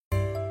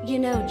You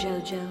know,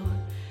 Jojo,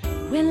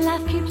 when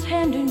life keeps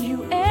handing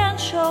you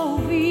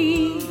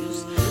anchovies,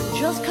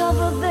 just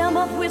cover them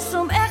up with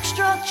some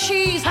extra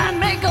cheese and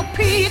make a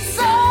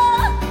pizza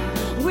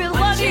with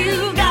what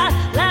you got.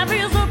 Life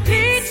is a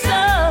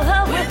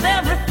pizza with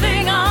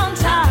everything on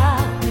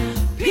top.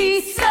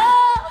 Pizza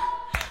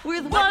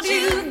with what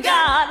you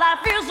got.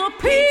 Life is a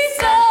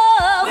pizza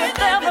with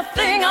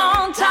everything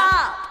on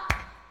top.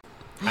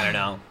 I don't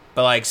know.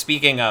 But like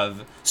speaking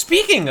of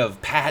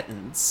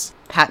patents.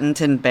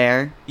 Patented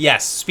bear.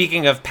 Yes,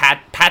 speaking of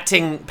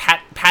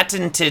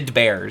patented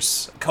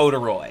bears,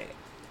 Corduroy,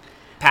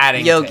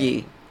 Paddington,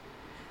 Yogi,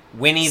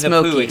 Winnie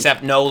Smokey. the Pooh,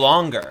 except no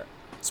longer.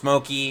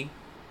 Smokey,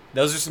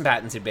 those are some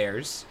patented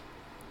bears.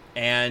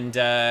 And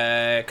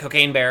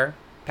Cocaine Bear,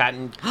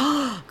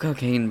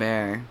 Cocaine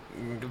Bear.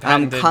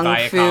 patented Kung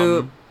Viacom.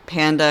 Fu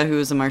Panda,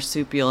 who's a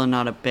marsupial and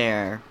not a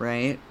bear,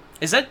 right?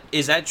 Is that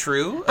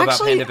true about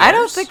Actually, panda bears? I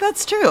don't think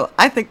that's true.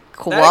 I think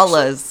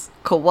koalas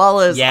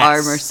Yes.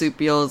 are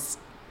marsupials.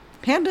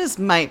 Pandas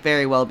might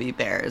very well be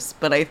bears,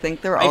 but I think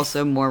they're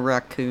also more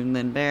raccoon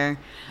than bear.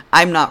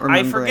 I'm not I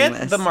remembering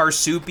forget this. the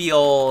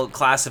marsupial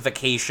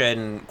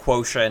classification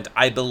quotient.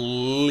 I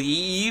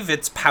believe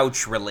it's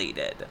pouch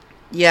related.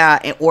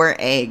 Yeah, or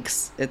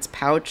eggs. It's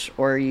pouch,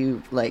 or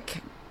you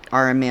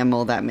are a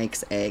mammal that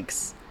makes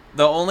eggs.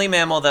 The only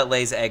mammal that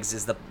lays eggs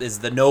is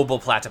the noble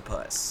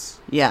platypus.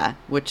 Yeah,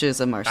 which is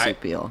a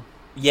marsupial.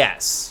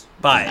 Yes,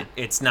 but Yeah.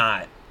 it's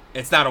not a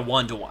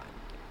 1-to-1.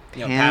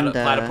 You know, Panda.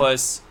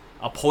 platypus,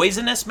 a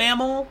poisonous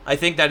mammal. I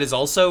think that is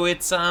also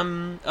its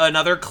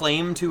another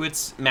claim to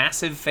its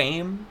massive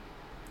fame.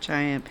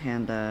 Giant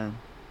panda.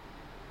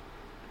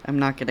 I'm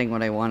not getting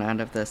what I want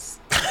out of this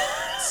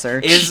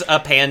search. Is a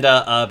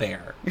panda a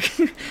bear?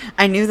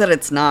 I knew that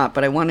it's not,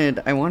 but I wanted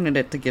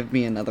it to give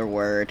me another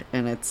word,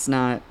 and it's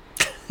not.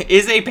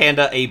 Is a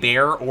panda a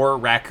bear or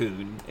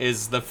raccoon?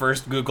 Is the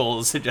first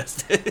Google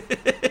suggested.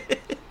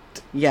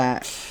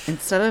 Yeah,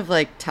 instead of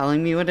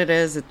telling me what it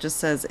is, it just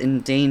says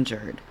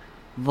endangered,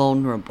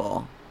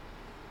 vulnerable.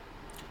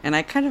 And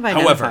I kind of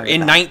identify However, with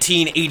in that.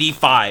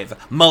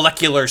 1985,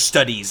 molecular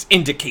studies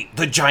indicate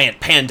the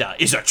giant panda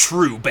is a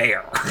true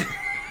bear.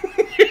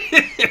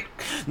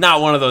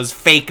 Not one of those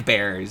fake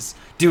bears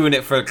doing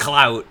it for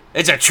clout.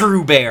 It's a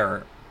true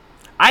bear.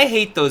 I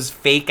hate those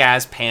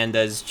fake-ass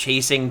pandas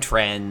chasing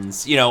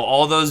trends. You know,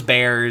 all those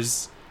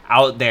bears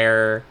out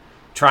there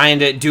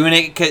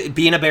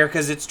being a bear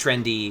because it's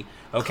trendy.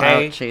 Okay?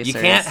 Clout chasers. You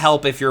can't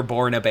help if you're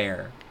born a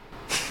bear.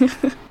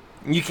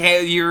 You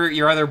can't.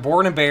 You're either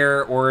born a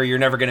bear or you're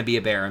never gonna be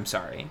a bear. I'm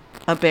sorry.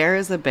 A bear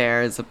is a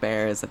bear is a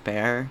bear is a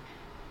bear.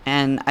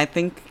 And I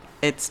think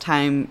it's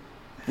time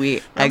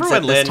we Remember exit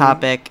when this Lynn-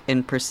 topic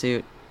in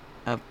pursuit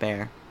of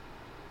bear.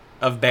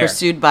 Of bear.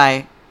 Pursued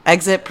by...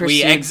 Exit pursued...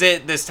 We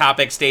exit this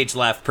topic stage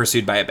left,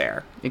 pursued by a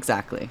bear.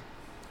 Exactly.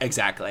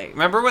 Exactly.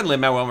 Remember when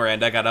Lin-Manuel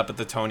Miranda got up at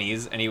the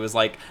Tonys and he was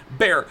like,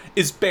 "Bear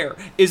is bear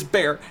is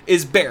bear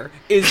is bear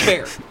is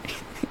bear."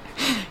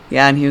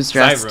 Yeah, and he was I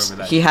dressed... remember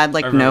that. He had I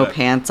remember no that.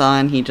 pants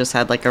on. He just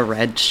had a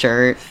red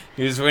shirt.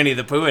 He was Winnie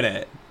the Pooh in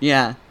it.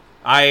 Yeah.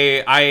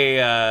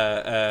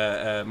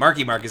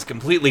 Marky Mark is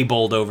completely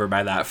bowled over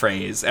by that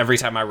phrase. Every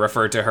time I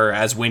refer to her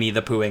as Winnie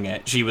the Poohing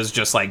it, she was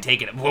just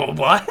taking it. Whoa,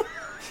 what?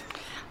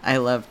 I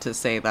love to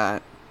say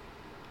that.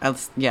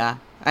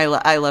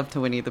 I love to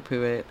Winnie the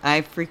Pooh it.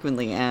 I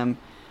frequently am.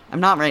 I'm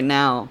not right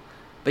now,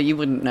 but you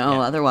wouldn't know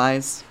Yeah.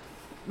 otherwise.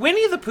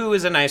 Winnie the Pooh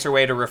is a nicer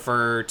way to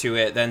refer to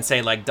it than,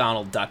 say,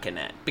 Donald Duck in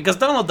it. Because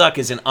Donald Duck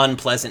is an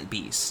unpleasant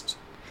beast.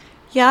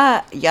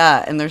 Yeah,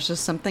 and there's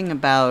just something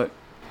about...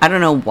 I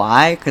don't know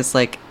why, because,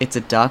 it's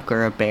a duck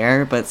or a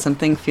bear, but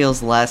something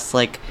feels less,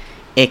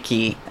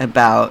 icky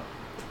about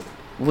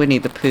Winnie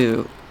the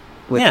Pooh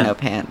with Yeah. no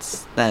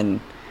pants than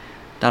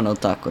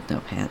Donald Duck with no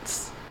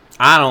pants.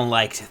 I don't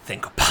like to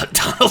think about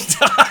Donald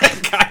Duck.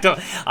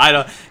 I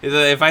don't.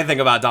 If I think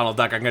about Donald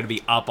Duck, I'm going to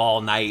be up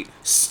all night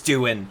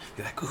stewing.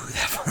 Be like, ooh,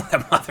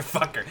 that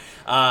motherfucker.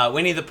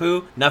 Winnie the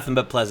Pooh, nothing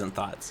but pleasant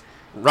thoughts.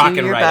 Rocking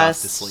Do your right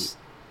best, off to sleep.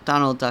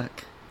 Donald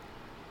Duck.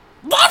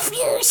 Love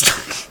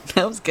yous.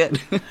 That was good.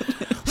 Here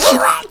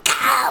I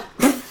come.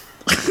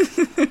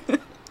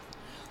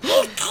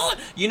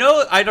 You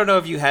know, I don't know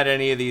if you had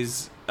any of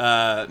these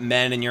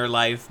men in your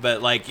life,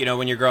 but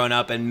when you're growing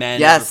up and men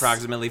Yes. of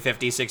approximately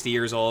 50, 60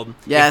 years old,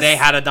 Yes. if they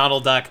had a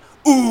Donald Duck,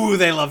 ooh,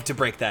 they love to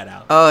break that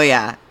out. Oh,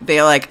 yeah. They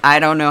I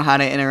don't know how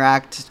to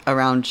interact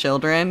around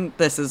children.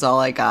 This is all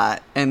I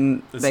got.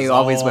 And This they is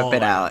always all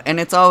whip it I out. And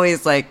it's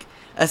always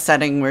a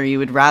setting where you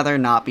would rather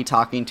not be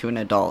talking to an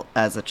adult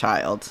as a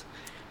child.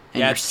 And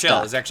Yeah, you're it's chill.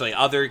 stuck. There's actually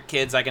other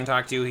kids I can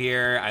talk to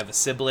here. I have a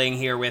sibling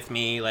here with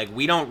me.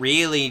 We don't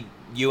really,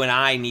 you and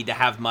I, need to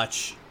have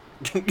much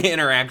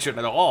interaction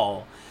at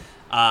all.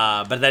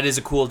 But that is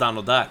a cool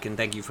Donald Duck, and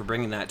thank you for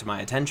bringing that to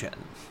my attention.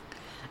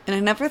 And I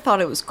never thought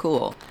it was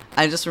cool.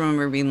 I just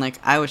remember being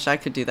I wish I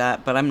could do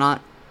that, but I'm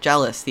not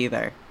jealous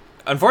either.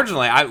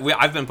 Unfortunately,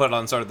 I've been put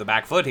on sort of the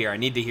back foot here. I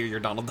need to hear your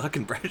Donald Duck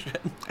impression.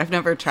 I've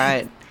never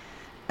tried.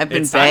 I've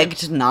been It's time.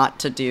 begged not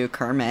to do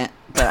Kermit,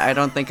 but I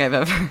don't think I've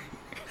ever...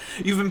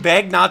 You've been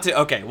begged not to...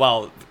 Okay,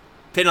 well,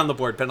 Pin on the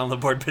board, pin on the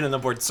board, pin on the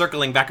board,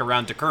 circling back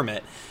around to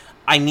Kermit.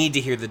 I need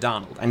to hear the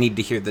Donald. I need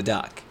to hear the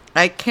duck.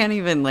 I can't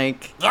even,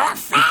 like... You're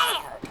fair!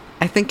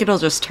 I think it'll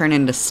just turn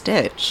into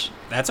Stitch.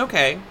 That's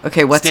okay.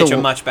 Okay, what's Stitch a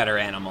much better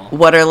animal.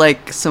 What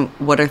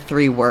are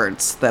 3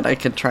 words that I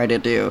could try to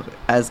do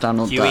as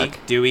Donald Huey, Duck?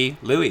 Dewey,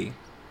 Louie.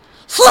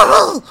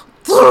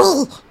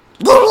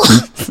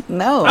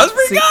 No. That was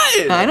pretty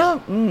good. I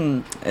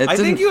don't. I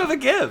think you have a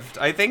gift.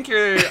 I think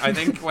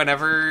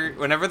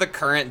whenever the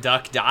current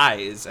duck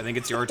dies, I think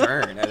it's your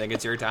turn. I think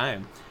it's your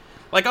time.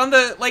 Like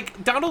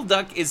Donald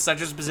Duck is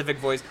such a specific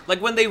voice.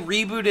 Like when they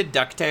rebooted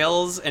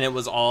DuckTales and it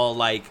was all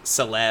like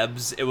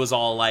celebs, it was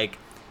all like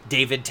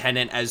David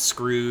Tennant as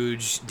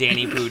Scrooge,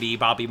 Danny Pudi,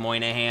 Bobby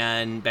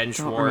Moynihan, Ben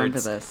Schwartz. I don't remember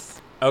this.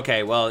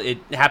 Okay, well, it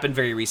happened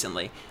very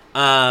recently.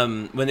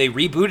 When they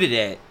rebooted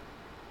it,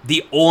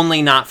 the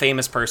only not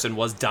famous person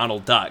was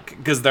Donald Duck,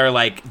 because they're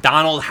like,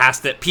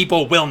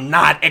 people will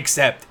not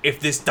accept if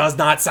this does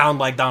not sound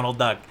like Donald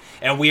Duck,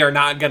 and we are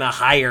not gonna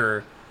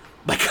hire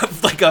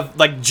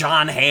like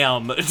John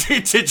Hamm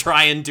to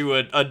try and do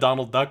a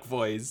Donald Duck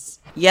voice.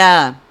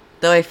 Yeah,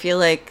 though I feel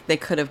like they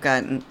could have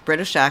gotten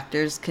British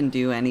actors can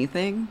do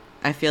anything.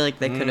 I feel like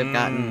they could have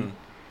gotten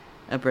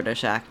a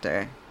British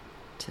actor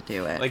to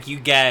do it. Like you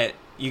get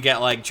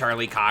like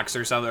Charlie Cox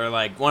or something, or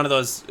like one of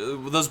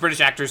those British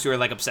actors who are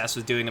like obsessed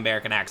with doing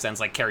American accents,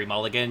 like Carey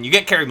Mulligan. You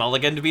get Carey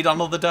Mulligan to be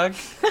Donald the Duck.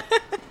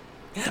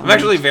 I'm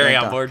actually very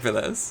on board for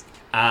this.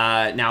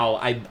 Now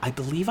I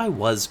believe I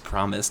was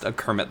promised a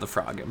Kermit the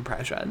Frog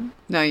impression.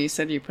 No, you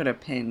said you put a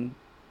pin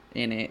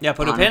in it. Yeah,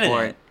 put a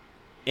pin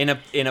in it.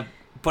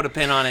 Put a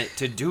pin on it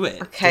to do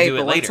it. Okay,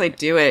 but once I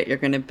do it, you're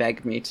gonna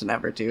beg me to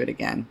never do it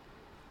again.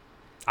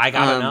 I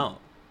gotta know.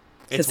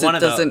 It's one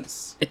of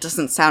those. It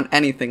doesn't sound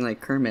anything like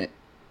Kermit.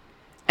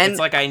 And it's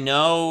like I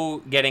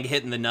know getting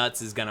hit in the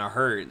nuts is gonna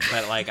hurt,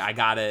 but like I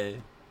gotta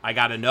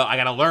know. I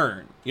gotta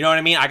learn. You know what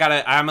I mean?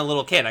 I'm a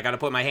little kid. I gotta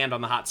put my hand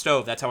on the hot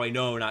stove. That's how I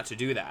know not to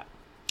do that.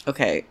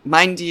 Okay,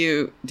 mind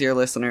you, dear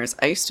listeners,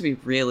 I used to be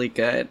really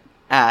good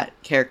at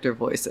character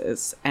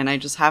voices, and I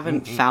just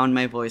haven't found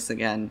my voice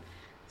again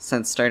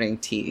since starting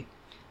T.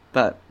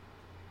 But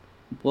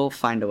we'll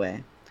find a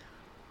way.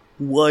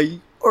 Why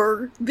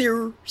are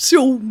there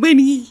so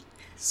many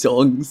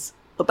songs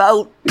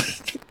about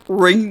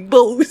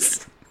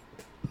rainbows?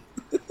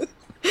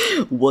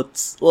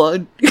 What's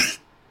on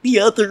the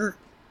other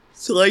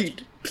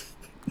side?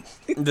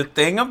 The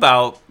thing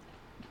about...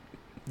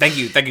 Thank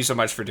you so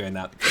much for doing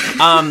that.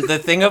 The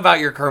thing about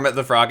your Kermit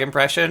the Frog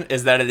impression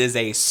is that it is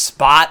a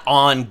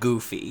spot-on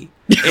Goofy.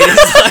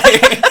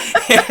 It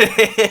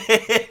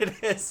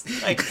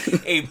is like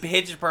a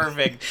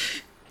pitch-perfect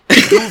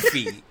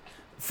Goofy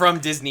from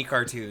Disney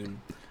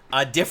cartoon.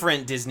 A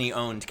different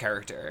Disney-owned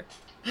character.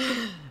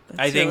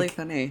 That's really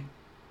funny.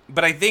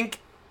 But I think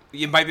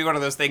it might be one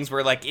of those things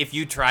where, like, if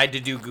you tried to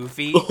do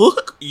Goofy,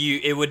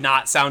 it would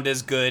not sound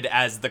as good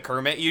as the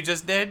Kermit you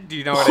just did. Do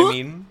you know what I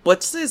mean?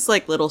 What's this,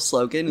 like, little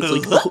slogan?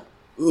 It's like,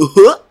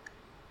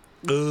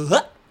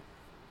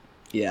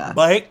 yeah.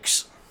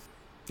 Bikes.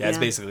 Yeah, that's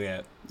basically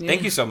it. Yeah.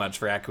 Thank you so much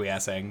for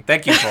acquiescing.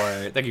 Thank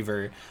you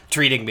for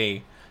treating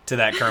me to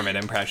that Kermit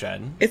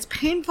impression. It's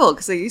painful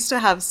because I used to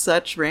have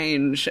such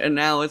range, and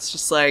now it's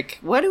just like,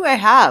 what do I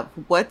have?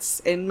 What's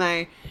in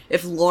my...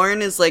 If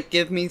Lauren is like,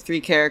 give me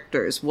 3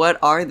 characters, what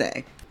are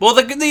they? Well,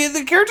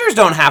 the characters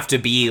don't have to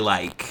be,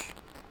 like,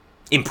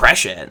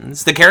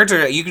 impressions. The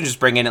character, you can just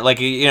bring in,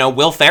 like, you know,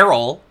 Will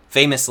Ferrell,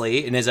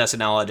 famously, in his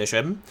SNL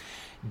audition,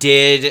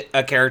 did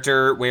a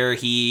character where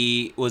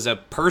he was a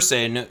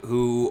person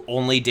who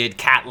only did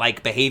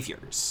cat-like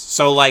behaviors.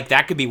 So, like,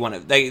 that could be one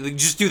of...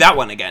 just do that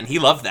one again. He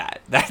loved that.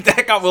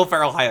 That got Will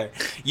Ferrell hired.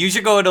 You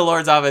should go into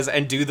Lauren's office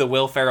and do the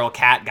Will Ferrell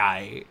cat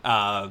guy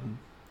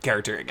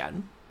character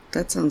again.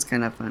 That sounds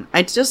kind of fun.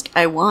 I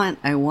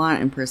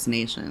want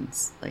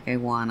impersonations. Like, I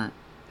want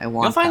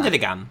You'll find it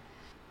again.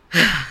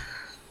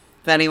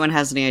 If anyone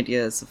has any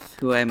ideas of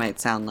who I might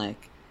sound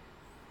like,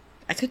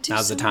 I could do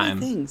Now's so the time.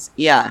 many things.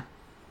 Yeah.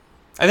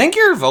 I think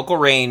your vocal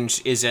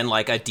range is in,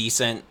 like, a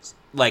decent,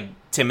 like,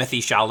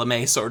 Timothy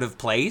Chalamet sort of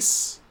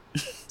place.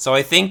 So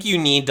I think you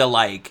need to,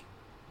 like,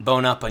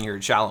 bone up on your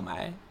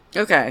Chalamet.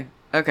 Okay.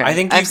 I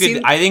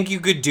think you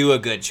could do a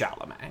good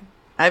Chalamet.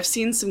 I've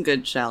seen some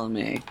good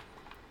Chalamet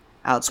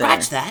out there.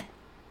 Scratch that.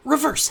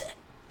 Reverse it.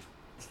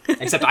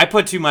 Except I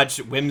put too much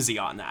whimsy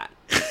on that.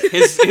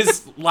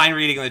 His line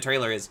reading in the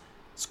trailer is,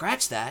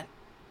 scratch that,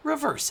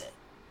 reverse it.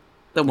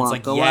 The Wonka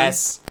it's like,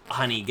 yes,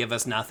 honey, give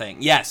us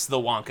nothing. Yes, the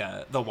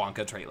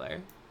Wonka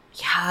trailer.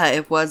 Yeah,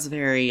 it was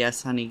very,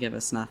 yes, honey, give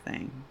us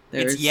nothing.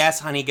 It's yes,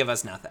 honey, give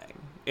us nothing.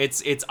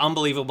 It's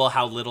unbelievable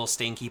how little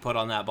stink he put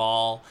on that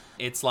ball.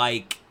 It's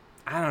like,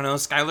 I don't know,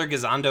 Skylar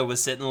Gisondo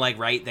was sitting, like,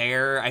 right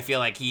there. I feel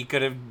like he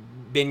could have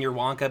been your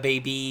Wonka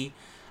baby.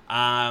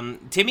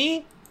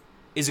 Timmy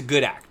is a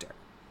good actor.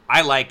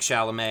 I like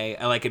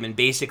Chalamet. I like him in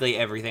basically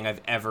everything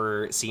I've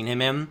ever seen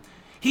him in.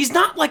 He's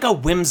not like a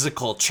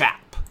whimsical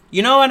chap.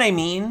 You know what I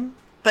mean?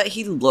 But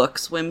he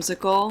looks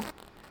whimsical.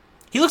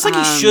 He looks like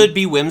he should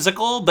be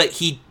whimsical, but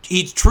he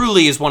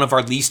truly is one of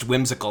our least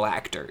whimsical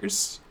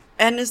actors.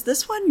 And is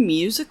this one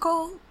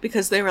musical?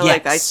 Because they were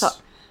like, I Yes. saw...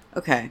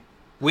 Okay.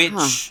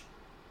 Which,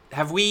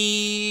 have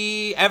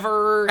we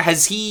ever, can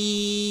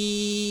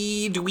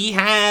he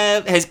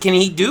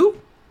do?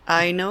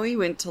 I know he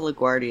went to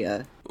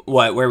LaGuardia.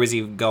 What, where was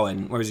he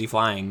going? Where was he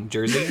flying?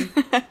 Jersey?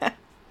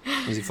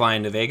 Was he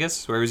flying to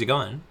Vegas? Where was he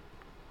going?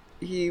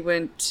 He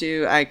went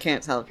to... I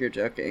can't tell if you're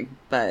joking,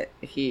 but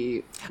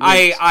he...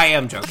 I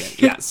am joking.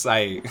 Yes,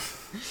 I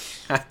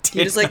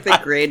He was like the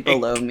grade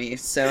below me,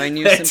 so I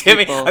knew some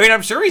Timmy, people... I mean,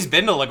 I'm sure he's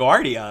been to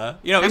LaGuardia.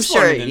 You know, he's I'm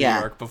sure, flown into yeah. New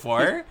York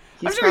before.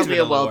 He's I'm sure probably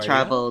been a to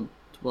LaGuardia.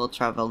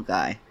 well-traveled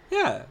guy.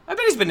 Yeah, I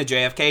bet he's been to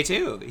JFK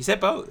too. He's hit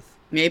both.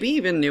 Maybe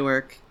even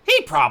Newark.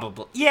 He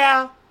probably,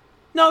 yeah.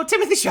 No,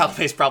 Timothy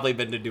Chalamet's probably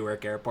been to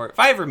Newark Airport. If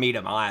I ever meet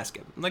him, I'll ask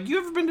him. I'm like, you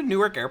ever been to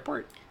Newark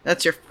Airport?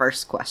 That's your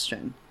first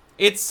question.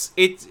 It's,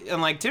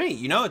 I'm like, Timmy,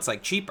 you know, it's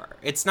like cheaper.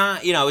 It's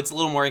not, you know, it's a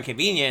little more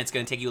inconvenient. It's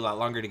going to take you a lot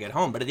longer to get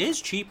home, but it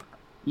is cheaper.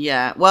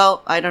 Yeah,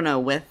 well, I don't know,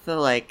 with the,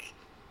 like,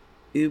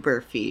 Uber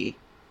fee,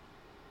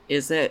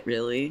 is it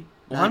really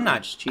Well, I'm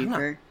not much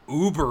cheaper?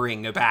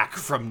 Ubering back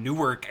from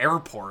Newark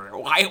Airport.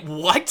 Why?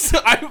 What?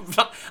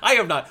 I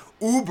am not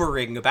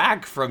Ubering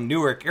back from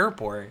Newark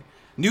Airport.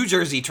 New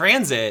Jersey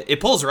Transit, it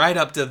pulls right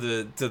up to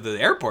the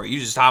airport. You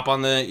just hop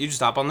on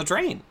the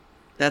train.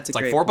 That's a It's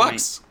like great $4.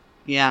 point.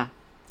 Yeah,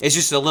 It's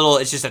just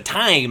a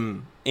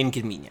time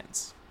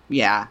inconvenience.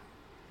 yeah,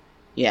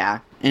 yeah.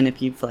 And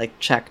if you've, like,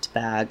 checked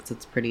bags,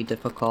 it's pretty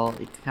difficult.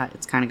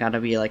 It's kind of got to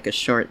be, like, a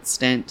short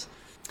stint.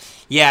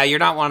 Yeah, you're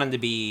not wanting to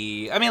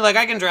be. I mean, like,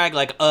 I can drag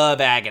like a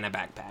bag in a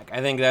backpack.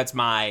 I think that's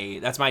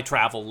my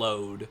travel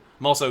load.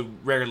 I'm also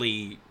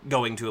rarely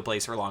going to a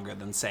place for longer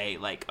than, say,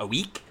 like a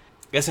week.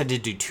 I guess I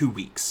did do 2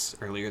 weeks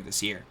earlier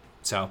this year.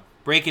 So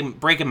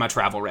breaking my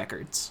travel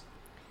records.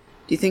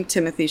 Do you think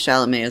Timothy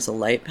Chalamet is a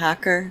light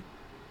packer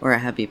or a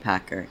heavy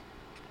packer?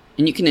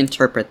 And you can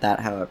interpret that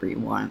however you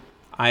want.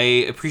 I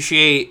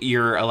appreciate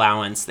your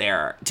allowance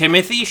there.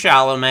 Timothy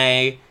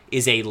Chalamet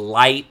is a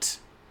light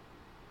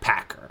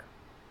packer.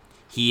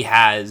 He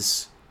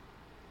has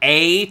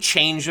a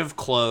change of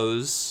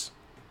clothes.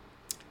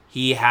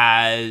 He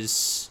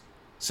has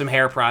some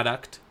hair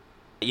product.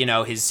 You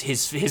know, his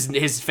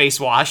face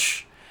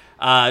wash,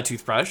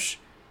 toothbrush.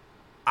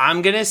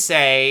 I'm gonna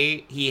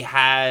say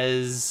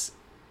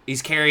he's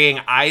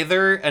carrying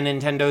either a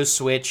Nintendo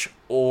Switch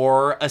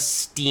or a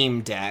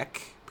Steam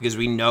Deck, because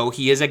we know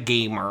he is a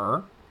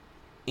gamer,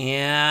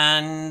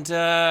 and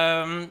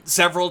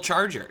several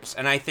chargers.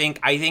 And I think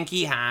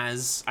he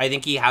has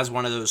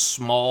one of those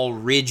small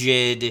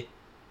rigid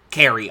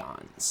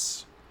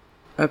carry-ons.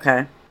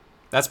 Okay.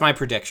 That's my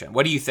prediction.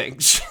 What do you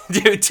think?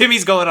 Dude,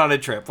 Timmy's going on a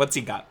trip. What's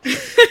he got?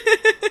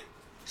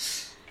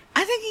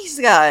 I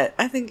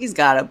think he's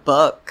got a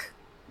book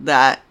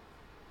that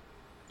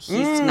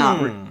he's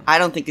not. I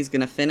don't think he's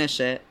gonna finish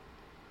it,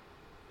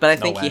 but I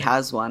think he way.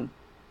 has one.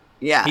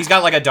 Yeah, He's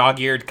got like a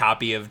dog-eared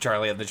copy of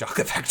Charlie and the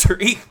Chocolate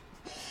Factory.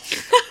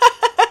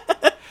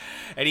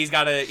 And he's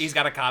got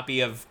a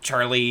copy of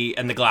Charlie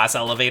and the Glass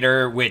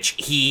Elevator, which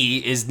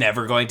he is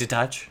never going to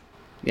touch.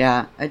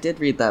 yeah. I did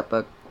read that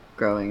book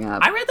growing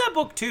up. I read that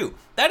book too.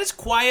 That is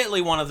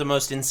quietly one of the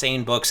most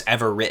insane books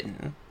ever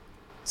written.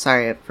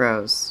 Sorry, it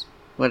froze.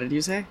 What did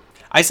you say?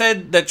 I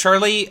said that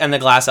Charlie and the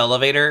Glass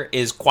Elevator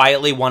is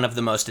quietly one of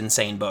the most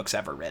insane books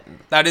ever written.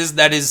 That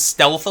is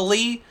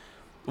stealthily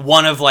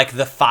one of like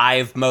the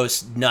 5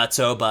 most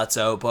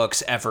nutso-butso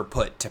books ever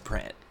put to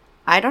print.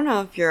 I don't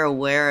know if you're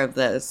aware of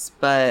this,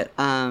 but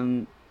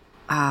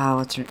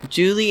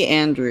Julie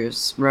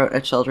Andrews wrote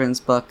a children's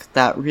book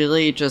that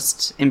really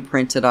just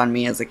imprinted on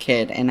me as a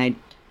kid, and I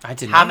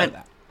did not know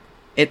that.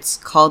 It's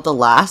called The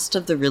Last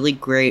of the Really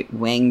Great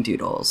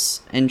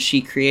Wangdoodles, and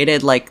she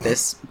created like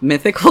this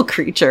mythical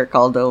creature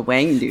called a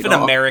Wangdoodle. If an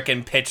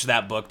American pitched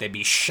that book, they'd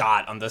be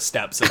shot on the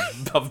steps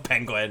of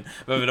Penguin.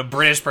 But if a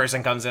British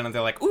person comes in and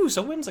they're like, ooh,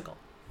 so whimsical.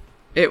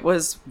 It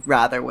was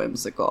rather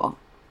whimsical.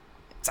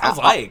 Sounds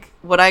like.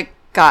 What I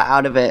got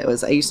out of it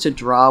was I used to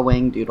draw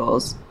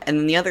Wangdoodles. And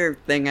then the other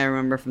thing I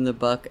remember from the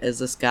book is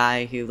this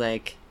guy who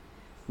like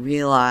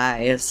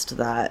realized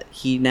that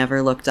he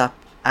never looked up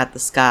at the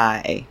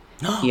sky.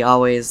 He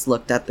always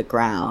looked at the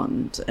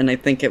ground. And I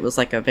think it was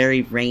like a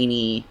very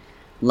rainy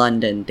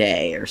London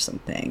day or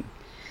something.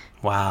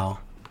 Wow.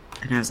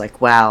 And I was like,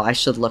 wow, I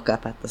should look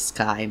up at the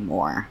sky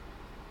more.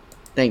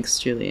 Thanks,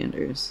 Julie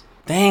Andrews.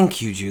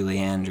 Thank you, Julie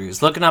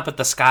Andrews. Looking up at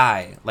the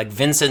sky, like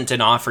Vincent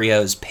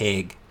D'Onofrio's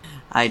pig.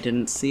 I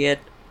didn't see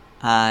it,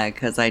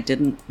 because I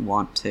didn't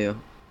want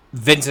to.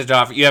 Vincent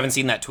D'Onofrio, you haven't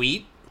seen that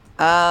tweet?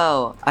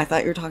 Oh, I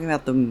thought you were talking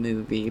about the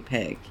movie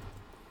Pig.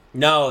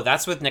 No,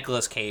 that's with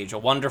Nicolas Cage, a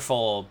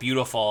wonderful,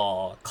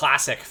 beautiful,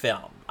 classic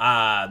film.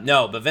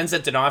 No, but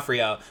Vincent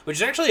D'Onofrio, which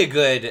is actually a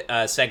good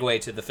segue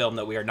to the film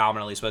that we are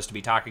nominally supposed to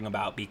be talking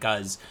about,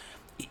 because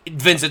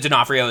Vincent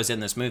D'Onofrio is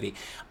in this movie.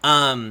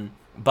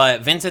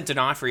 But Vincent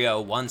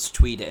D'Onofrio once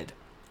tweeted,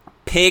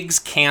 "Pigs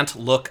can't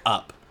look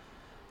up.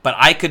 But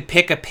I could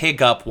pick a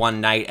pig up one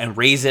night and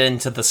raise it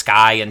into the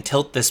sky and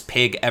tilt this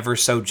pig ever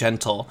so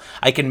gentle.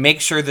 I can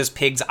make sure this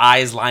pig's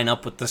eyes line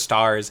up with the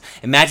stars.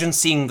 Imagine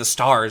seeing the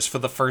stars for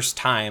the first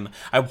time.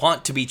 I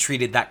want to be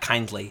treated that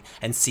kindly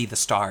and see the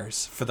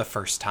stars for the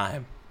first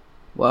time.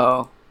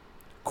 Whoa.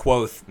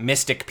 Quoth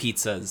Mystic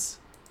Pizzas,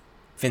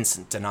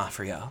 Vincent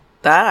D'Onofrio.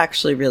 That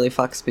actually really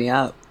fucks me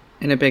up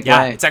in a big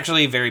Yeah, way. it's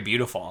actually very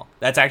beautiful.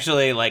 That's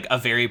actually like a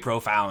very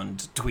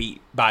profound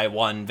tweet by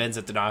one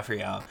Vincent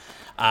D'Onofrio.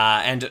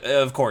 And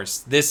of course,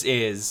 this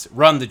is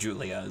Run the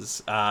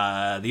Julias,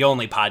 the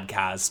only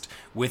podcast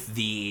with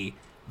the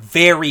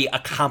very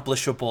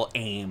accomplishable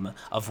aim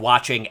of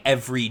watching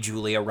every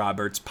Julia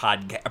Roberts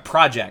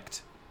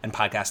project and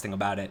podcasting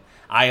about it.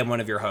 I am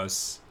one of your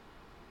hosts,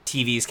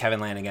 TV's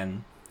Kevin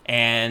Lanigan,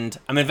 and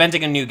I'm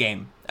inventing a new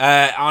game.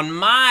 On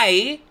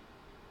my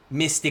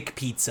Mystic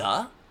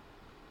Pizza,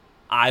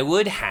 I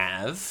would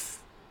have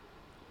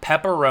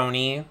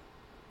pepperoni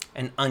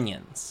and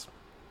onions.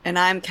 And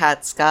I'm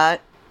Kat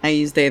Scott. I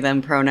use they,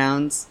 them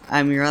pronouns.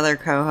 I'm your other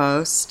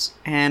co-host.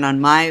 And on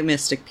my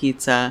Mystic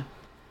Pizza,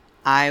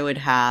 I would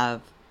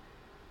have...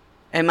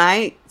 Am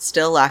I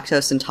still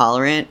lactose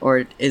intolerant,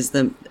 or is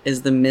the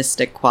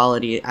Mystic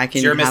quality I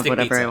can have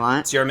whatever pizza. I want?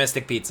 It's your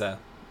Mystic Pizza.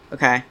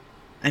 Okay.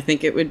 I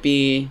think it would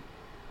be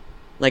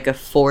like a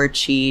 4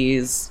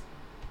 cheese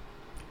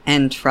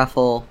and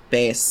truffle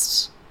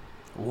based.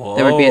 Whoa.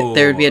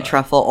 There would be a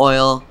truffle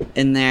oil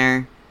in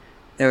there.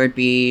 There would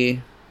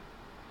be...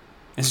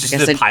 It's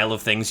just a pile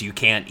of things you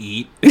can't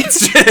eat.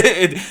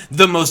 It's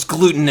the most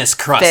glutinous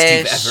crust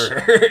fish, you've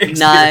ever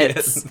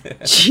nuts,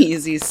 experienced.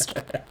 cheesy,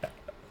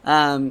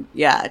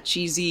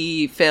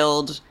 cheesy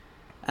filled.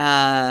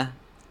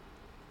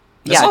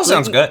 This all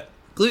sounds good.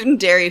 Gluten,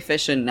 dairy,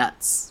 fish, and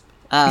nuts.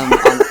 On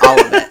all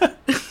of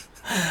it.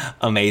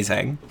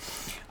 Amazing.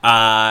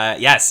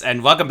 Yes,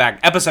 and welcome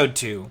back. Episode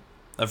 2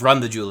 of Run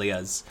the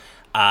Julias.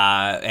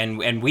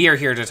 And we are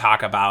here to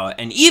talk about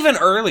an even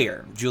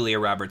earlier Julia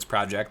Roberts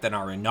project than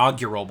our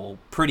inaugural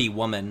Pretty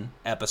Woman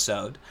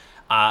episode.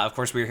 Of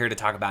course, we're here to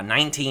talk about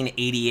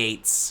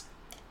 1988's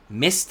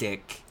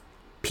Mystic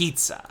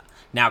Pizza.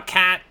 Now,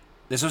 Kat,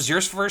 this was your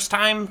first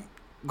time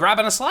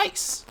grabbing a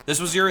slice. This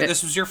was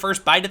your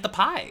first bite at the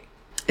pie.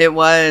 It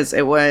was,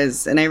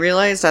 and I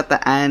realized at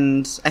the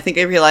end. I think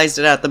I realized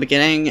it at the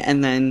beginning,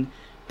 and then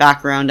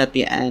back around at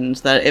the end,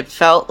 that it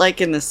felt like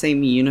in the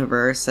same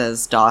universe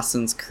as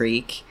Dawson's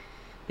Creek.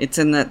 It's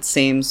in that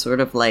same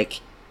sort of like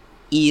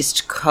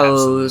East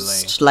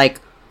Coast, Absolutely.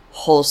 like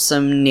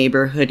wholesome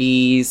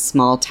neighborhoody,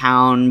 small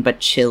town but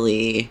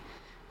chilly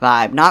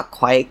vibe. Not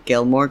quite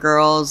Gilmore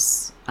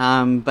Girls,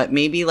 but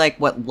maybe like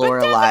what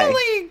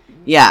Lorelai.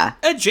 Yeah,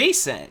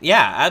 Adjacent.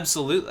 Yeah,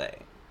 absolutely.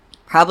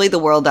 probably the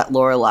world that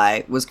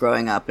Lorelai was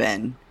growing up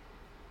in.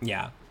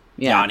 Yeah.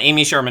 Yeah. On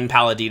Amy Sherman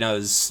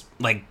Palladino's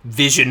like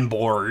vision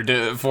board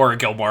for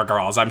Gilmore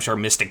Girls, I'm sure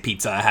Mystic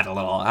Pizza had a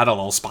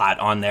little spot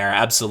on there.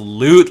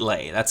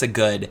 Absolutely, that's a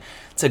good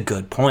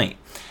point.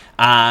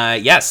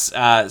 Yes.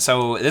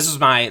 So this was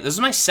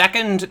my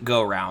second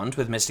go round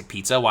with Mystic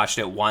Pizza. Watched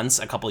it once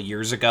a couple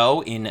years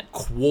ago in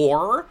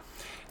Quar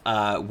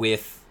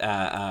with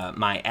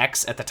my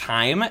ex at the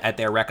time at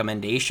their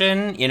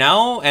recommendation.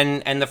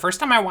 And the first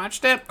time I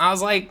watched it, I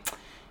was like,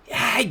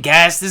 yeah, I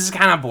guess this is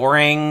kind of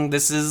boring.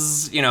 This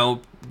is,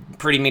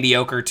 pretty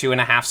mediocre,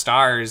 2.5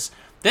 stars.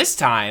 This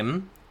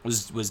time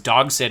was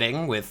dog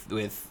sitting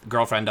with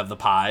girlfriend of the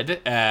pod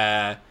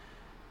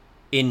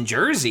in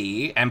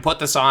Jersey and put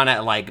this on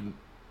at like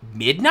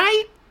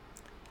midnight.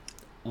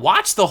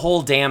 Watched the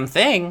whole damn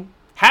thing.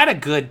 Had a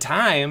good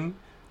time.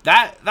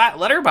 That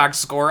Letterboxd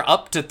score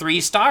up to 3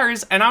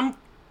 stars, and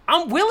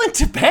I'm willing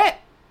to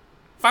bet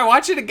if I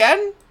watch it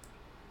again,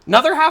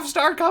 another 0.5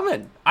 star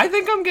coming. I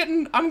think I'm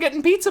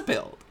getting pizza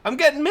pilled. I'm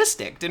getting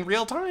mysticked in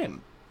real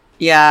time.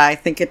 Yeah, I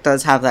think it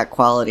does have that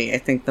quality. I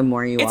think the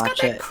more you It's got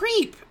watch that it.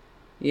 creep.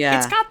 Yeah.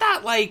 It's got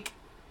that, like,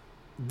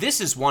 this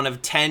is one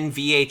of 10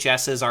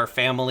 VHSs our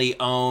family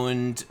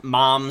owned,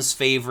 mom's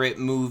favorite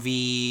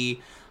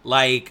movie.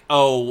 Like,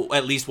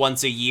 at least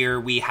once a year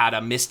we had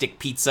a Mystic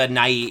Pizza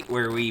night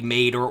where we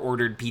made or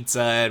ordered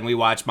pizza and we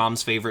watched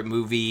mom's favorite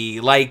movie.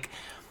 Like,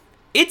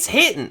 it's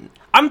hitting.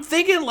 I'm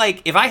thinking,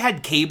 like, if I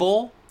had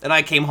cable and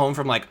I came home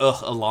from, like,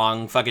 a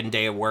long fucking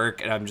day of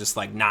work and I'm just,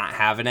 like, not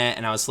having it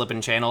and I was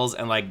flipping channels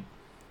and, like,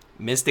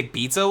 Mystic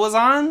Pizza was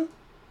on,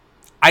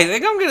 I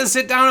think I'm gonna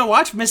sit down and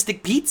watch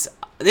Mystic Pizza.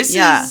 This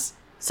is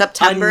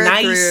September a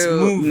nice through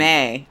movie.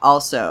 May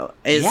also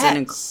is an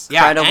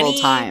incredible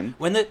time.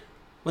 When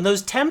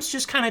those temps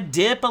just kind of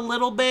dip a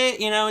little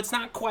bit, it's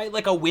not quite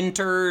like a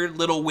winter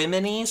Little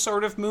Women-y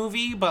sort of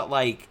movie, but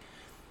like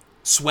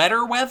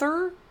sweater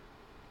weather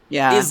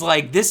is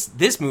like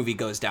this movie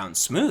goes down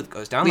smooth,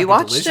 goes down We like a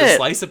watched delicious it.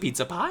 slice of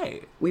pizza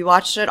pie. We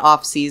watched it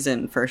off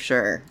season for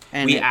sure,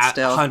 and We it's at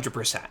still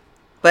 100%.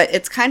 But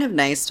it's kind of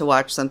nice to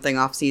watch something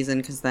off season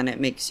because then it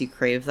makes you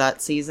crave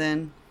that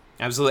season.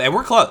 Absolutely, and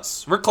we're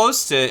close. We're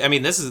close to. I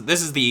mean, this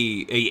is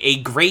a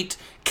great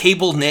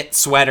cable knit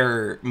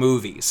sweater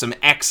movie. Some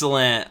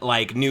excellent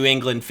like New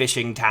England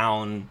fishing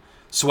town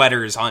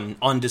sweaters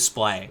on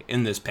display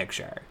in this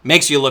picture.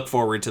 Makes you look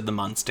forward to the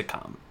months to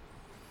come.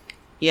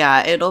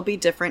 Yeah, it'll be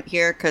different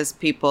here because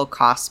people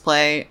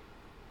cosplay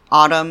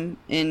autumn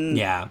in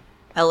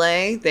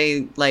LA.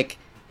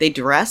 They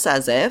dress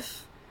as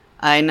if,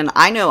 and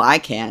I know I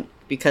can't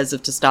because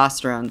of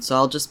testosterone, so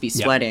I'll just be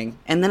sweating. Yep.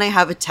 And then I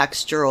have a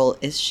textural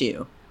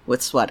issue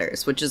with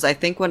sweaters, which is I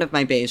think one of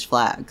my beige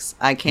flags.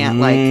 I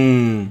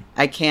can't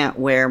I can't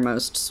wear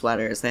most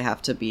sweaters. They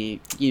have to be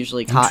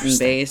usually cotton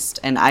based,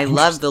 and I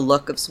love the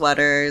look of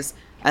sweaters.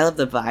 I love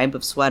the vibe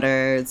of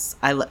sweaters.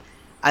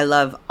 I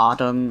love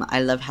autumn. I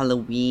love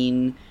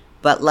Halloween,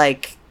 but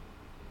like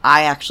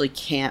I actually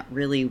can't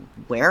really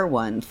wear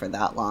one for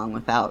that long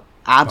without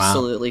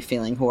absolutely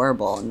feeling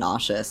horrible and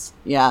nauseous.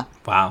 Yeah.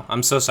 Wow.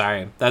 I'm so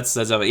sorry. That's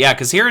yeah,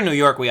 because here in New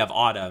York we have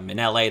autumn. In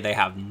LA they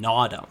have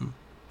naughtum.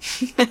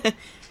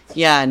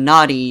 Yeah,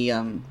 naughty.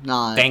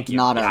 Thank you.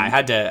 Yeah, I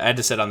had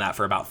to sit on that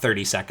for about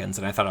 30 seconds,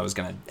 and I thought I was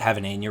gonna have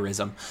an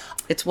aneurysm.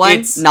 It's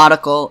one,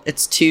 nautical.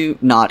 It's two,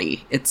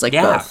 naughty. It's like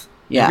both.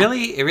 Yeah,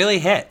 it really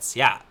hits.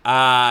 Yeah,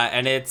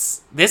 and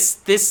it's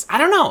this. I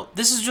don't know.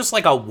 This is just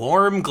like a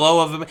warm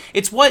glow of.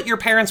 It's what your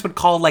parents would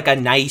call like a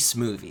nice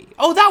movie.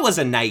 Oh, that was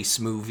a nice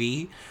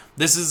movie.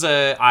 This is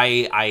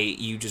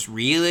you just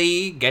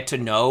really get to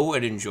know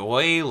and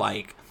enjoy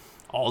like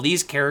all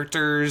these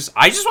characters.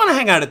 I just want to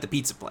hang out at the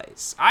pizza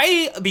place.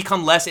 I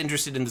become less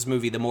interested in this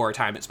movie the more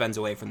time it spends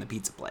away from the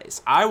pizza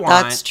place. I want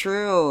That's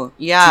true.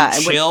 Yeah. To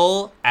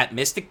chill at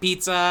Mystic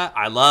Pizza.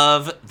 I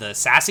love the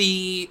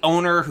sassy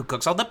owner who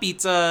cooks all the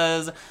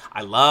pizzas.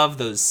 I love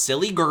those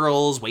silly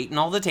girls waiting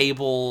all the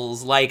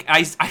tables. Like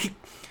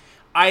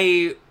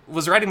I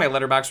was writing my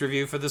Letterboxd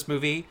review for this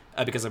movie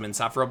because I'm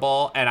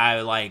insufferable, and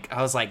I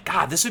was like,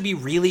 God, this would be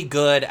really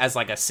good as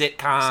like a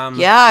sitcom.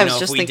 Yeah, I was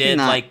just thinking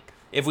that.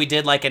 If we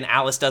did like an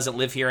Alice Doesn't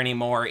Live Here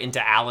Anymore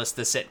into Alice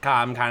the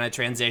sitcom kind of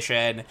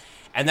transition.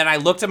 And then I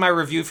looked at my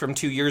review from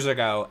 2 years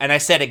ago and I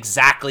said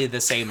exactly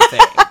the same thing.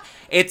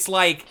 It's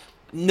like,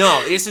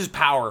 no, this is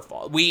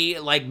powerful. We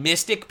like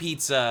Mystic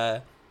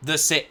Pizza, the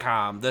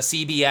sitcom, the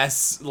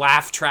CBS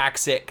laugh track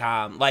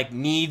sitcom, like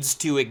needs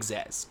to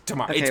exist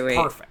tomorrow. Okay, it's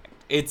perfect.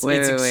 It's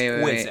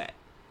exquisite. Wait.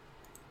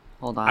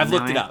 Hold on. I've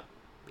looked it up.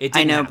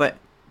 I know, but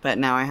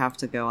now I have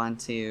to go on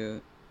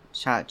to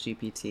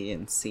ChatGPT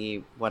and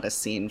see what a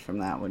scene from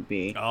that would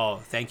be. Oh,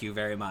 thank you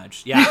very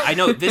much. Yeah, I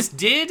know this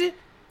did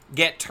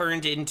get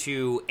turned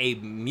into a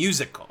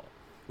musical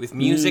with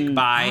music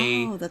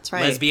by that's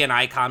right. lesbian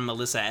icon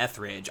Melissa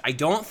Etheridge. I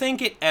don't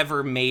think it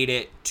ever made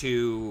it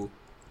to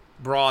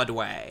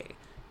Broadway.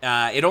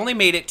 It only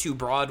made it to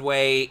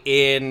Broadway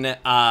in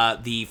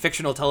the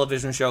fictional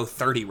television show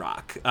 30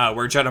 Rock,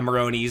 where Jenna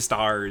Maroney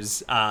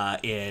stars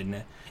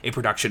in a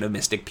production of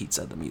Mystic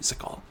Pizza, the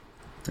musical.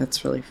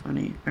 That's really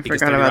funny. I because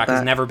forgot 30 about Rock that.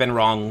 has never been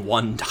wrong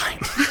one time.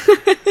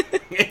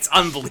 It's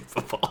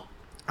unbelievable.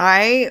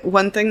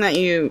 One thing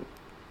that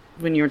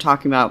when you were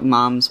talking about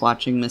moms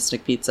watching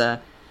Mystic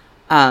Pizza,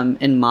 and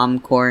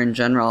momcore in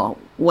general,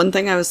 one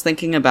thing I was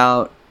thinking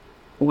about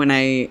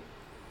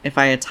if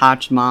I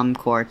attach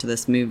momcore to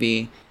this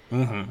movie,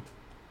 I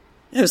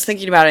was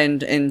thinking about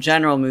it in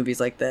general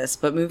movies like this,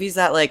 but movies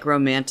that like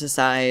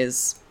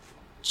romanticize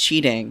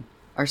cheating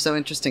are so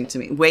interesting to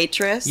me.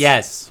 Waitress,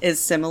 is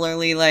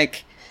similarly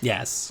like.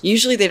 Yes.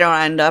 Usually they don't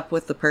end up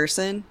with the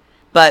person,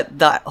 but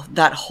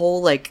that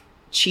whole like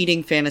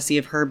cheating fantasy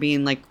of her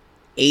being like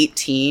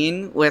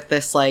 18 with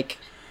this like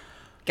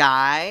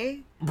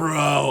guy.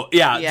 Bro,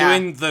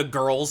 doing the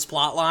girls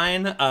plot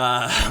line.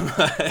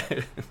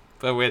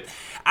 But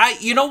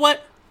you know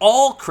what?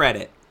 All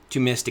credit to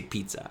Mystic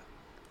Pizza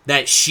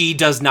that she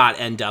does not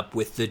end up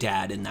with the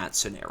dad in that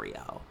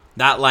scenario.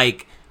 That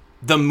like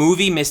the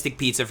movie Mystic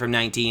Pizza from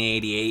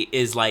 1988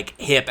 is like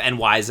hip and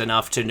wise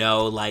enough to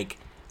know like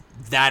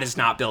that is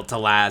not built to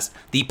last.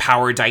 The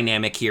power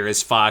dynamic here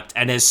is fucked.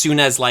 And as soon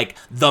as like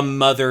the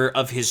mother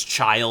of his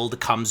child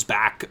comes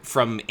back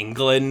from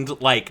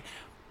England, like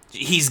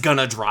he's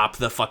gonna drop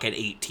the fucking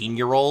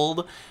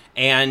 18-year-old.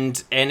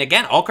 And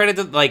again, all credit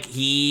to like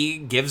he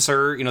gives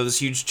her,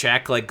 this huge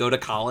check, like go to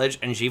college,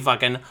 and she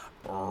fucking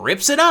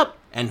rips it up.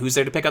 And who's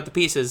there to pick up the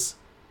pieces?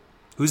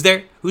 Who's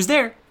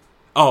there?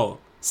 Oh,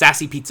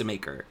 Sassy Pizza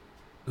Maker,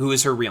 who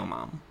is her real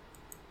mom.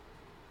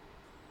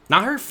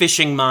 Not her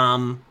fishing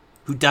mom,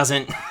 who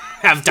doesn't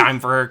have time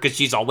for her because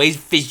she's always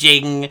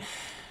fishing.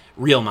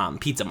 Real mom,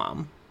 pizza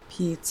mom.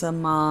 Pizza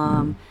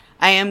mom.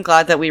 I am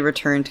glad that we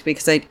returned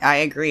because I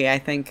agree. I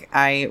think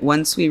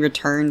once we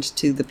returned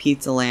to the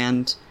Pizza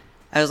Land,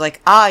 I was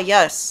like,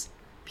 yes,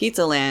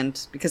 Pizza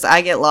Land, because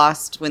I get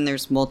lost when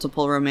there's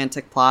multiple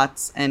romantic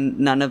plots and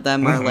none of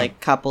them are like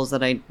couples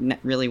that I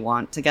really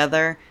want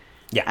together.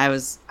 Yeah.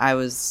 I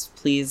was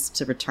pleased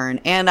to return,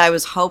 and I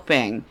was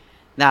hoping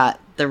that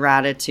the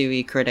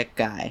Ratatouille critic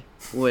guy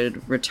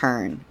would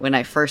return. When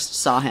I first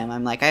saw him,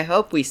 I'm like, I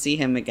hope we see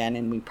him again,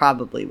 and we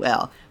probably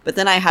will. But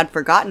then I had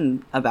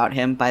forgotten about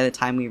him by the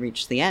time we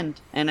reached the end,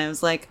 and I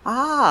was like,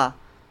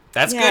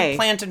 that's yay. Good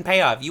plant and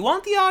payoff. You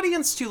want the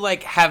audience to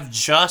like have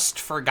just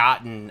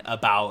forgotten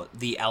about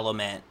the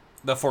element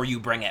before you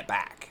bring it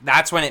back.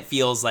 That's when it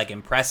feels like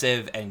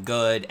impressive and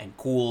good and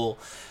cool.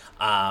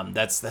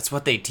 That's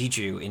what they teach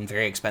you in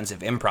very expensive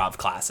improv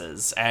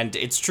classes, and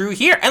it's true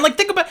here. And like,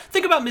 think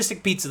about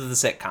Mystic Pizza, the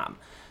sitcom.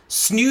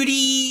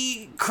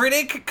 Snooty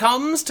critic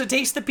comes to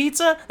taste the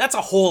pizza. That's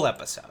a whole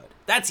episode.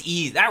 That's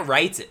easy. That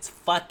writes its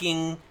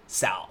fucking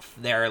self.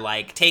 They're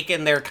like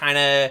taking their kind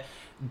of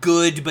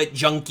good but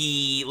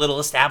junky little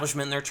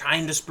establishment, and they're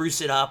trying to spruce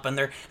it up, and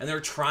they're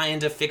trying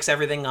to fix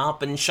everything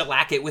up and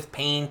shellac it with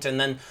paint, and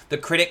then the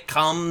critic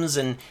comes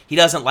and he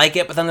doesn't like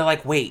it, but then they're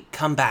like, wait,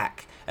 come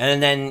back.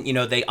 And then, you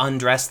know, they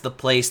undress the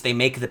place, they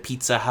make the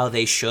pizza how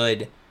they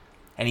should,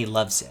 and he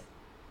loves it.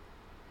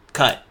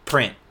 Cut,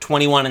 print,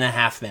 21 and a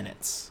half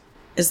minutes.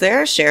 Is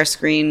there a share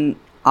screen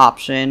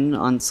option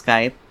on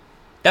Skype?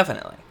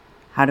 Definitely.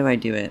 How do I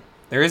do it?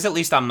 There is, at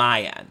least on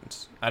my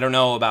end. I don't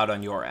know about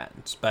on your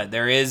end, but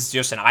there is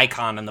just an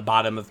icon on the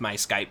bottom of my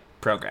Skype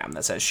program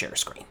that says share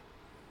screen.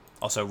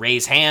 Also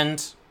raise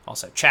hand,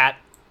 also chat.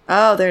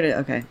 Oh, there it is.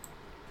 Okay.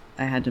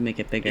 I had to make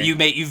it bigger.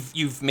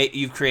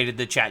 You've created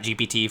the Chat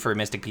GPT for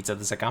Mystic Pizza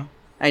the sitcom?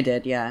 I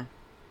did, yeah.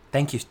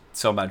 Thank you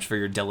so much for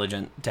your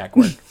diligent tech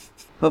work.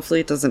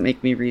 Hopefully it doesn't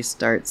make me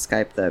restart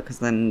Skype, though, because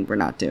then we're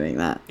not doing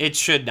that. It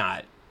should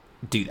not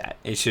do that.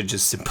 It should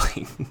just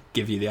simply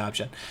give you the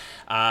option.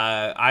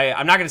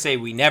 I'm not going to say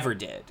we never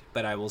did,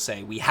 but I will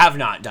say we have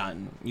not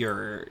done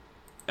your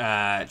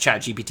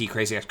Chat GPT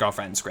Crazy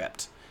Ex-Girlfriend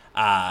script.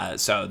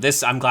 So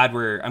this, I'm glad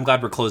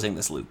we're closing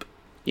this loop.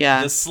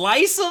 Yeah. The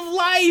slice of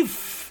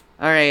life.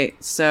 All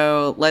right,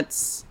 so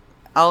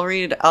I'll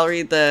read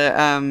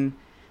the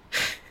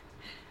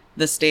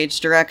the stage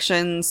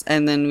directions,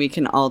 and then we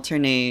can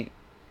alternate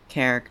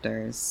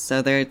characters.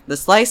 So the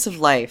slice of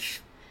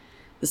life.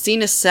 The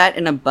scene is set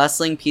in a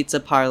bustling pizza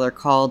parlor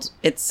called,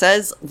 it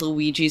says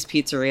Luigi's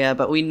Pizzeria,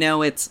 but we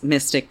know it's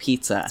Mystic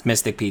Pizza. It's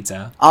Mystic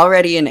Pizza.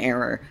 Already an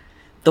error.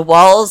 The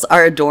walls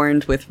are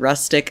adorned with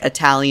rustic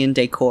Italian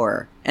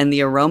decor, and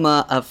the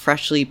aroma of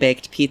freshly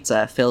baked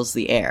pizza fills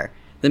the air.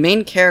 The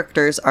main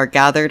characters are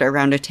gathered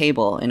around a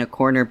table in a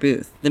corner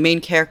booth. The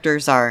main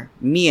characters are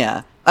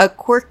Mia, a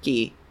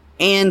quirky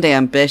and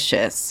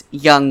ambitious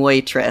young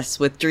waitress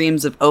with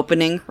dreams of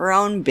opening her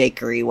own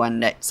bakery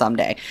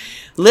someday.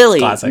 Lily,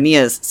 Classic.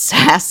 Mia's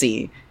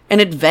sassy and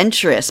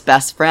adventurous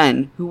best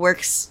friend who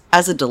works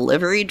as a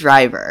delivery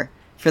driver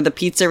for the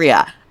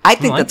pizzeria. I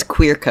think that's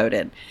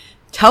queer-coded.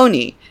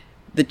 Tony,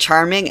 the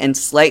charming and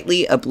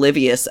slightly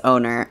oblivious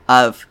owner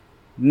of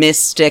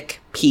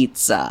Mystic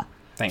Pizza.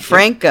 Thank you.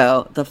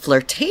 Franco, the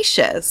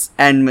flirtatious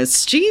and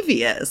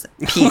mischievous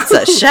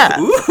pizza chef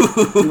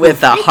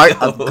with a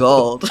heart of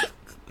gold.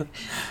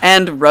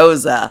 And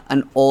Rosa,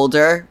 an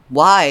older,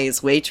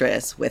 wise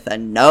waitress with a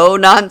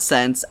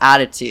no-nonsense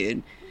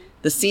attitude.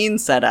 The scene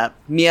set up,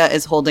 Mia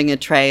is holding a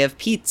tray of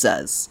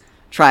pizzas,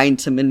 trying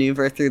to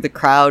maneuver through the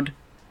crowded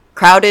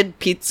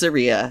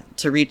pizzeria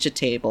to reach a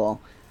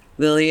table.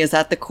 Lily is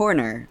at the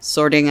corner,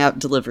 sorting out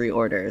delivery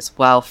orders,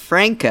 while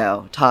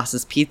Franco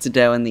tosses pizza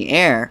dough in the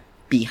air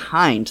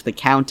behind the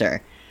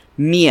counter.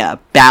 Mia,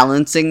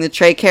 balancing the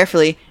tray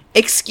carefully,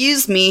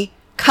 "Excuse me,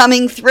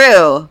 coming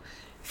through."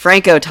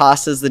 Franco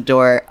tosses the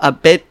dough a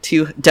bit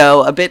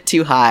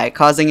too high,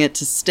 causing it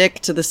to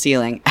stick to the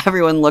ceiling.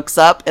 Everyone looks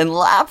up and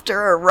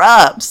laughter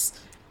erupts.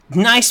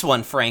 Nice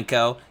one,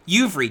 Franco.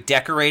 You've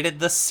redecorated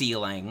the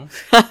ceiling.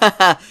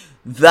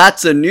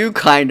 That's a new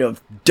kind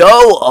of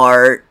dough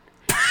art.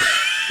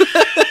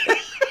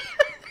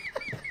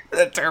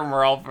 The term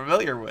we're all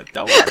familiar with,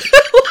 dough art.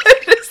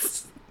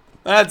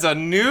 That's a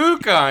new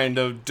kind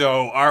of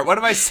dough art. What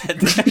have I said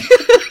there?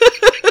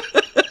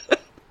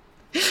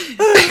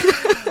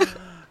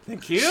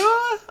 Thank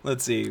you.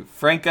 Let's see.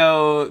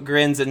 Franco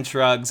grins and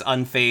shrugs,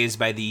 unfazed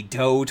by the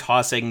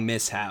dough-tossing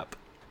mishap.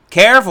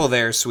 Careful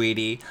there,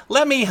 sweetie.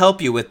 Let me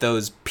help you with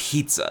those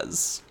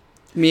pizzas.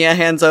 Mia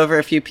hands over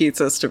a few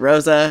pizzas to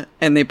Rosa,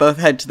 and they both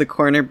head to the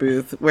corner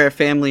booth where a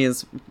family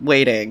is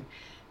waiting.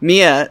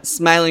 Mia,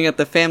 smiling at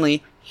the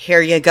family,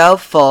 "Here you go,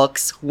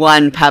 folks.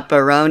 1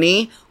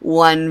 pepperoni,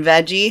 1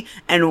 veggie,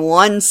 and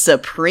 1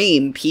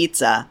 supreme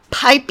pizza.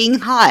 Piping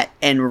hot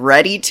and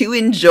ready to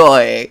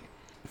enjoy."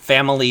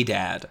 Family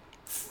dad.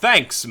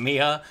 Thanks,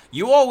 Mia.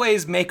 You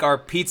always make our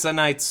pizza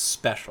nights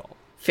special.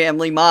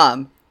 Family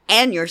mom.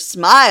 "And your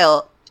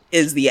smile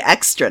is the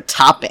extra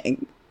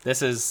topping."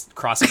 This is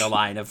crossing a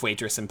line of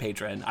waitress and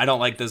patron. I don't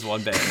like this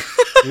one bit.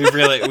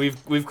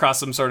 We've crossed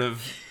some sort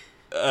of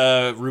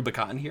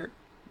Rubicon here.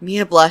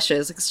 Mia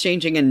blushes,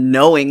 exchanging a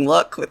knowing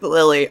look with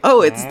Lily.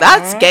 "Oh,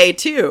 that's gay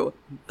too.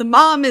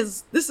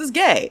 This is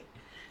gay."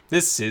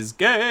 This is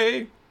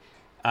gay.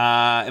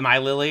 Am I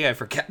Lily? I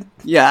forget.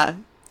 Yeah.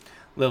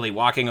 Lily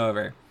walking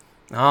over.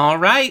 All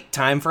right,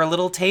 time for a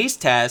little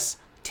taste test.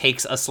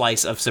 Takes a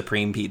slice of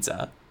supreme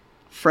pizza.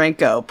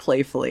 Franco,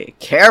 playfully.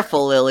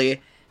 "Careful,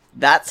 Lily.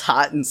 That's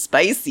hot and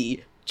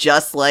spicy,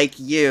 just like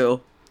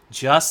you."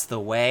 Just the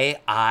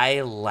way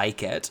I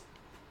like it.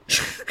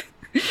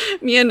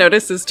 Mia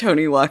notices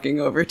Tony walking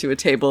over to a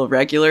table of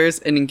regulars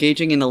and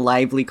engaging in a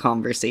lively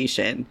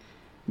conversation.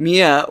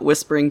 Mia,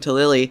 whispering to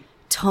Lily,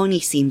 Tony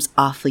seems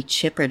awfully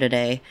chipper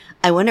today.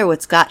 I wonder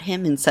what's got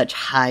him in such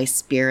high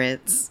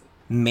spirits.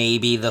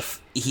 Maybe taking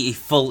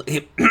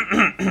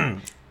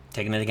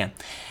it again.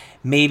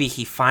 Maybe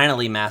he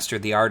finally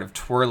mastered the art of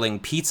twirling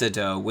pizza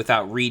dough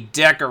without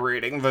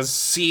redecorating the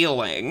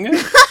ceiling.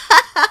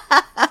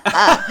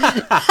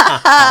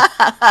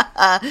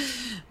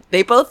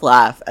 They both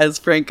laugh as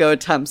Franco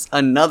attempts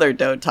another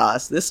dough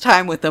toss, this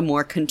time with a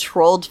more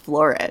controlled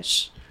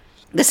flourish.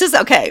 This is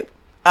okay.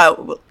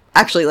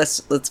 Actually,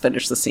 let's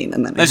finish the scene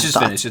and then let's just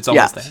finish. It's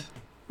almost there.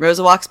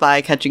 Rosa walks by,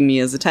 catching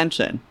Mia's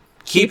attention.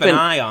 Keep an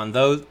eye on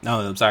those.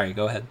 No, I'm sorry.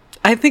 Go ahead.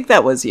 I think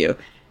that was you.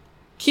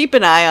 Keep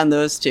an eye on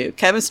those two.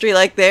 Chemistry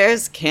like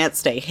theirs can't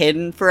stay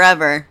hidden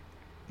forever.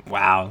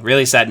 Wow,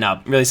 really setting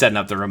up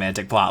the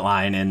romantic plot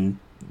line in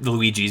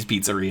Luigi's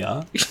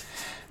Pizzeria.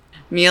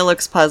 Mia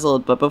looks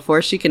puzzled, but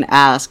before she can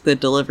ask, the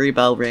delivery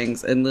bell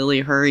rings and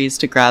Lily hurries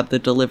to grab the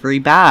delivery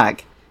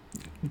bag.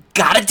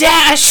 Gotta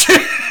dash!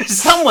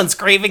 Someone's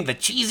craving the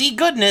cheesy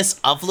goodness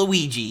of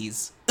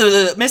Luigi's.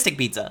 Mystic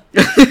Pizza.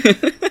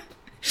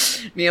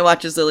 Mia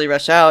watches Lily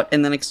rush out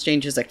and then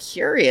exchanges a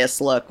curious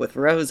look with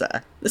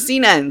Rosa. The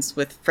scene ends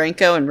with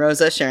Franco and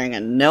Rosa sharing a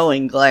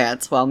knowing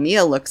glance while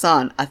Mia looks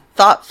on, a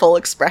thoughtful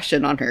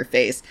expression on her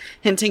face,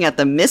 hinting at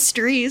the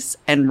mysteries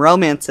and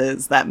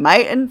romances that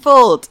might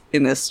unfold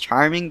in this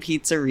charming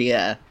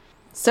pizzeria.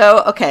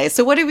 So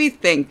what do we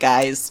think,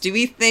 guys? Do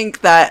we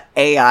think that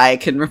AI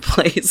can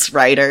replace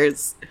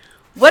writers?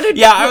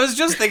 I was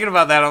just thinking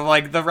about that. I'm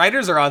like, the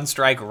writers are on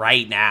strike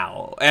right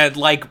now. And,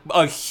 like,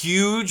 a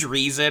huge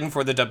reason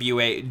for the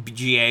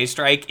WGA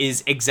strike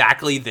is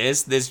exactly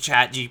this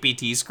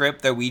ChatGPT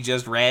script that we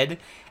just read.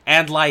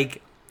 And,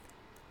 like,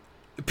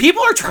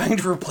 people are trying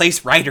to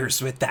replace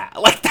writers with that.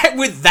 Like,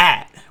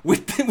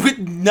 with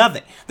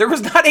nothing. There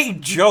was not a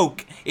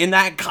joke in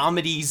that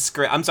comedy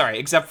script. I'm sorry,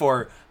 except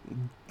for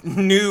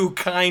new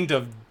kind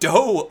of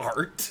dough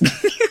art.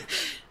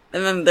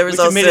 And then there was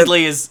which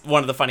admittedly is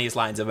one of the funniest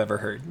lines I've ever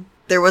heard.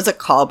 There was a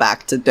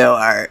callback to dough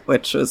art,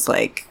 which was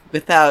like,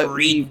 without...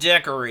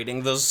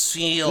 redecorating the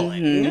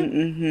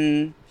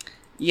ceiling.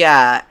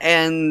 Yeah,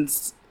 and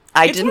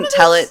I didn't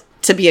tell it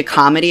to be a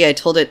comedy. I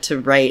told it to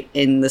write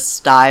in the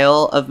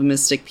style of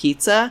Mystic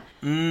Pizza.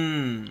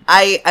 I'm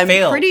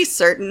pretty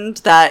certain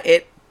that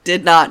it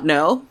did not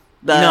know.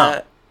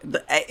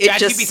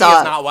 ChatGPT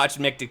has not watched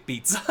Mystic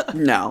Pizza.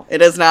 No,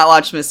 it has not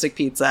watched Mystic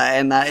Pizza,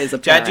 and that is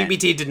apparent.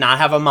 ChatGPT did not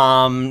have a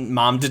mom.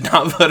 Mom did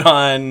not put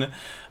on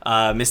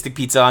Mystic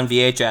Pizza on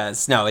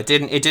VHS. No, it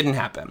didn't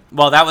happen.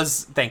 Well,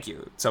 thank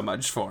you so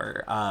much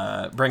for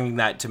bringing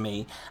that to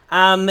me.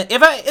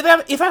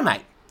 If I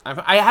might,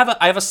 I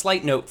have a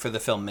slight note for the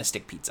film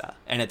Mystic Pizza,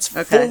 and it's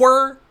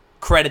 4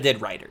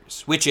 credited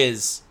writers, which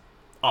is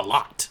a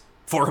lot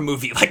for a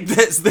movie like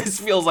this.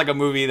 This feels like a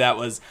movie that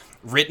was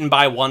written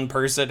by one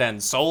person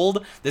and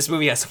sold. This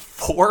movie has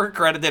 4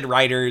 credited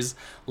writers,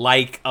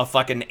 like a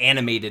fucking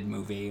animated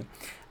movie.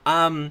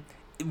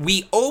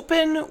 We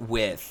open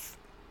with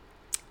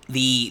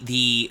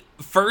the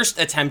first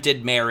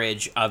attempted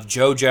marriage of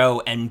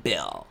Jojo and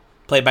Bill,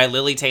 played by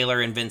Lily Taylor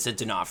and Vincent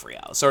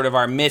D'Onofrio. Sort of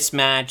our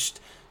mismatched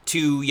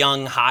 2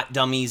 young hot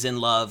dummies in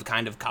love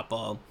kind of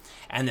couple.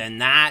 And then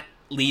that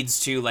leads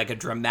to like a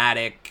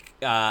dramatic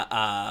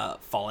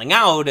falling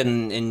out,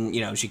 and you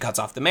know, she cuts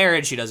off the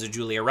marriage. She does a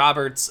Julia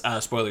Roberts,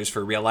 spoilers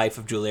for real life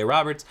of Julia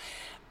Roberts,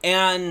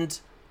 and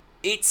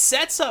it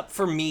sets up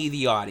for me,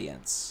 the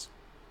audience,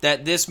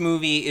 that this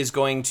movie is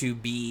going to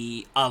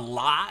be a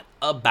lot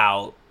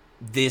about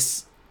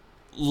this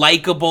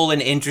likable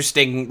and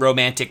interesting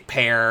romantic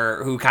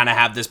pair who kind of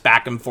have this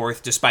back and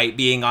forth despite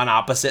being on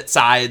opposite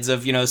sides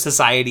of, you know,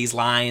 society's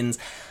lines.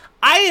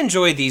 I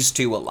enjoy these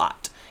two a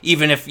lot.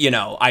 Even if, you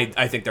know,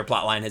 I think their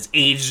plotline has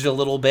aged a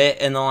little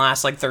bit in the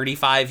last,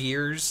 35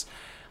 years.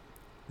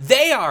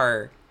 They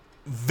are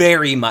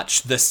very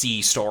much the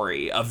C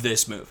story of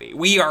this movie.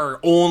 We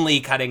are only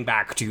cutting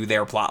back to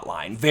their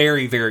plotline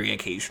very, very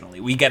occasionally.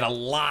 We get a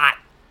lot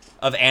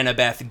of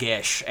Annabeth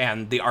Gish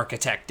and the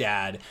architect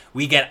dad.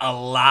 We get a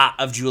lot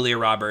of Julia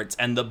Roberts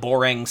and the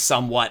boring,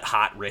 somewhat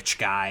hot rich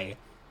guy.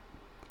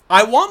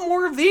 I want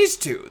more of these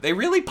two. They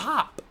really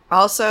pop.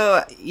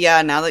 Also,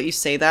 yeah, now that you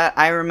say that,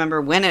 I remember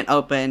when it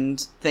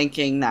opened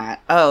thinking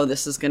that, oh,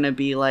 this is going to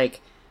be like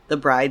the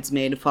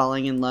bridesmaid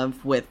falling in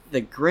love with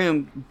the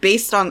groom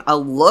based on a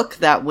look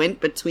that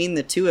went between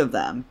the two of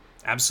them.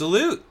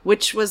 Absolute.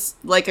 Which was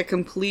like a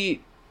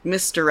complete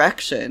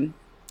misdirection.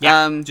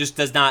 Yeah, just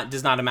does not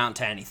amount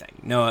to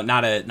anything. No,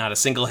 not a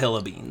single hill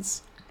of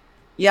beans.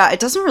 Yeah,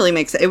 it doesn't really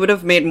make sense. It would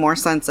have made more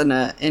sense in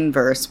a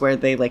inverse where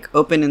they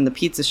open in the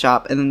pizza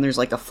shop and then there's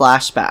a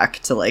flashback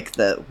to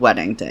the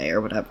wedding day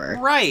or whatever.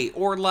 Right,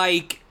 or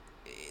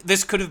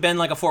this could have been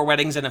a 4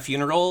 weddings and a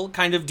funeral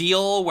kind of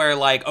deal where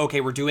okay,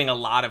 we're doing a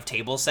lot of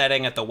table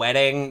setting at the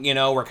wedding, you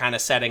know, we're kind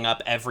of setting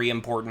up every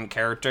important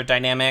character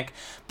dynamic.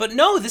 But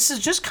no, this is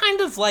just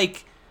kind of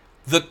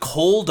the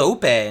cold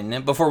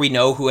open before we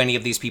know who any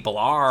of these people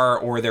are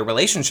or their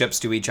relationships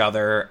to each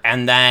other,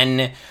 and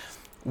then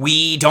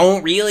we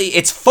don't really...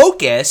 It's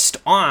focused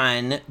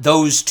on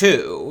those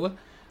two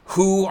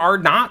who are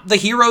not the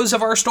heroes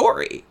of our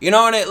story. You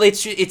know, and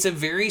it's a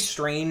very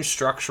strange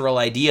structural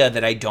idea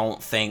that I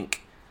don't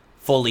think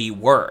fully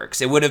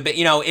works. It would have been,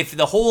 you know, if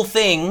the whole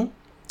thing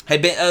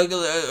had been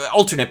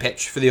alternate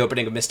pitch for the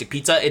opening of Mystic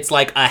Pizza. It's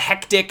like a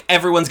hectic,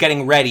 everyone's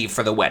getting ready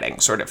for the wedding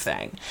sort of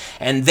thing.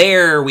 And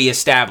there we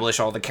establish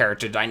all the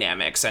character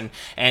dynamics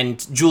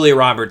and Julia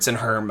Roberts and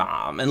her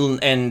mom and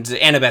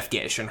Annabeth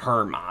Gish and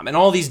her mom and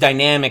all these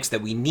dynamics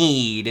that we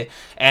need.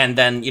 And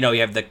then, you know,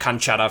 you have the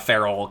Conchetta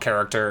Ferrell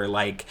character,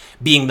 like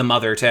being the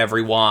mother to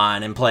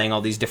everyone and playing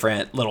all these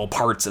different little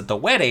parts at the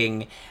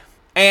wedding.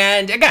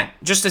 And again,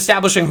 just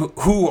establishing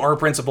who our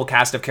principal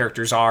cast of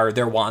characters are,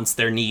 their wants,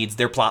 their needs,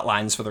 their plot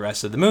lines for the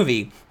rest of the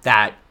movie.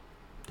 That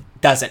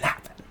doesn't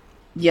happen.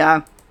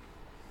 Yeah.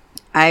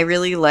 I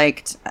really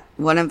liked,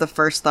 one of the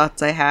first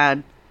thoughts I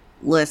had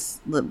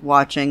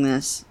watching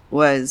this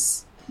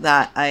was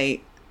that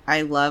I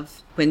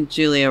love when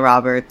Julia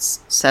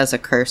Roberts says a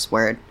curse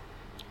word.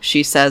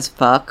 She says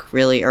fuck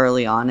really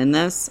early on in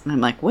this. And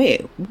I'm like,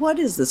 wait, what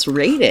is this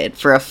rated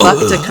for a fuck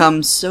to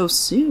come so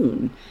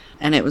soon?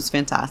 And it was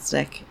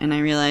fantastic. And I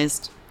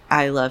realized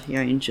I love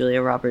hearing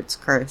Julia Roberts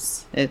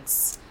curse.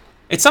 It's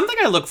something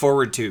I look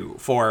forward to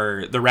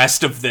for the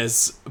rest of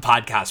this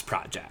podcast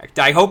project.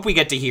 I hope we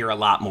get to hear a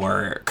lot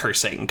more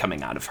cursing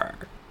coming out of her.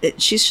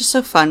 She's just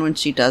so fun when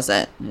she does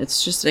it.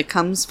 It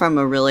comes from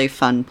a really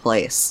fun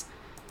place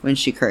when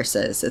she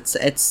curses.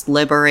 It's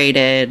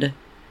liberated.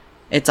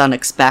 It's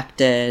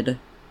unexpected.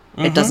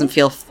 Mm-hmm. It doesn't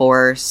feel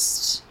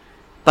forced.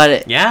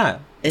 But yeah.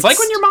 It's like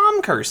when your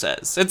mom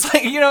curses. It's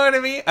like, you know what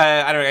I mean?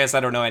 I guess I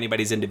don't know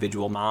anybody's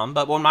individual mom,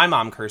 but when my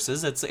mom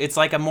curses, it's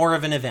like a more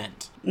of an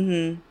event.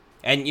 Mm-hmm.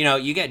 And, you know,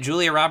 you get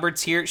Julia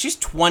Roberts here. She's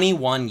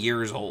 21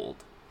 years old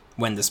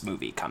when this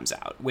movie comes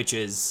out, which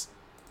is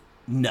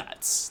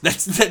nuts.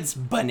 That's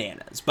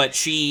bananas. But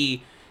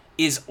she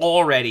is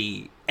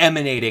already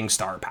emanating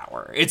star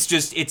power.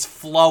 It's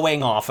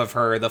flowing off of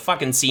her. The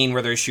fucking scene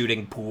where they're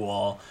shooting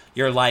pool,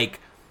 you're like,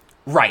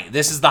 right,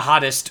 this is the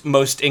hottest,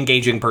 most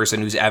engaging person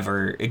who's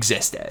ever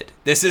existed.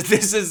 This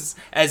is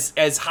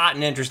as hot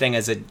and interesting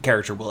as a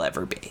character will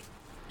ever be.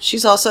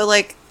 She's also,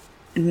 like,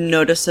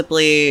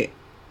 noticeably,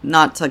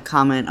 not to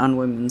comment on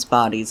women's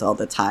bodies all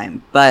the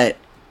time, but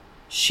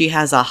she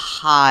has a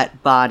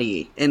hot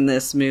body in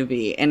this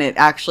movie, and it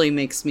actually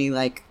makes me,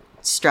 like,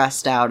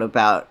 stressed out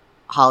about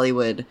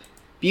Hollywood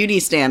beauty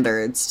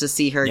standards to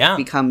see her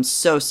become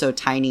so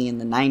tiny in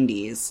the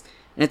 90s.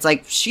 And it's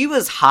like, she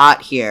was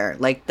hot here.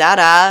 Like, that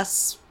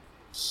ass.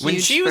 When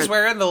she was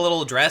wearing the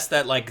little dress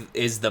that, like,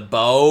 is the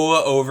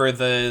bow over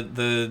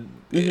the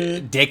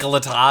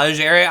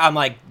décolletage area, I'm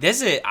like,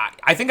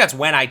 I think that's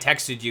when I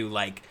texted you,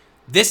 like,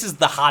 this is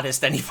the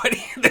hottest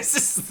anybody. This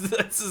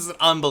is an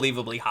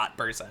unbelievably hot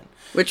person.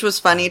 Which was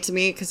funny to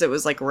me, because it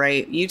was, like,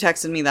 you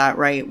texted me that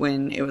right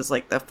when it was,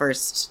 like, the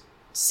first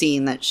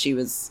scene that she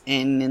was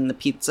in the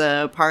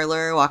pizza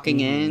parlor, walking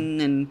in,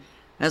 and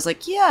I was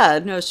like, yeah,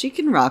 no, she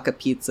can rock a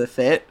pizza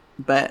fit,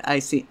 but I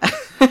see.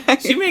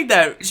 she made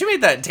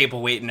that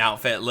table waiting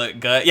outfit look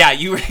good. Yeah,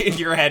 you in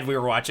your head we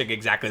were watching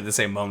exactly the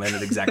same moment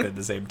at exactly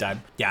the same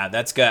time. Yeah,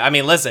 that's good. I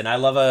mean, listen, I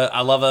love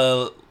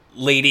a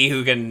lady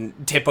who can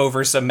tip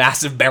over some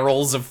massive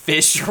barrels of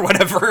fish or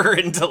whatever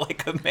into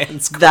like a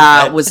man's Corvette.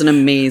 That was an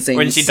amazing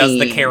when she scene. does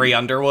the Carrie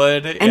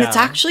Underwood. And it's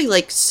actually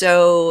like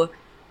so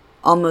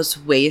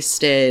almost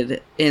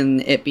wasted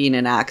in it being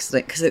an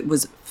accident, because it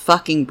was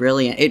fucking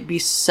brilliant. It'd be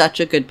such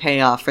a good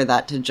payoff for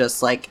that to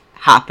just like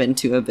happen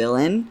to a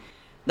villain,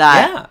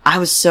 that I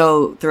was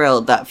so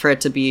thrilled that for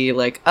it to be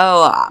like,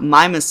 oh,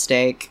 my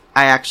mistake.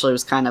 I actually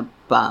was kind of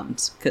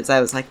bummed, because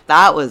I was like,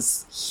 that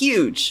was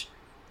huge.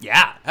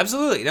 Yeah,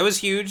 absolutely. That was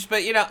huge.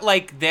 But, you know,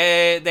 like,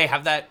 they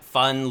have that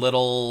fun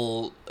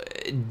little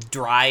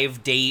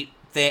drive date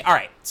thing. All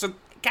right, so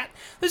Kat,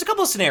 there's a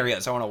couple of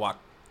scenarios I want to walk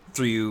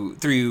through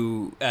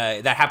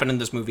that happened in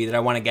this movie that I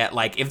want to get,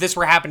 like, if this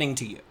were happening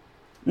to you.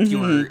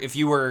 If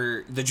you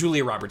were the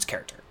Julia Roberts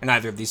character in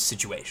either of these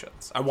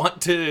situations.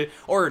 the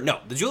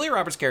Julia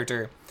Roberts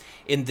character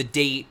in the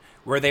date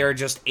where they are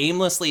just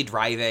aimlessly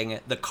driving,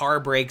 the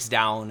car breaks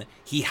down,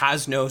 he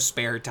has no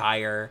spare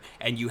tire,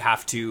 and you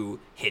have to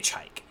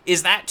hitchhike.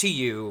 Is that to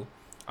you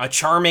a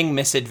charming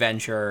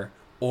misadventure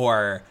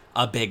or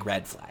a big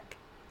red flag?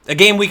 A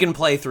game we can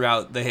play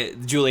throughout the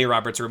Julia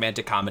Roberts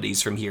romantic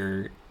comedies from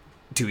here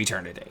to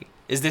eternity.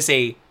 Is this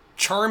a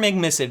charming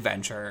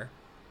misadventure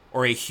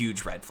or a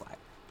huge red flag?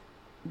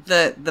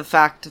 The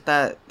fact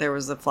that there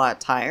was a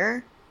flat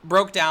tire?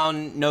 Broke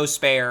down, no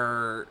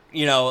spare,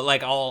 you know,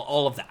 like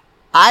all of that.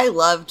 I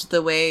loved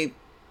the way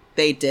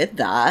they did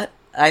that.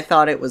 I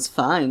thought it was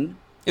fun.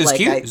 It was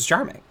cute. It was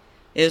charming.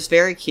 It was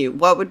very cute.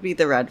 What would be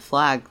the red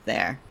flag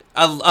there?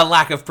 A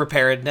lack of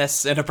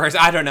preparedness in a person.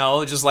 I don't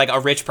know, just like a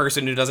rich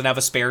person who doesn't have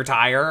a spare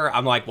tire.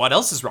 I'm like, what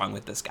else is wrong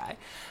with this guy?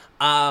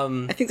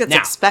 I think that's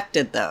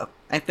expected, though.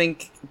 I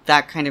think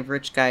that kind of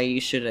rich guy,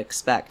 you should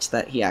expect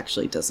that he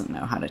actually doesn't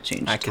know how to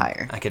change a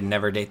tire. I could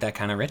never date that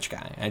kind of rich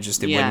guy.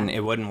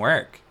 It wouldn't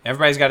work.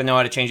 Everybody's got to know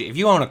how to change it. If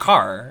you own a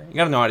car, you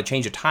got to know how to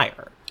change a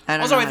tire.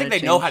 I think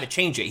they know how to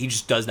change it. He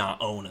just does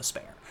not own a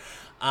spare.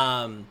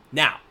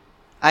 Now,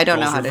 I don't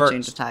know roles how to reversed.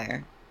 change a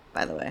tire,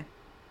 by the way.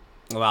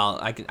 Well,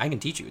 I can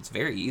teach you. It's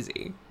very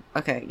easy.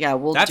 Okay, yeah,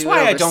 we'll That's do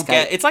why it I over don't Skype.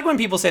 get. It's like when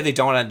people say they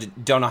don't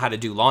know how to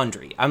do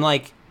laundry. I'm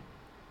like,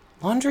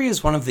 laundry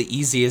is one of the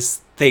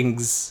easiest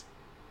things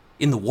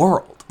in the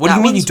world. What do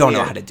you mean you don't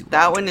know how to do laundry?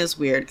 That one is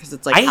weird because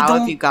it's like, I how don't-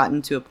 have you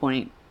gotten to a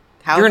point?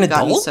 How You're have an you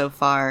gotten adult? so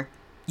far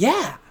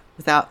Yeah.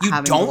 without You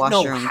having to don't wash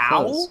know your own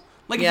how? clothes?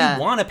 Like, Yeah. if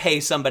you want to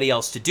pay somebody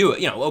else to do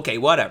it, okay,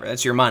 whatever.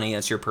 That's your money.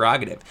 That's your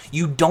prerogative.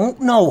 You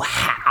don't know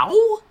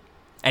how?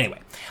 Anyway,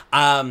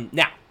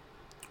 now,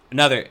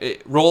 another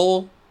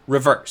role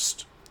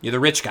reversed. You're the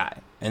rich guy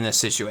in this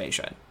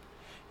situation.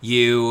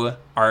 You've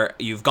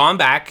gone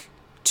back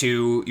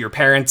to your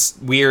parents'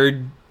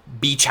 weird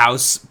beach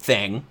house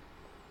thing.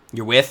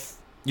 You're with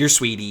your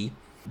sweetie.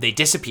 They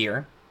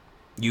disappear.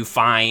 You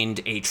find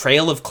a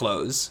trail of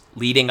clothes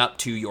leading up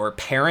to your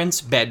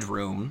parents'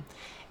 bedroom,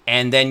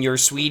 and then your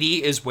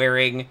sweetie is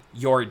wearing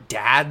your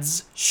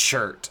dad's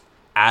shirt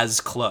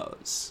as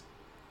clothes.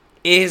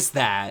 Is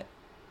that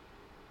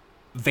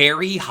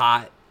very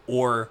hot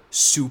or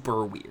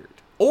super weird?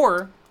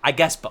 Or, I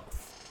guess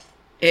both.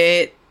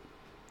 It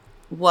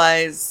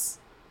was,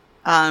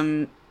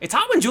 It's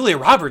hot when Julia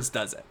Roberts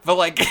does it, but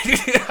like,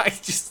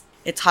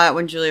 it's hot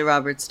when Julia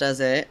Roberts does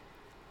it.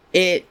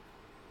 It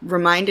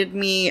reminded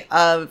me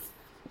of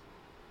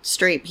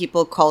straight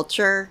people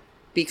culture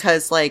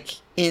because, like,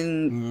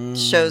 in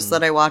shows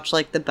that I watch,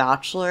 like The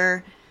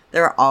Bachelor,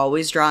 they're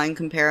always drawing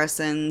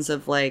comparisons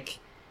of, like,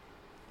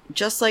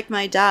 just like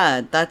my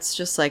dad. That's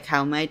just like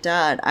how my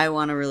dad, I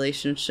want a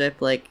relationship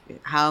like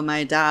how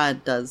my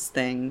dad does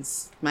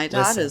things. My dad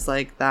Listen. is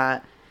like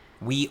that.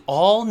 We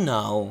all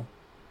know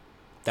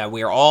that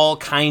we're all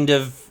kind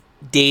of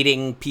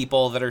dating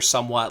people that are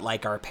somewhat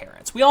like our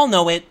parents. We all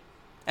know it.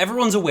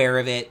 Everyone's aware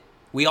of it.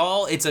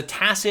 It's a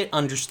tacit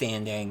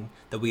understanding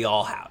that we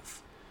all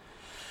have.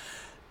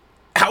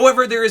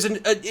 However, there is an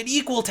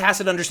equal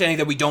tacit understanding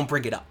that we don't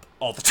bring it up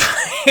all the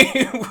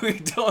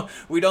time.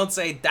 we don't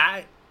say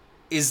that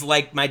is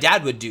like my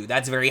dad would do.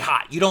 That's very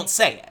hot. You don't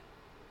say it.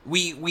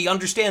 We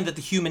understand that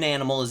the human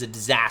animal is a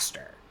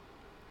disaster,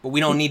 but we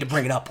don't need to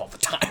bring it up all the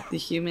time. The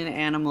human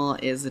animal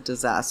is a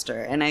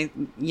disaster. And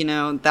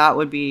that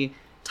would be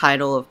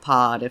title of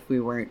pod if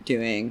we weren't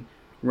doing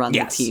Run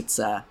Yes. the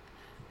Pizza.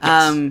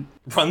 Yes.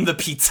 Run the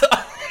pizza.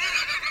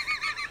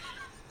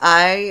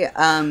 I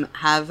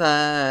have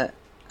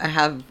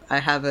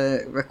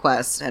a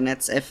request, and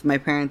it's if my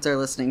parents are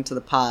listening to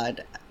the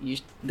pod,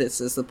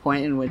 this is the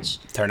point in which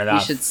Turn it you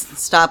off. should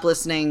stop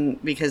listening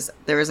because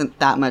there isn't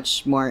that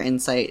much more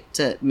insight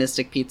to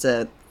Mystic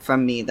Pizza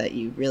from me that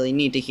you really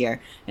need to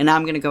hear. And now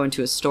I'm going to go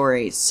into a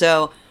story.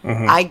 So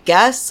I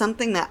guess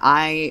something that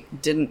I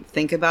didn't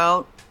think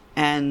about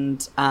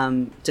and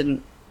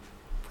didn't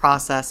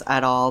process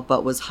at all,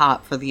 but was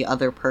hot for the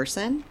other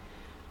person,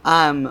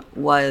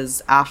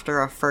 was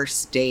after a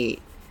first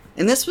date.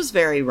 And this was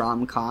very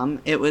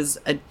rom-com. It was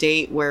a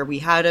date where we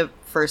had a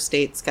first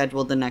date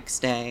scheduled the next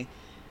day,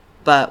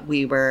 but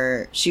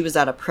she was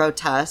at a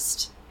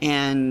protest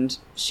and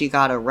she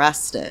got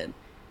arrested.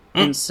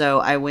 And so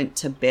I went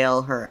to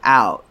bail her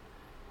out.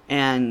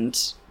 And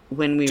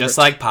when we Just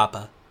like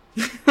Papa.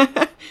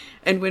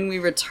 and when we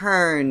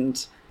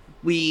returned,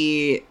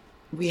 we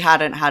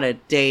hadn't had a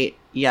date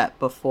yet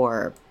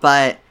before,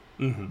 but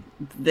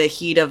the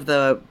heat of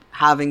the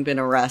having been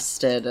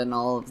arrested and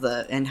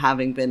and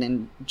having been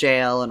in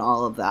jail and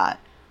all of that,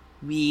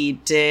 we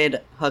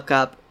did hook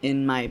up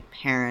in my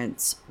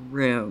parents'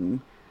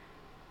 room.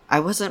 I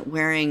wasn't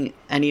wearing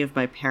any of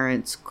my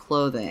parents'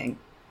 clothing.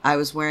 I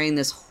was wearing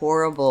this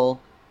horrible,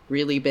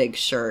 really big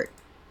shirt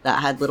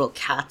that had little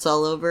cats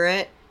all over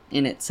it,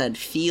 and it said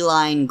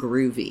Feline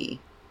Groovy.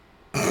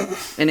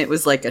 And it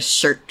was like a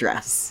shirt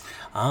dress.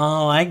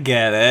 Oh, I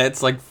get it.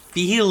 It's like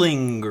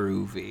feeling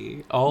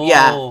groovy. Oh,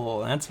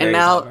 Yeah. that's very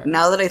And clever.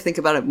 now that I think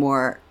about it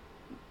more,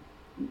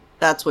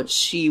 that's what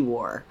she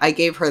wore. I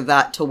gave her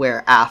that to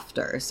wear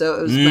after. So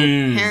it was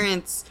my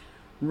parents'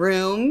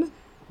 room,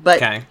 but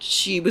Okay.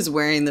 she was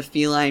wearing the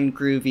Feline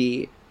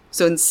Groovy.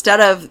 So instead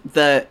of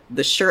the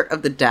shirt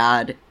of the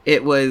dad,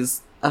 it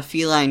was a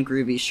Feline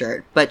Groovy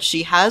shirt. But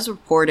she has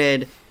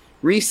reported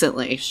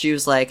recently, she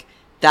was like,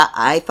 that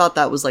I thought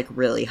that was like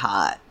really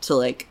hot to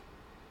like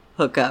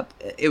hook up.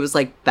 It was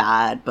like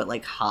bad, but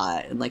like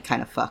hot and like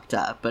kind of fucked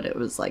up, but it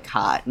was like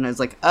hot. And I was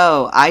like,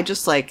 oh, I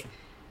just like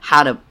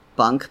had a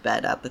bunk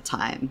bed at the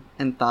time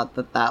and thought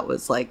that that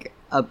was like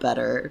a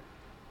better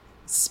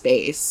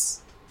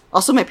space.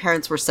 Also, my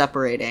parents were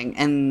separating,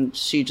 and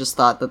she just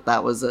thought that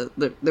that was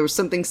there was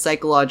something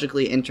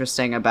psychologically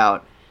interesting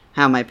about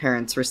how my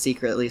parents were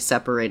secretly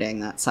separating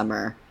that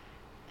summer.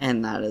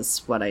 And that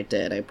is what I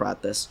did. I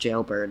brought this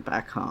jailbird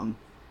back home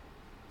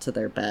to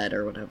their bed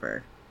or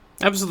whatever.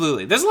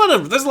 Absolutely. There's a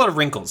lot of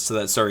wrinkles to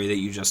that story that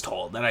you just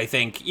told that I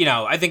think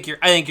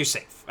you're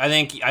safe. I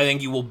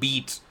think you will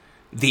beat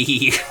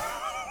the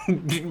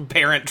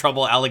parent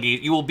trouble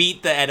allegation. You will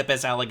beat the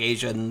Oedipus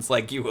allegations.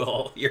 Like you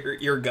will.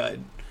 You're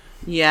good.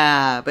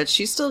 Yeah, but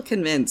she's still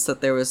convinced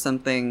that there was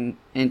something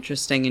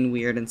interesting and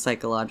weird and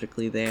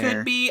psychologically there.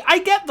 Could be. I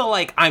get the,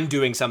 like, I'm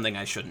doing something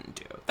I shouldn't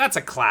do. That's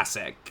a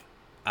classic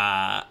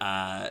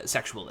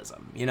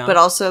sexualism, you know? But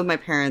also, my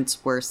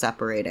parents were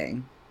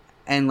separating.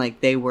 And,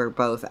 like, they were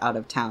both out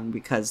of town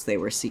because they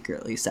were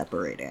secretly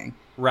separating.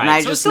 Right. And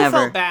I so just it still never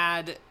felt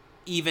bad,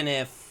 even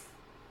if,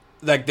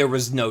 like, there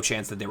was no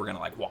chance that they were going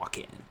to, like, walk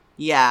in.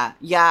 Yeah.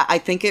 I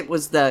think it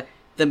was the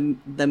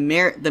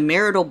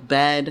marital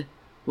bed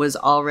was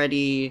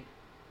already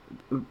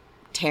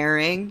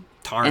tearing.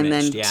 Tarnished, and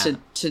then yeah.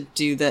 to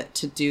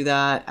do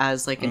that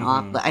as, like, an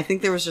I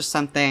think there was just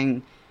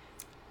something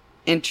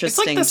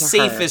interesting It's like the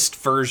to her. safest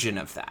version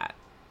of that.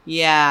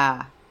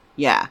 Yeah.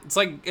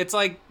 It's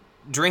like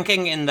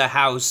drinking in the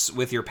house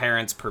with your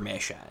parents'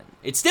 permission.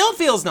 It still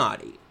feels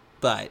naughty,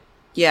 but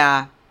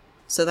Yeah.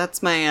 So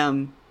that's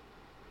my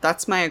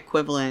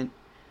equivalent.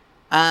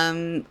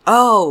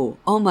 Oh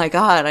my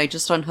god, I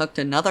just unhooked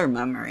another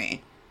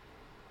memory.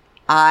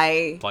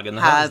 plug in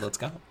the hose. Let's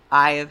go.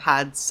 I have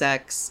had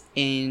sex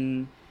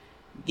in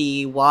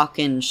the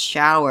walk-in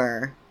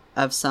shower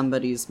of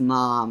somebody's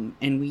mom,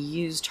 and we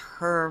used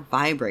her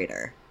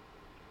vibrator.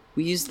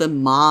 We used the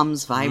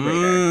mom's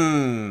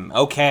vibrator,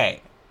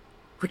 Okay.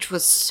 which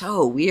was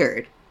so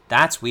weird.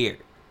 That's weird.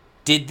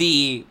 Did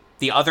the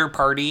other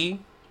party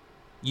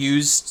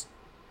use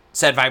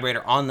said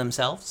vibrator on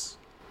themselves?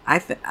 I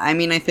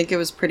think it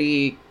was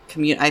pretty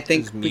I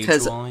think It's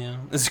because mutual, yeah.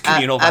 It's a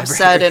communal I've vibrator.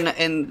 said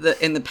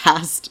in the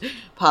past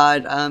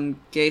pod,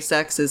 gay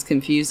sex is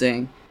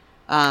confusing,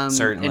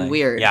 Certainly. and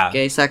weird. Yeah.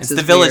 Gay sex it's is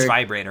the village weird.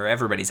 vibrator.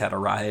 Everybody's had a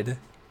ride.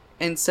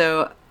 And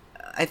so,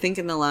 I think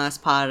in the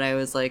last pod, I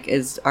was like,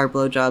 "Is our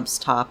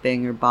blowjobs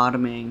topping or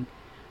bottoming?"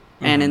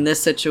 And in this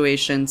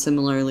situation,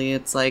 similarly,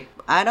 it's like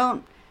I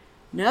don't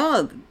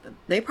know.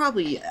 They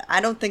probably.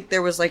 I don't think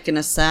there was like an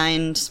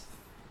assigned.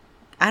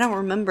 I don't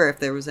remember if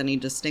there was any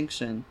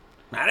distinction.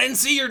 I didn't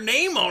see your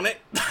name on it.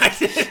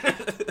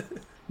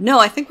 No,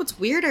 I think what's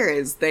weirder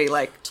is they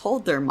like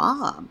told their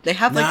mom. They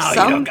have like no,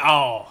 some. you don't.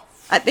 Oh.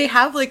 They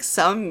have like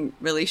some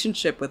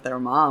relationship with their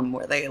mom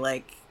where they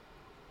like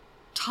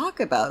talk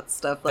about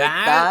stuff like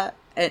that.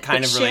 Kind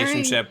But of sharing-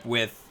 relationship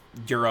with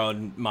your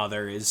own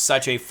mother is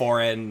such a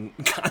foreign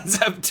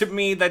concept to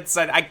me that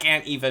I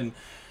can't even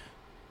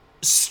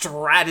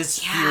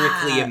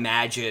stratospherically Yeah.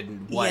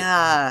 imagine what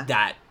Yeah.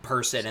 that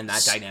person and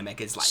that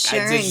dynamic is like.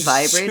 sharing It's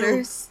just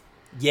vibrators.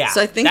 Yeah.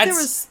 So I think there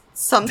that's- was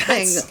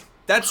something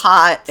that's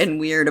hot and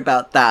weird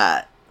about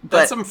that. But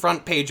that's some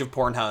front page of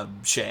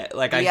Pornhub shit.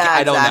 Like Yeah,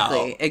 I don't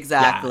exactly, know.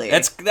 exactly.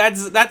 Yeah,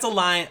 that's a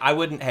line I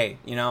wouldn't. Hey,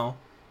 you know,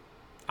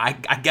 I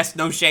guess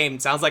no shame.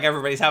 Sounds like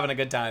everybody's having a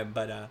good time,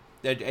 but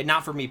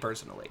not for me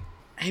personally.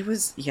 it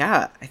was,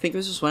 I think it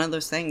was just one of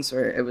those things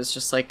where it was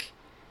just like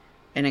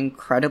an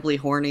incredibly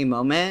horny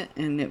moment,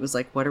 and it was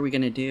like, what are we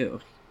gonna do?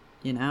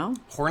 You know?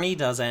 Horny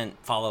doesn't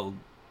follow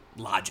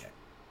logic.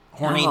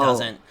 Horny No,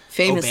 doesn't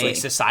famously. obey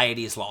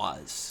society's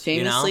laws.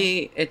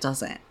 Famously, it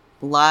doesn't.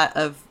 A lot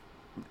of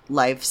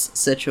life's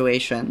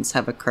situations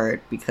have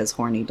occurred because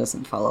horny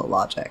doesn't follow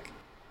logic.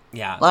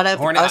 Yeah. A lot of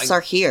Horny, us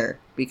are here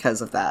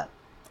because of that.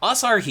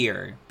 Us are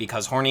here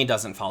because horny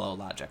doesn't follow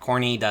logic.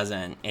 Horny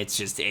doesn't. It's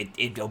just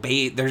it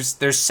obey. There's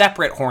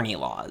separate horny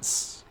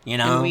laws. You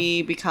know. And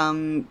we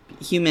become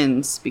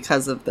humans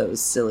because of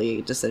those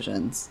silly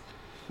decisions.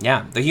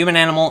 Yeah, the human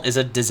animal is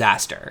a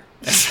disaster,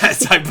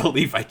 as I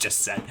believe I just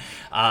said,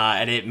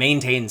 and it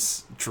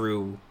maintains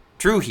true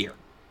here.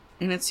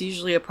 And it's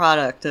usually a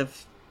product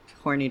of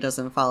horny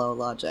doesn't follow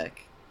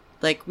logic.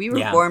 Like, we were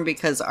Yeah. born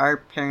because our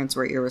parents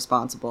were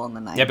irresponsible in the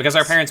 90s. Yeah, because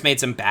our parents made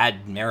some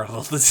bad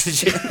marital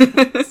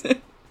decisions.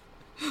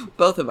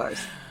 Both of ours.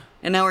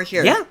 And now we're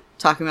here. Yeah.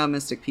 Talking about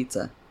Mystic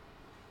Pizza.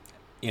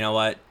 You know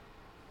what?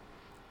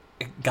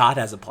 God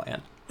has a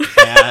plan.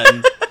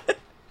 And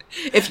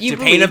If you to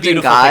paint a believed in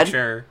beautiful God,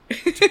 picture.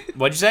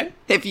 What'd you say?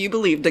 if you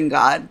believed in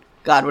God,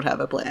 God would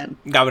have a plan.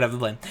 God would have a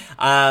plan.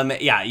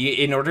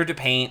 In order to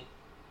paint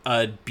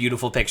a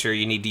beautiful picture,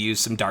 you need to use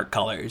some dark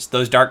colors.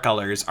 Those dark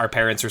colors are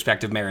parents'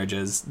 respective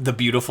marriages. The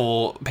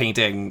beautiful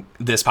painting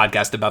this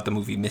podcast about the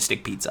movie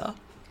Mystic Pizza.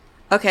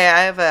 Okay,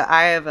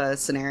 I have a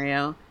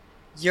scenario.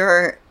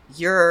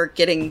 You're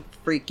getting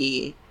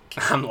freaky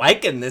I'm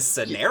liking this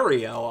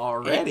scenario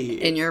already.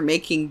 and you're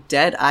making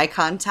dead eye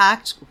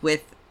contact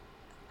with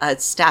a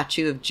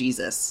statue of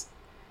Jesus.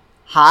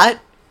 Hot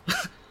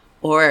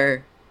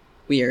or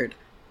weird?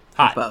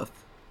 Hot. Both.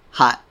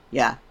 Hot,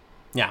 yeah.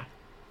 Yeah.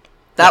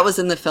 That was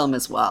in the film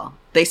as well.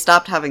 They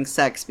stopped having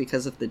sex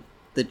because of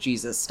the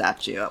Jesus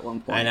statue at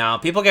one point. I know.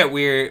 People get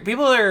weird.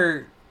 People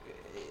are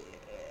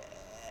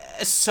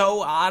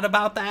so odd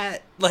about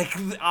that. Like,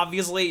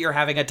 obviously, you're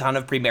having a ton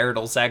of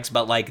premarital sex,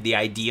 but, like, the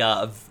idea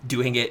of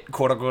doing it,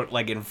 quote-unquote,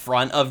 like, in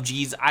front of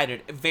Jesus,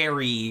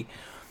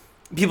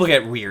 people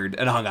get weird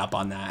and hung up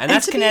on that. And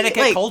that's to me, Connecticut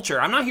like- culture.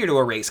 I'm not here to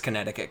erase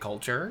Connecticut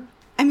culture.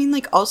 I mean,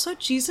 like, also,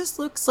 Jesus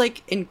looks,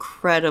 like,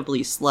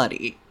 incredibly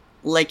slutty.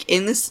 Like,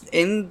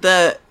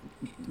 usually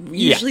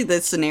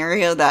the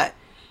scenario that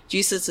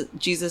Jesus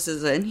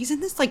is in. He's in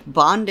this like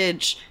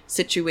bondage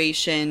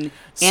situation,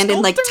 and in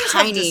like Sculptors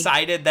tiny. have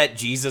decided that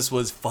Jesus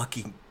was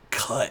fucking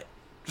cut.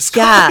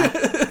 Yeah,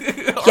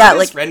 Artist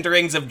like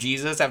renderings of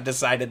Jesus have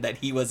decided that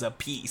he was a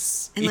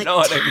piece. in You like know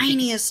what I mean?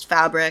 tiniest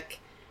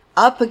fabric,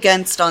 up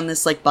against on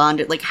this like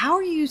bondage. Like, how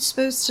are you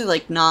supposed to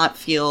like not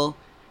feel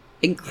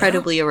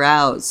incredibly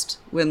aroused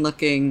when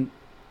looking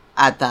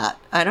at that?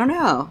 I don't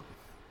know.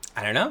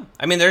 I don't know.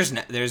 I mean, there's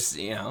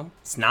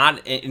it's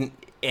not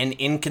an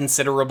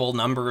inconsiderable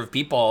number of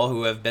people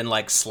who have been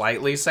like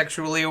slightly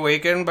sexually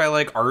awakened by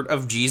like art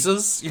of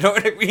Jesus. You know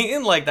what I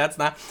mean? Like that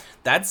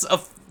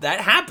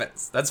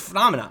happens. That's a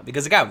phenomenon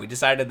because again, we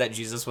decided that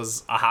Jesus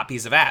was a hot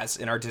piece of ass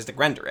in artistic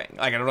rendering.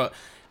 Like I don't know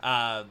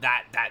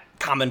that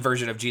common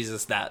version of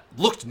Jesus that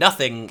looked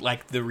nothing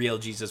like the real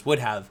Jesus would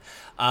have.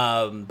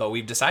 But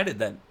we've decided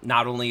that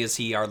not only is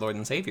he our Lord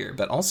and Savior,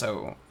 but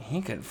also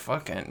he can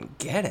fucking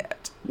get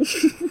it.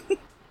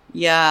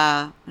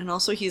 Yeah, and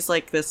also he's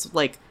like this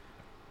like.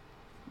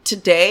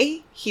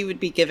 Today, he would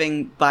be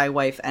giving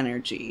bi-wife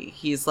energy.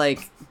 He's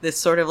like this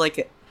sort of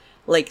like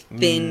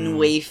thin,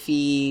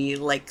 wafy,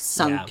 like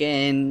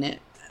sunken,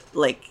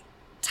 like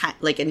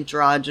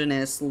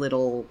androgynous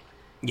little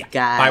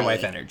guy.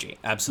 Bi-wife energy,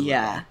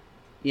 absolutely.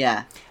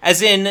 Yeah.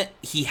 As in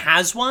he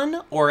has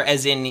one, or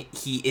as in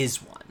he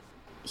is one?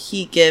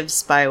 He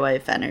gives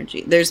bi-wife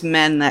energy. There's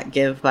men that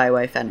give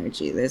bi-wife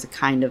energy. There's a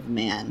kind of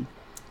man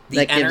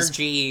that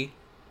energy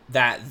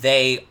that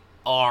they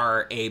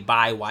are a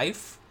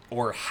bi-wife.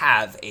 Or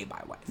have a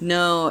bi-wife.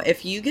 No,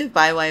 if you give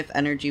bi-wife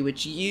energy,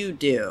 which you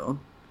do,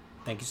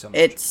 thank you so much.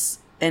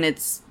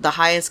 It's the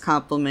highest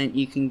compliment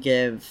you can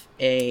give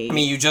a. I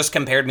mean, you just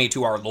compared me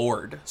to our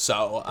Lord,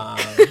 so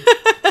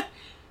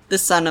the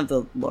Son of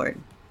the Lord.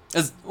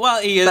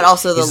 Well, he is, but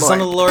also the Lord.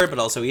 Son of the Lord, but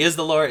also he is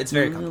the Lord. It's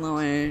very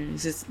complicated.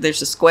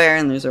 There's a square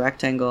and there's a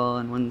rectangle,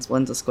 and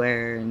one's a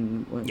square,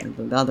 and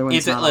the other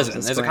one's not. Listen,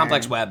 there's a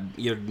complex web.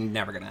 You're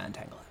never gonna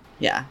untangle it.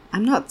 Yeah,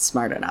 I'm not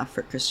smart enough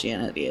for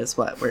Christianity, is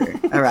what we're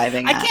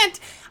arriving at.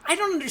 I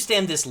don't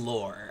understand this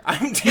lore.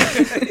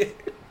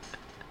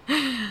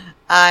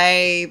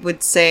 I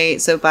would say,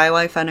 so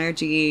bi-wife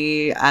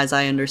energy, as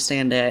I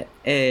understand it,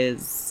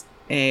 is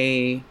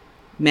a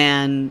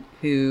man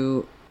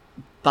who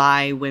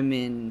bi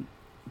women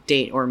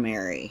date or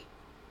marry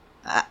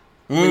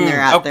when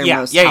they're at their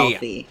most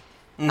healthy.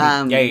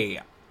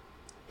 Yeah.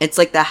 It's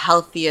like the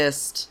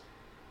healthiest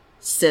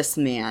cis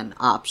man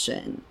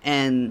option,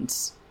 and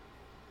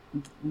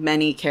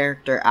many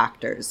character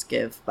actors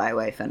give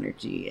bi-wife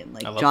energy, and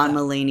like John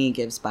Mulaney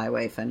gives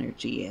bi-wife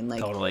energy, and like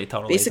totally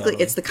basically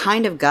it's the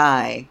kind of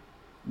guy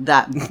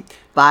that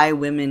bi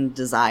women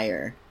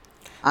desire.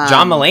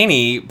 John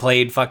Mulaney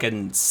played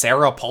fucking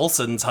Sarah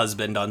Paulson's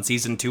husband on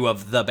season 2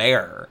 of The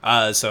Bear,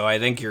 so I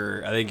think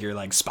you're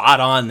like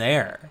spot on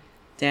there.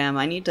 Damn,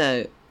 I need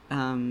to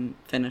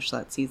finish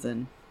that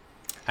season.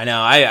 I know,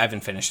 I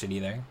haven't finished it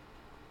either.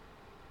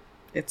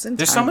 It's intense.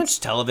 There's so much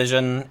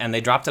television, and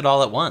they dropped it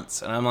all at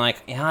once. And I'm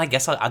like, yeah, I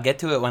guess I'll get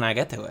to it when I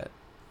get to it.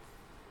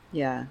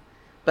 Yeah.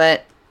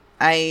 But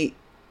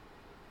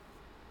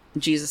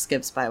Jesus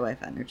gives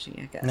bi-wife energy,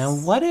 I guess. Now,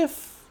 what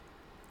if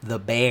the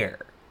Bear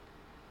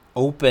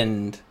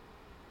opened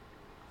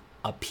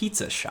a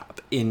pizza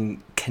shop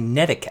in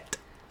Connecticut?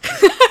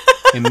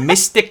 In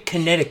Mystic,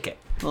 Connecticut.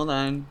 Hold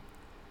on.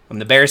 And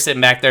the Bear's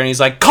sitting back there, and he's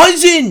like,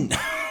 cousin!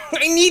 I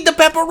need the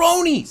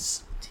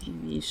pepperonis!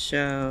 TV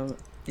show...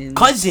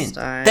 Cousin,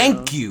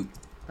 thank you.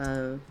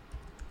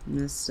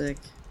 Mystic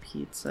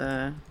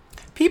Pizza.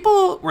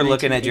 People were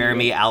looking at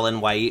Jeremy Allen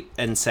White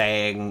and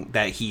saying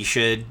that he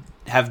should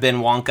have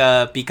been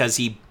Wonka because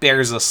he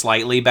bears a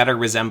slightly better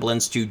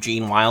resemblance to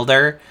Gene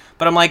Wilder.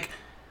 But I'm like,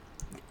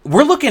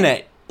 we're looking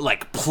at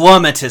like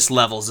plummetous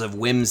levels of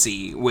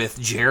whimsy with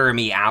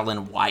Jeremy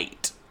Allen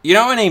White. You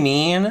know what I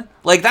mean?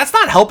 Like, that's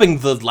not helping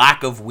the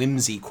lack of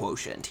whimsy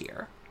quotient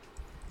here.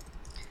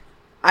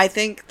 I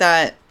think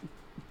that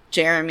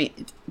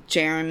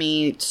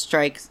Jeremy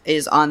strikes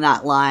is on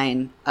that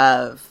line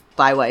of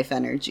bi-wife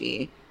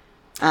energy.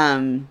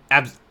 But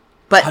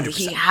 100%.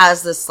 he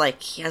has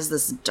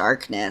this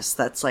darkness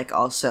that's like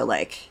also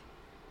like,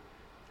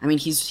 I mean,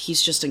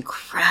 he's just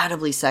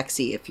incredibly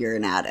sexy if you're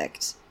an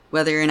addict.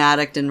 Whether you're an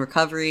addict in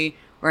recovery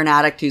or an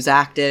addict who's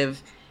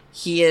active,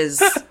 he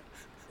is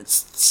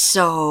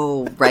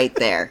so right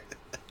there.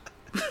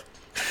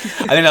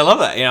 I mean, I love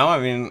that. You know, I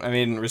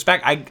mean,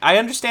 respect. I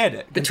understand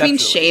it. Between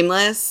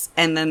Shameless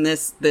and then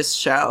this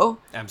show,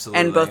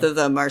 absolutely, and both of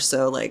them are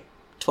so like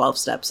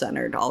 12-step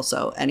centered.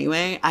 Also,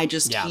 anyway,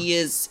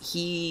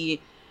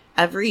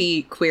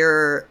 every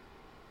queer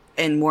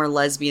and more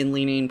lesbian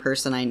leaning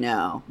person I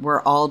know,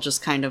 we're all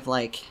just kind of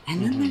like,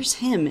 and then there's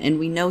him, and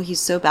we know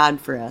he's so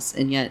bad for us,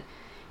 and yet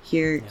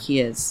here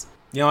he is.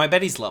 You know, I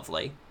bet he's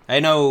lovely. I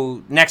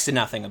know next to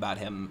nothing about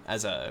him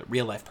as a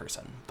real life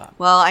person. But.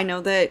 Well, I know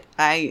that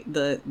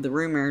the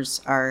rumors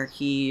are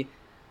he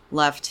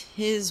left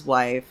his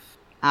wife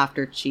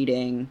after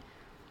cheating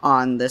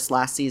on this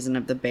last season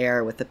of The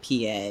Bear with a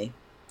PA.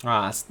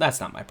 That's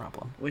not my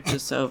problem. Which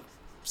is so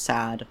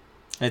sad.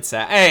 It's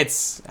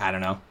I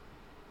don't know.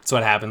 That's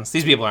what happens.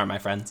 These people aren't my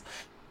friends.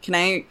 Can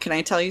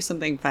I tell you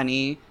something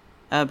funny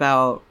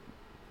about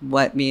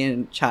what me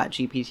and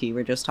ChatGPT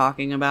were just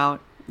talking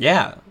about?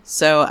 Yeah.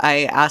 So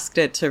I asked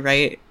it to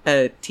write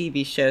a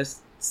TV show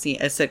scene,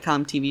 a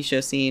sitcom TV show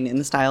scene in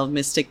the style of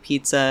Mystic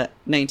Pizza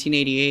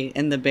 1988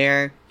 and The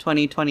Bear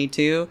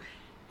 2022,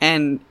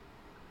 and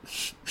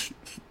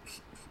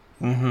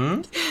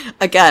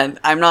again,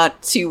 I'm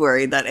not too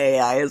worried that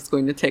AI is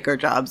going to take our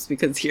jobs,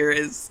 because here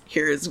is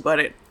what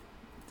it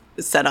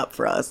set up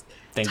for us.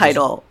 Thank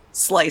Title: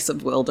 Slice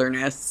of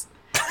Wilderness.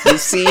 The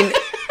scene.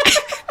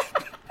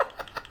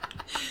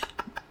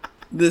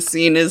 The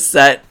scene is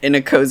set in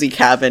a cozy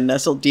cabin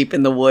nestled deep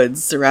in the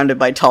woods, surrounded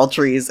by tall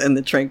trees and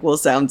the tranquil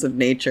sounds of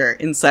nature.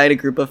 Inside, a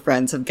group of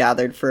friends have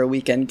gathered for a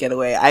weekend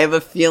getaway. I have a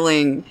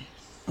feeling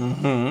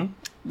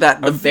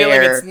that the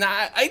bear... It's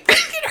not... I think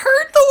it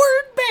heard the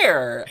word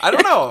bear. I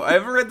don't know. I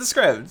haven't read the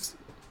script.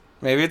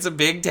 Maybe it's a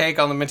big take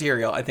on the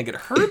material. I think it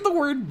heard the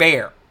word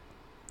bear.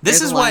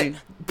 This is what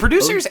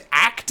producers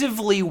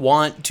actively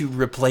want to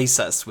replace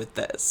us with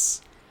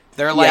this.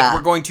 They're like,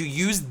 we're going to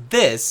use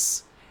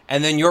this...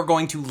 and then you're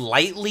going to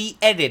lightly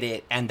edit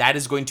it, and that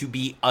is going to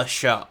be a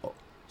show.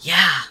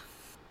 Yeah.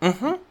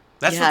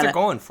 That's what they're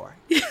going for.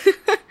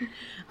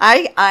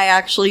 I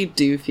actually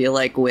do feel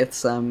like with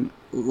some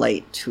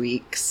light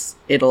tweaks,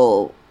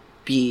 it'll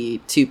be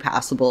too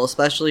passable,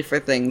 especially for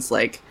things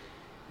like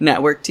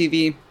network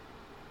TV,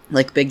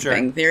 like Big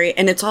Bang Theory.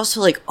 And it's also,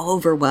 like,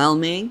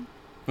 overwhelming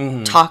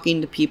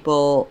talking to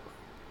people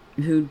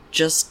who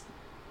just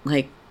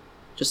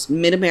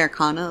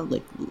mid-Americana,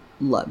 like,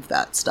 love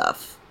that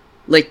stuff.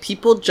 Like,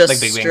 people just... like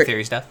Big Bang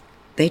Theory stuff?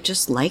 They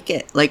just like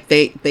it. Like,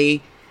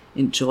 they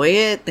enjoy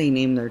it. They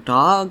name their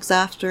dogs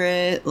after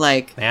it.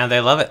 Like... yeah,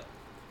 they love it.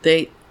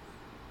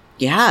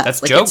 Yeah.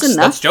 That's like, jokes. It's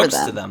enough That's jokes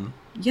for them. to them.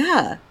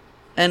 Yeah.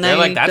 And they're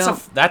like,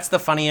 that's the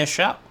funniest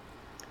show.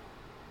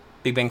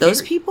 Big Bang Theory.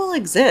 Those people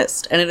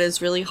exist. And it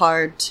is really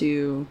hard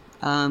to...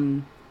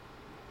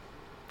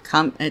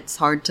 it's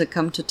hard to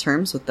come to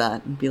terms with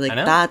that and be like,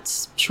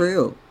 that's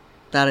true.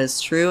 That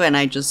is true, and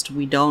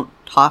we don't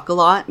talk a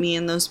lot, me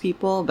and those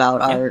people,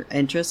 about our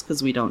interests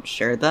because we don't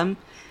share them.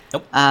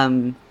 Nope.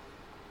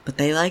 But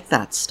they like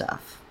that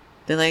stuff.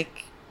 They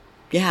like,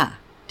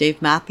 Dave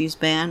Matthews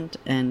Band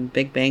and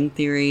Big Bang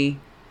Theory,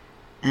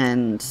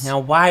 and... now,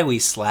 why we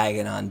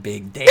slagging on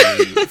Big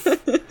Dave?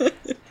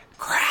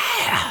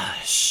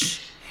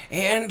 Crash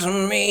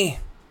into me.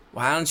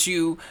 Why don't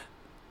you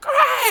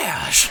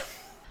crash?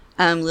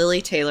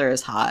 Lily Taylor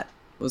is hot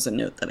was a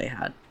note that I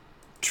had.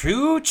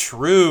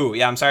 True.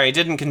 Yeah, I'm sorry, I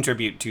didn't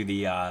contribute to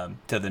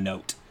the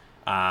note.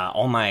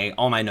 All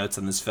my notes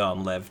on this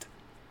film lived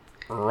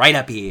right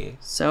up here.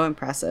 So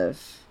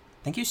impressive.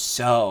 Thank you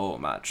so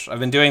much. I've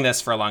been doing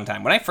this for a long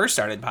time. When I first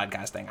started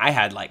podcasting, I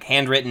had like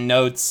handwritten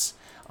notes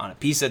on a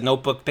piece of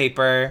notebook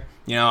paper.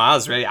 You know, I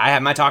was ready. I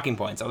had my talking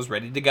points. I was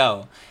ready to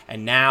go.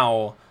 And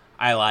now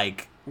I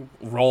like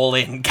roll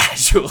in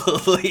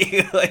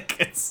casually.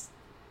 Like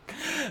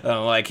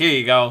I'm like, here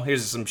you go.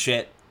 Here's some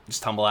shit.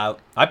 Just tumble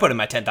out. I put in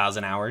my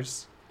 10,000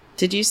 hours.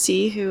 Did you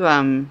see who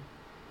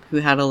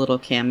had a little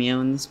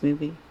cameo in this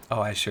movie?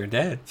 Oh, I sure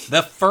did.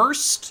 The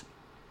first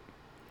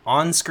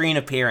on-screen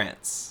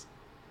appearance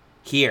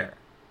here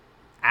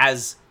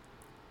as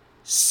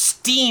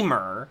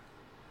Steamer,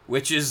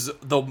 which is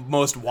the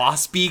most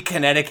waspy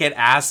Connecticut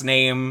ass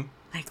name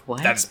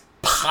that's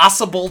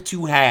possible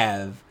to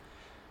have.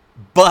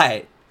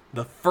 But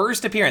the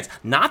first appearance,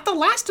 not the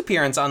last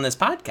appearance on this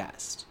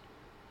podcast,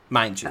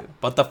 mind you,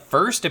 but the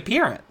first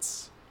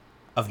appearance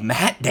of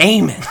Matt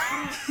Damon.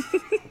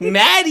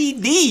 Matty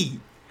D.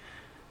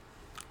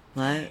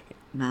 Let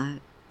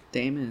Matt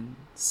Damon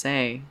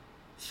say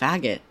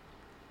faggot.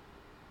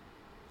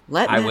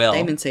 Let Matt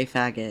Damon say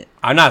faggot.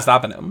 I'm not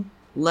stopping him.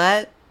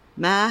 Let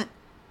Matt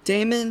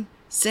Damon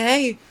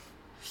say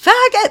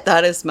faggot.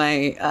 That is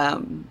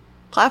my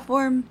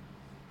platform.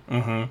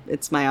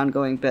 It's my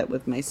ongoing bit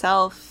with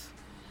myself.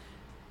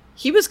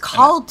 He was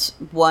called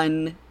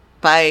one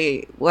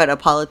by a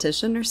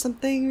politician or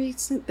something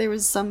recent. There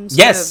was some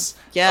sort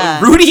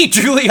of Rudy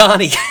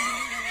Giuliani,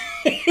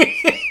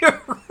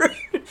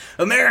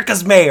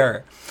 America's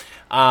mayor,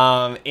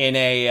 in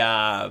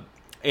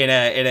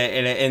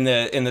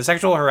the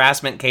sexual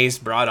harassment case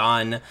brought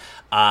on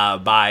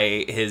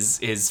by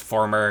his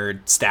former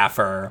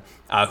staffer,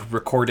 who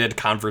recorded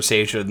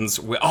conversations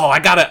with,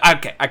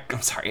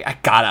 I'm sorry, I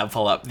gotta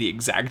pull up the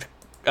exact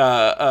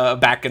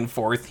back and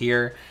forth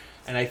here,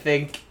 and I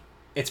think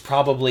it's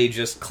probably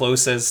just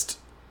closest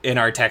in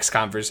our text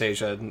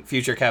conversation.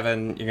 Future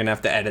Kevin, you're gonna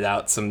have to edit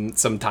out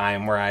some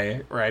time where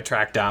I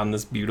track down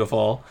this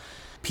beautiful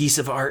piece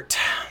of art.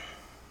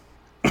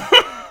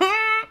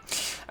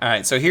 All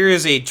right, so here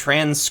is a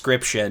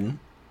transcription,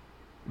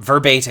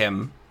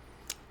 verbatim,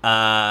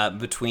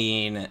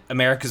 between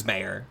America's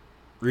mayor,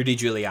 Rudy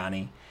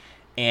Giuliani,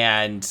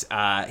 and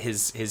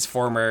his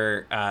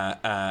former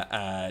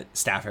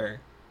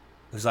staffer,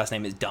 whose last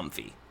name is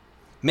Dunphy.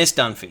 Miss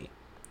Dunphy.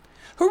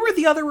 Who were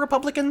the other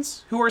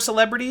Republicans who were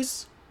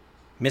celebrities?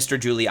 Mr.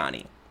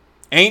 Giuliani.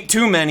 Ain't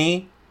too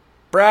many.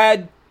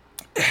 Brad,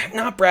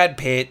 Not Brad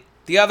Pitt.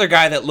 The other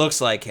guy that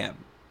looks like him.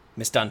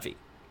 Miss Dunphy.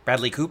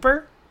 Bradley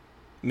Cooper?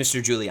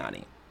 Mr.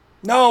 Giuliani.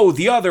 No,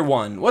 the other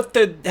one. What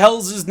the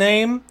hell's his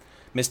name?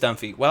 Miss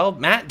Dunphy. Well,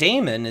 Matt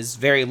Damon is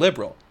very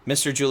liberal.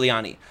 Mr.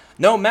 Giuliani.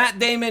 No, Matt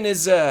Damon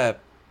is a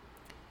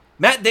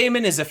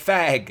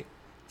fag.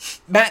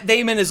 Matt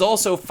Damon is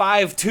also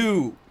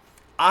 5'2".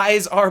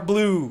 Eyes are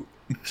blue.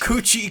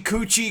 Coochie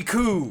coochie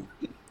coo.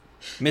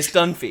 Miss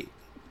Dunphy.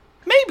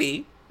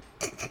 Maybe.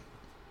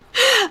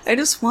 I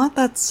just want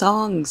that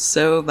song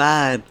so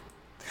bad.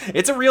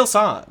 It's a real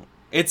song.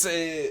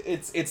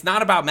 It's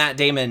not about Matt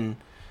Damon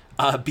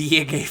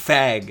being a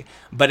fag,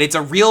 but it's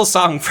a real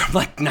song from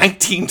like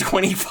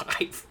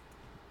 1925.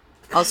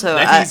 Also,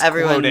 That he's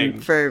everyone,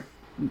 quoting.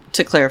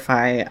 to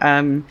clarify,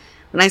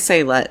 when I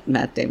say let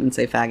Matt Damon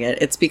say faggot,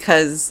 it's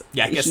because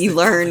Yeah, I guess he the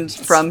learned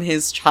difference. from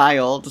his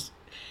child.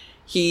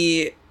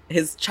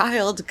 His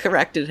child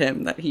corrected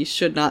him that he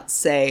should not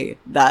say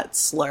that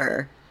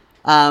slur.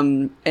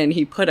 And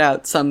he put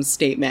out some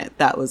statement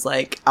that was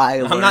like,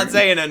 I'm not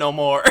saying it no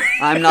more.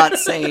 I'm not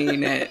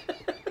saying it.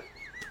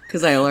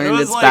 Because I learned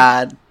was it's like-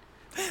 bad.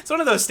 It's one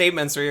of those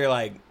statements where you're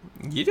like,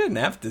 you didn't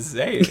have to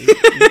say it.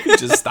 You could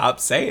just stop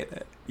saying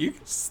it. You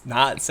could just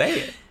not say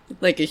it.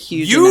 Like a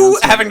huge You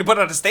announcement. having to put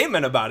out a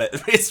statement about it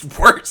is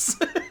worse.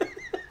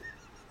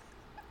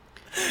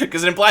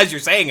 Because it implies you're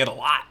saying it a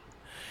lot.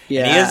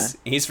 Yeah.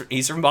 And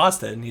he's from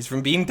Boston. He's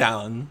from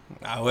Beantown.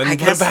 I I wouldn't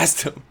put guess- it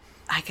past him.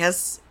 I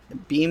guess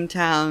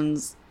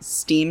Beamtown's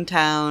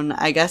Steamtown.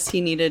 I guess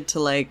he needed to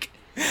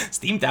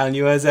Steamtown,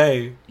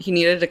 USA. he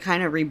needed to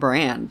kind of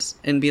rebrand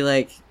and be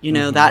like,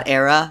 Mm-hmm. that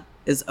era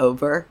is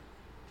over.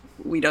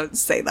 We don't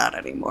say that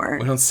anymore.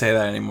 We don't say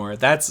that anymore.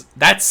 That's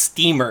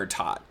steamer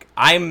talk.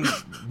 I'm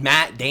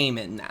Matt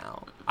Damon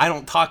now. I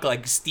don't talk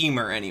like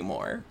steamer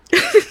anymore.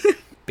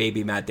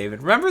 Baby Matt Damon.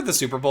 Remember the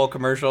Super Bowl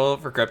commercial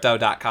for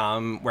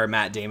Crypto.com where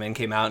Matt Damon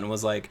came out and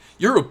was like,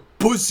 "You're a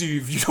pussy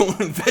if you don't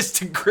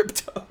invest in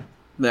crypto."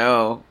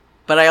 No.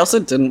 But I also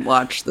didn't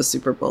watch the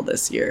Super Bowl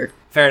this year.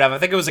 Fair enough. I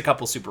think it was a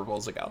couple Super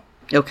Bowls ago.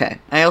 Okay.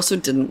 I also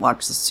didn't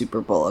watch the Super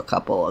Bowl a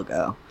couple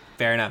ago.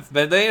 Fair enough.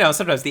 But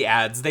sometimes the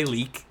ads they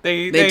leak.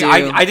 They do.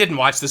 I didn't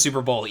watch the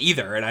Super Bowl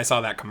either, and I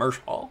saw that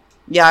commercial.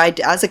 Yeah,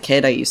 as a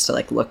kid, I used to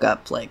look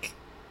up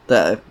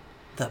the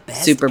The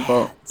best Super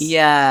Bowl. ads.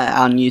 Yeah,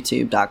 on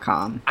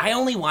YouTube.com. I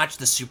only watched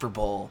the Super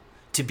Bowl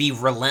to be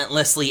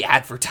relentlessly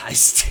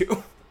advertised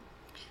to.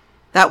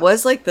 That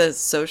was the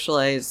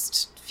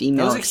socialized That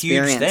female was a huge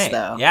experience, thing.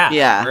 though.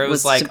 Yeah. Where it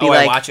was to like, be oh,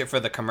 I watch it for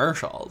the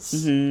commercials.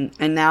 And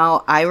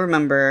now I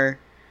remember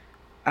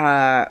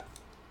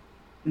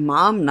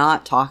mom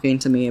not talking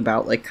to me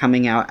about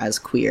coming out as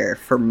queer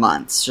for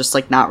months, just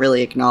not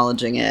really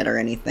acknowledging it or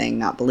anything,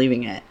 not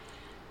believing it.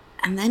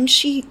 And then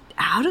she,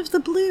 out of the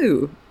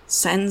blue,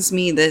 sends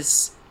me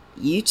this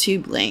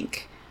YouTube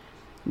link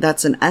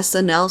that's an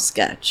SNL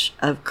sketch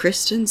of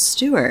Kristen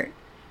Stewart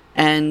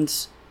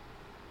and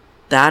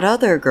that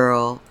other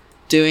girl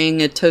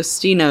doing a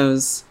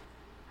Tostinos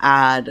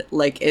ad.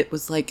 It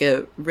was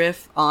a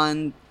riff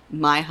on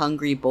My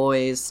Hungry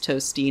Boys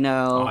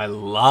Tostino. Oh, I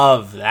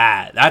love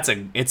that.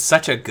 It's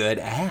such a good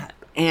ad.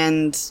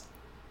 And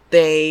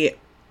the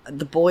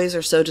boys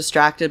are so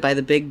distracted by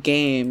the big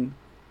game,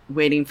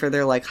 waiting for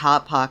their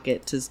Hot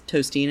Pocket to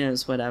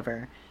Tostinos,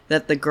 whatever,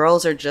 that the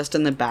girls are just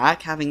in the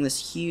back having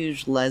this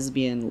huge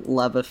lesbian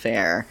love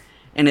affair.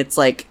 And it's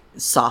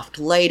soft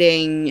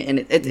lighting, and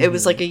it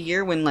was a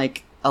year when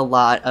a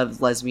lot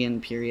of lesbian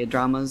period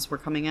dramas were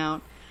coming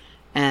out.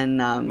 And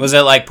Was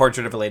it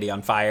Portrait of a Lady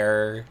on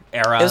Fire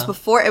era? it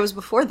was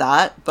before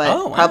that, but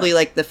Oh, wow. probably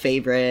The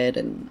Favorite,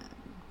 and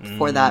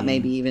before that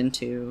maybe even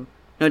too.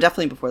 No,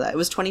 definitely before that. It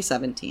was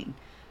 2017.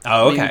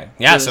 Oh, okay. Maybe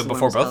Yeah, it was so the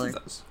before one both with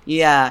of those.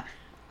 Yeah.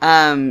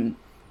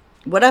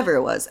 Whatever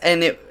it was.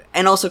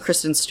 And also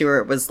Kristen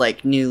Stewart was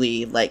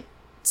newly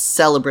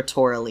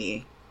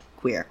celebratorily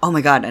queer. Oh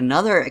my god,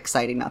 another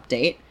exciting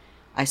update.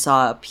 I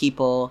saw a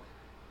People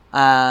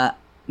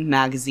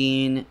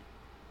magazine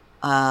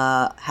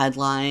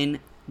headline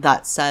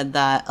that said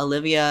that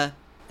Olivia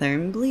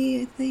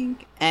Thirlby, I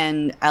think,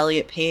 and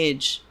Elliot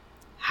Page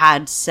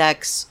had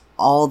sex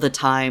all the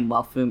time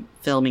while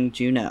filming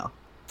Juno.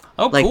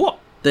 Oh, cool.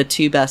 The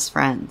two best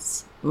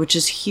friends, which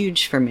is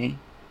huge for me.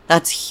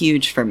 That's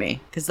huge for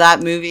me because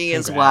that movie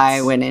is why I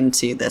Congrats. went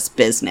into this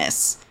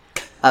business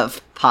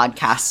of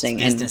podcasting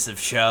Business of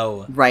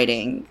show. and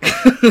writing,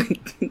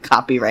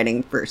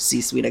 copywriting for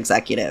C-suite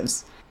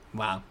executives.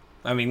 Wow.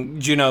 I mean,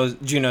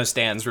 Juno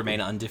stands remain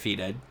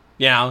undefeated.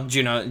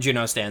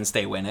 Juno stands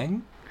stay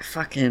winning.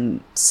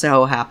 Fucking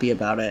so happy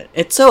about it.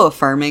 It's so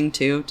affirming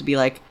too to be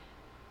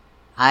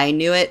I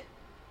knew it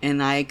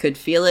and I could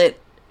feel it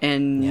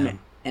and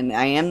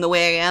I am the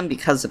way I am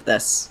because of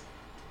this.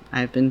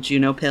 I've been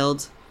Juno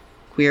pilled,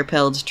 queer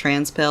pilled,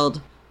 trans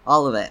pilled,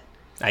 all of it.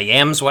 I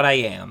am's what I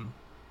am,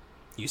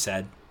 you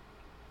said.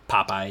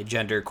 Popeye,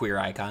 gender queer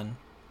icon.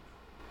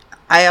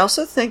 I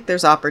also think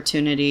there's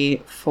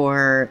opportunity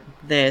for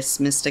this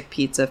Mystic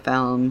Pizza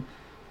film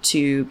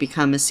to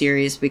become a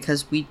series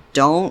because we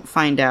don't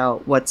find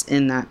out what's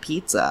in that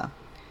pizza.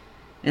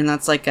 And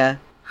that's a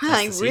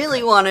I the really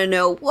secret. want to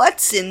know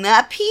what's in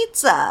that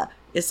pizza.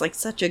 It's like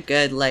such a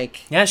good,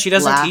 like, Yeah, she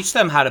doesn't laugh, teach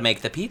them how to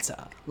make the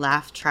pizza.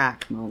 laugh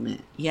track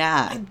moment.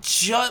 Yeah.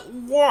 Just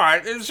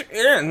what is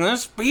in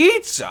this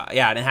pizza?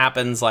 Yeah, and it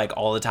happens like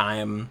all the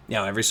time. You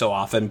know, every so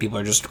often, people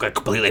are just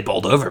completely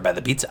bowled over by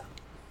the pizza.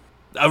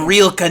 A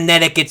real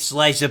Connecticut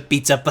slice of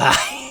pizza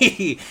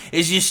pie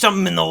is just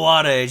something in the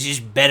water. It's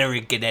just better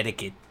in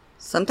Connecticut.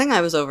 Something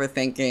I was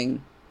overthinking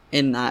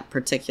in that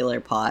particular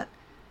pot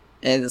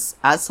is,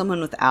 as someone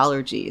with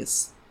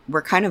allergies,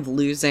 we're kind of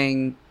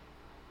losing...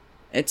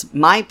 It's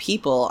my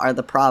people are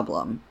the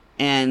problem,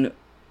 and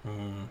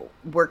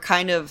we're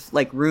kind of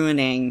like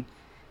ruining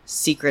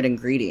secret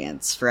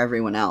ingredients for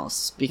everyone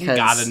else because You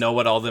gotta know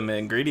what all them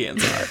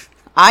ingredients are.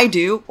 I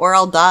do, or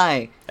I'll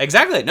die.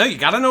 Exactly. No, you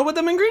gotta know what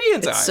them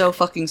ingredients are. It's so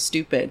fucking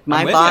stupid.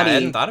 I'm with you. I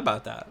hadn't thought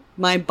about that.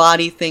 My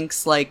body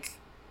thinks like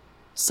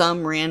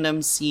some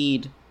random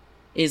seed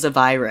is a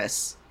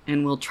virus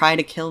and will try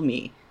to kill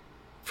me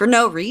for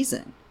no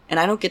reason,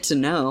 and I don't get to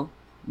know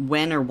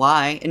when or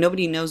why, and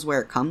nobody knows where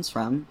it comes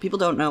from. People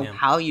don't know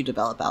how you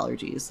develop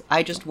allergies.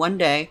 I just one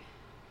day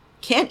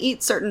can't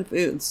eat certain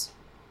foods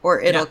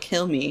or it'll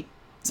kill me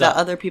that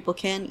other people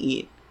can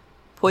eat.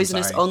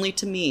 Poisonous sorry. only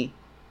to me.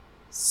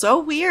 So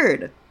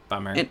weird.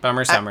 Bummer. And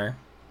Bummer summer.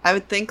 I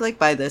would think like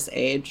by this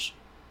age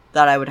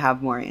that I would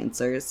have more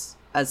answers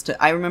as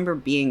to... I remember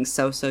being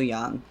so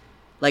young,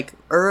 like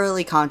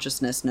early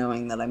consciousness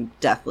knowing that I'm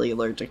deathly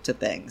allergic to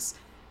things.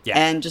 Yeah.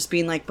 And just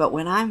being like, but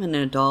when I'm an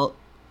adult,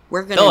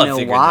 we're They'll gonna have know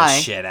figured why.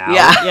 this shit out.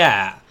 Yeah.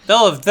 Yeah.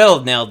 They'll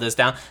have nailed this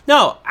down.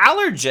 No,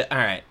 allergists. All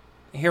right.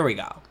 Here we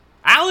go.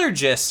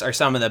 Allergists are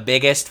some of the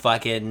biggest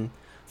fucking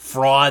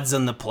frauds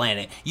on the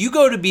planet. You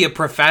go to be a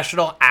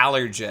professional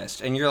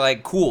allergist and you're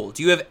like, cool,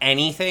 do you have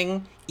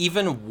anything,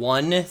 even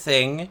one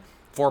thing,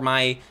 for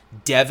my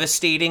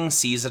devastating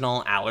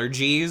seasonal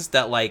allergies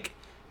that like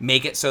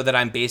make it so that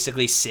I'm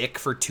basically sick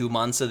for 2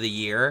 months of the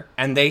year?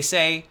 And they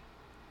say,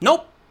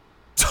 nope.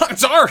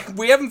 Sorry,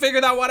 we haven't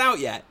figured that one out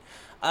yet.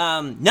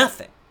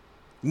 Nothing.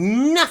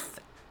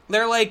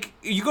 They're like,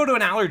 you go to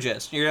an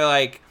allergist, you're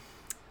like,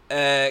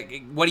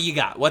 what do you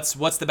got?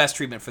 What's the best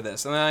treatment for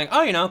this? And they're like,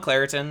 oh,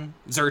 Claritin,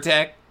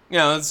 Zyrtec,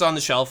 it's on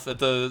the shelf at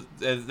the,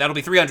 that'll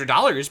be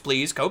 $300,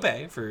 please,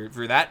 copay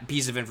for that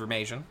piece of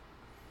information.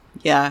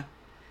 Yeah.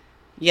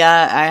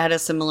 Yeah, I had a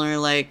similar,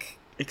 like,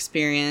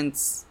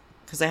 experience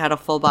because I had a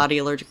full body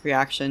allergic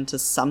reaction to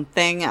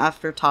something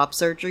after top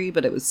surgery,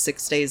 but it was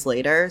 6 days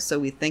later. So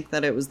we think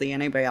that it was the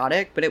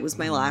antibiotic, but it was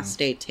my last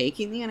day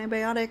taking the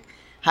antibiotic.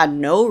 Had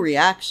no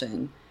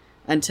reaction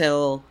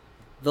until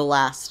the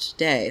last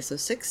day. So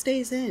 6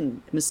 days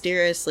in,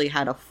 mysteriously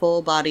had a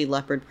full body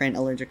leopard print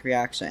allergic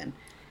reaction.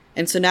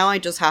 And so now I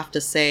just have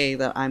to say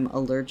that I'm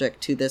allergic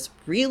to this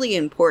really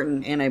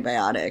important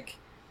antibiotic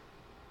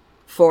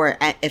for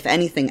if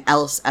anything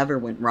else ever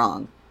went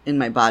wrong in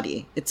my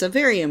body. It's a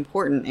very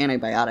important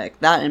antibiotic,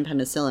 that and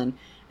penicillin.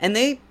 And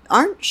they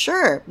aren't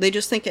sure. They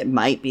just think it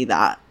might be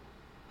that.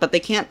 But they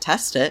can't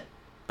test it.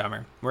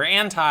 Bummer. We're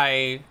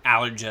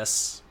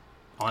anti-allergists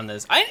on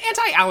this.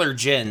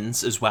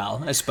 Anti-allergens as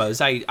well, I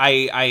suppose.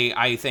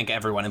 I think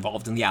everyone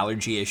involved in the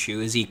allergy issue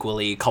is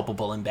equally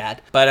culpable and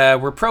bad. But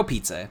we're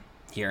pro-pizza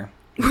here.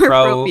 We're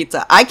pro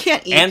pizza. I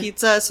can't eat and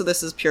pizza, so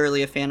this is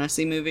purely a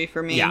fantasy movie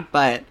for me. Yeah.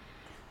 But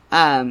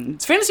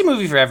it's a fantasy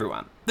movie for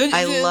everyone.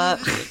 I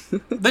love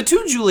the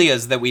two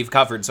Julias that we've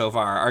covered so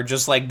far are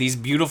just like these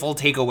beautiful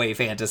takeaway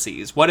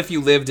fantasies. What if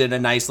you lived in a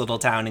nice little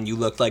town and you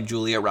looked like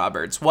Julia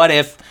Roberts? What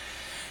if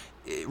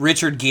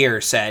Richard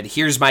Gere said,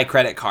 "Here's my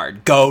credit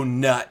card. Go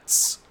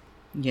nuts."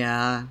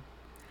 Yeah.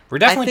 We're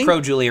definitely pro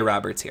Julia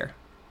Roberts here.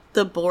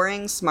 The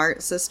boring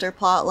Smart Sister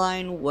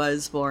plotline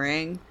was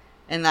boring,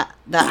 and that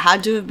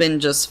had to have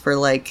been just for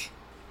like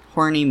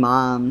horny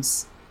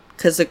moms.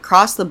 Because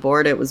across the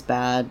board, it was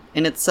bad.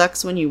 And it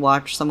sucks when you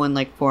watch someone,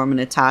 like, form an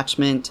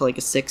attachment to, like,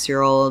 a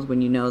 6-year-old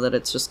when you know that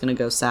it's just going to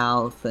go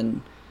south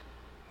and...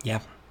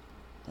 Yeah.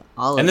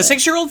 All of and the it.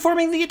 6-year-old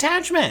forming the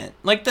attachment.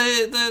 Like,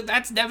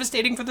 that's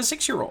devastating for the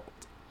 6-year-old.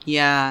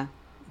 Yeah.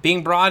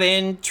 Being brought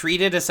in,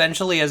 treated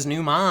essentially as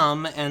new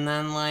mom, and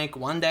then, like,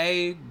 one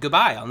day,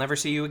 goodbye, I'll never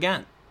see you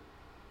again.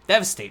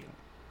 Devastating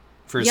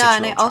for a 6-year-old Yeah,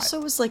 and I also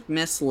was, like,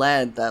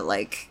 misled that,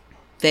 like,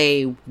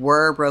 they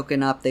were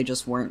broken up, they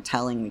just weren't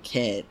telling the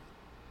kid.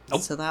 Nope.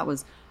 So that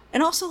was...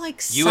 And also,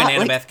 like... You and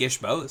Annabeth Gish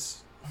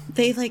both.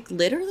 They, like,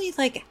 literally,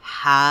 like,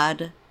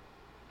 had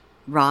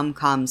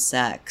rom-com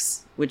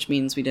sex, which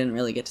means we didn't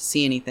really get to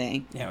see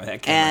anything. Yeah,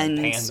 that camera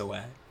panned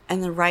away.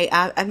 And then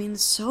I mean,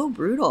 it's so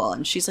brutal.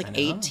 And she's, like,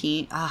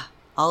 18.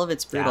 All of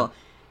it's brutal.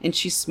 Yeah. And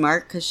she's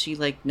smart because she,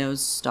 like,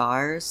 knows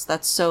stars.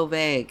 That's so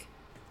vague.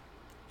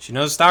 She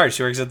knows stars.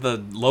 She works at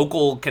the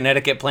local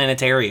Connecticut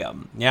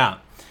planetarium. Yeah.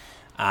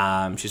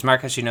 She's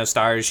smart because she knows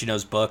stars. She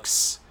knows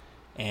books.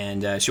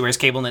 And she wears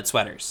cable knit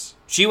sweaters.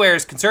 She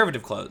wears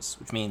conservative clothes,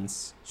 which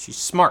means she's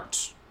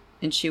smart.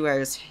 And she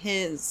wears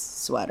his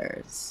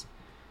sweaters.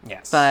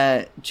 Yes.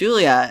 But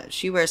Julia,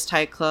 she wears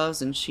tight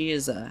clothes, and she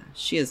is a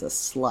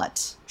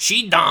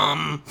she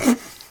dumb.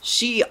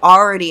 She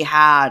already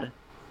had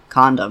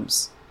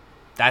condoms.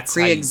 That's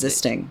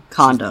pre-existing no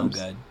condoms.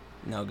 good.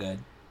 No good.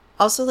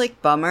 Also, like,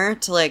 bummer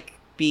to, like,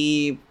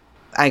 be,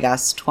 I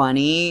guess,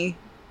 20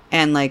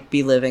 and, like,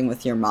 be living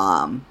with your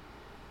mom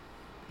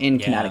in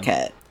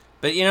Connecticut.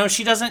 But, you know,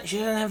 she doesn't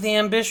have the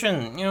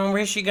ambition. You know,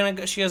 where's she gonna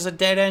go? She has a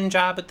dead-end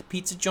job at the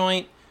pizza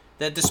joint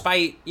that,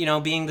 despite, you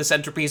know, being the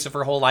centerpiece of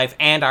her whole life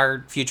and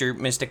our future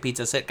Mystic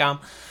Pizza sitcom,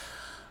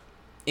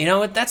 you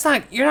know,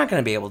 you're not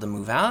gonna be able to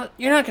move out.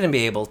 You're not gonna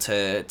be able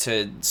to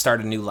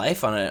start a new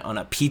life on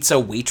a pizza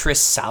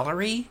waitress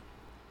salary,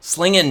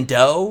 slinging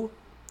dough.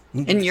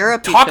 In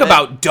Europe, Talk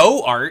about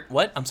dough art.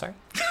 What? I'm sorry.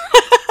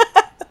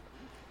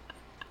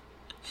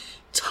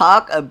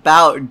 Talk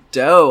about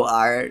dough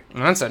art.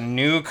 That's a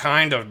new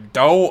kind of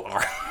dough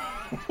art.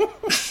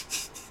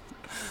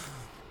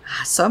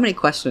 So many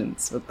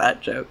questions with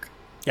that joke.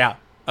 Yeah,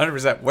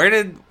 100%. Where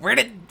did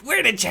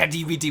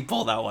ChatGPT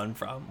pull that one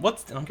from?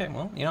 Okay?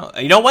 Well,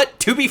 you know what?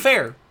 To be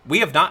fair, we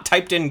have not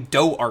typed in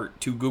dough art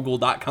to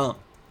Google.com.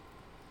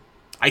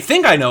 I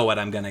think I know what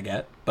I'm gonna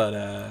get, but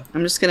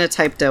I'm just gonna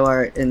type dough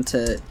art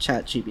into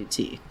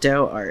ChatGPT.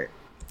 Dough art.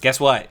 Guess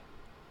what?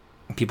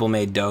 People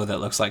made dough that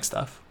looks like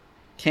stuff.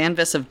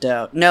 Canvas of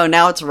dough. No,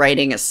 now it's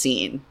writing a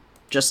scene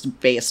just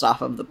based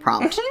off of the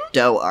prompt.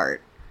 Dough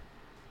art.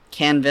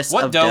 Canvas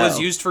What of dough dough is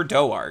used for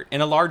dough art? In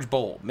a large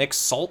bowl, mix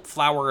salt,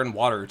 flour, and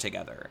water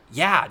together.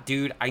 Yeah,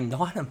 dude, I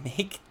know how to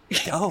make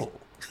dough.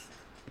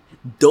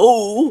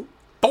 Dough.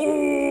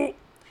 Oh!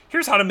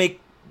 Here's how to make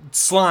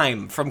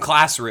slime from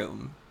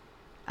Classroom.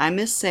 I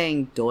miss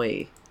saying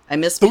doy. I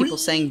miss people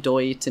saying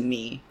doy to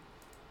me.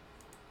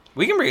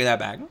 We can bring that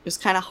back. It was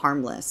kind of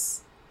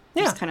harmless.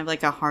 Yeah. It was kind of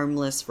like a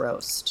harmless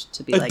roast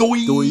to be A like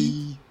doy. doy.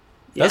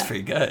 Yeah. That's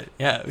pretty good.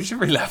 Yeah, we should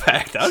bring that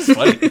back. That was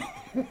funny.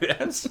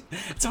 It's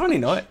a funny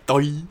note.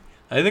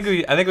 I think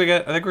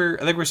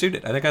we're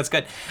suited. I think that's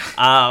good.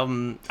 I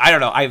don't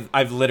know.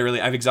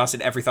 I've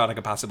exhausted every thought I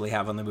could possibly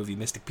have on the movie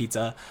Mystic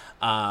Pizza,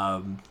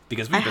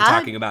 because we've been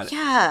talking about it.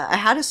 Yeah, I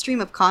had a stream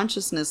of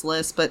consciousness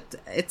list, but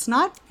it's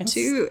not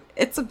too.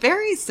 It's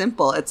very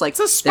simple. It's like It's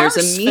a there's sparse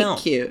a meet film.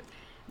 cute.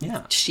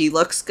 Yeah. She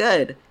looks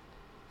good.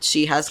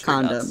 She has Sure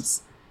condoms.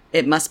 does.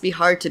 It must be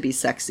hard to be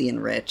sexy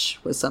and rich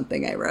was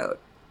something I wrote.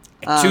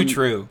 Too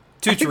true.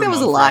 I think that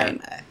was a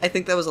line. I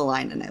think that was a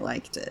line, and I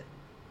liked it.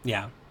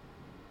 Yeah.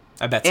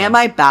 I bet so. Am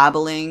I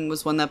babbling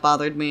was one that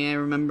bothered me. I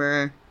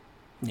remember.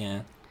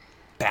 Yeah.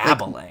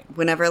 Babbling.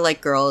 Whenever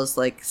like girls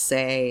like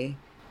say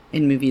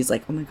in movies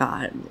like, "Oh my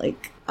god,"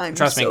 like I'm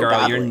Trust me, so girl,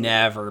 you're babbling.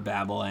 never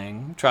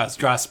babbling.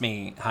 Trust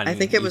me, honey. I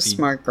think it was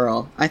Smart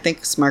Girl. I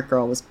think Smart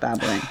Girl was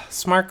babbling.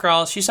 Smart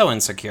girl. She's so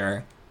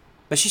insecure,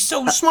 but she's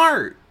so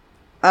smart.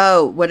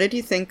 Oh, what did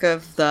you think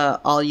of the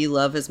 "All You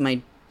Love Is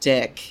My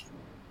Dick"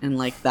 and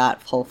like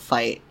that whole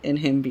fight and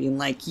him being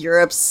like, "You're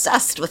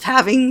obsessed with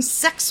having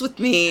sex with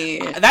me"?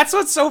 That's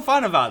what's so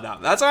fun about them.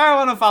 That's why I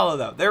want to follow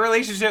them. Their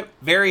relationship,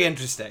 very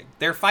interesting.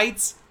 Their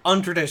fights,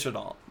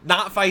 untraditional.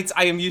 Not fights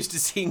I am used to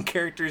seeing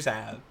characters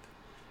have.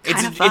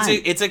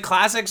 It's a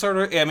classic sort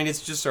of. I mean,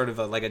 it's just sort of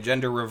like a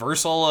gender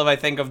reversal of, I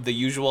think, of the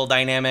usual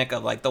dynamic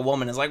of like the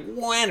woman is like,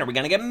 when are we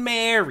gonna get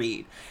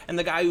married? And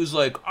the guy who's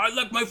like, I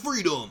like my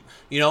freedom,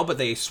 But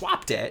they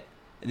swapped it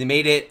and they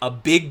made it a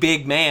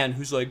big man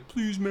who's like,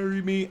 please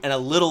marry me, and a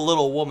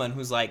little woman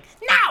who's like,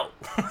 no.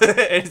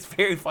 It's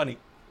very funny.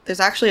 There's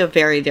actually a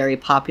very, very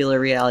popular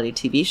reality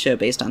TV show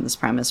based on this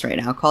premise right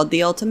now called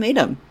The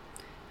Ultimatum,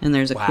 and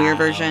there's a queer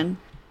version,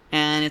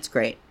 and it's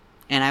great.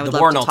 And I would The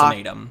love Bourne to talk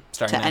Ultimatum,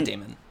 starring to Matt an-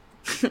 Damon.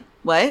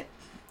 What?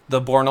 The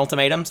Bourne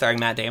Ultimatum, starring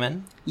Matt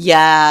Damon.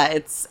 Yeah,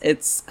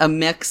 it's a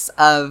mix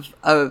of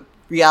a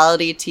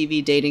reality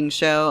TV dating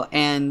show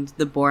and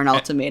the Bourne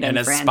Ultimatum and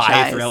a franchise.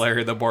 spy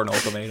thriller, The Bourne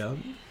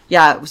Ultimatum.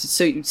 Yeah,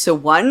 so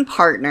one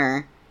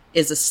partner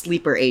is a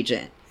sleeper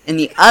agent, and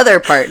the other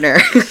partner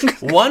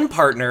One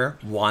partner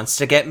wants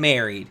to get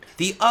married.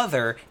 The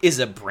other is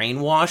a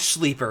brainwashed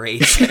sleeper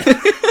agent.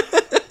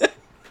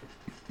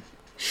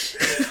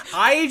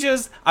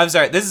 I'm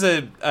sorry, this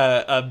is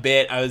a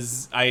bit,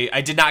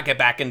 I did not get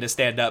back into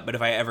stand-up, but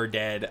if I ever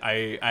did,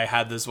 I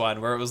had this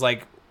one where it was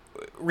like,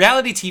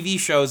 reality TV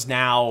shows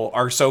now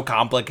are so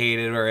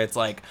complicated where it's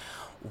like,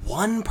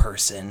 one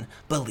person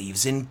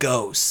believes in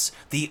ghosts,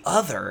 the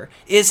other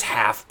is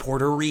half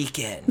Puerto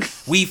Rican.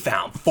 We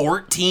found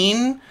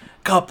 14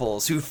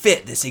 couples who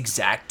fit this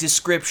exact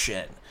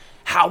description.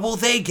 How will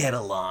they get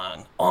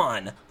along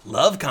on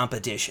Love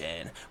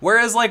Competition?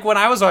 Whereas, like, when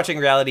I was watching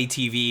reality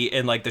TV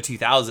in, like, the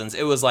 2000s,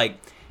 it was like,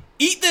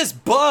 eat this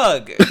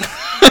bug!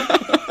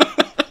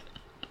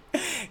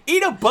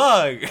 Eat a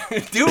bug!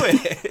 Do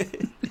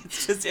it!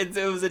 It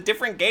was a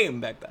different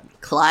game back then.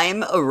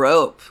 climb a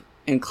rope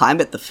and climb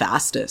it the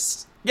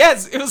fastest.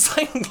 Yes, it was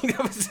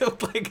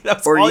like,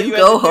 that's Or all you you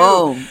go had to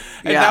home. do.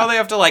 And Yeah. now they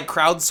have to, like,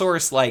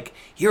 crowdsource, like,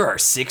 here are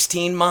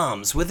 16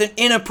 moms with an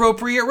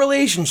inappropriate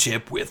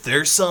relationship with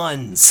their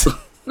sons.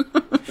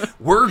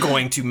 We're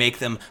going to make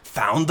them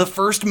found the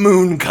first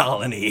moon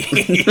colony.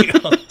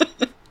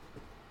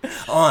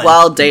 On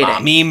While dating.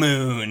 Mommy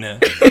Moon.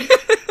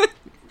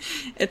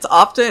 It's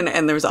often,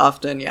 and there's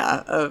often,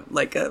 a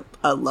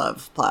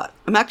love plot.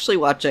 I'm actually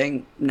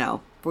watching,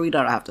 no, we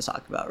don't have to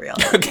talk about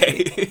reality.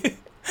 Okay.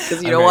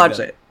 Because you don't watch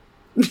it.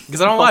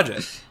 Because I don't watch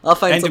it. I'll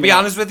find And to be something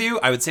honest with you,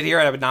 I would sit here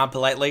and I would nod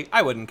politely.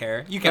 I wouldn't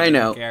care. You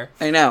can't care.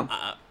 I know.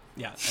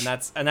 Yeah,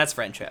 and that's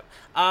friendship.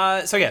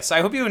 So yes, I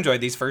hope you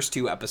enjoyed these first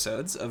 2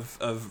 episodes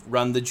of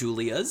Run the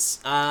Julias.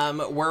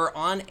 We're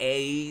on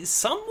a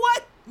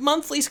somewhat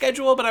monthly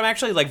schedule, but I'm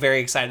actually like very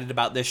excited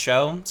about this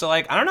show. So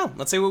like, I don't know.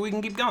 Let's see what we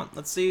can keep going.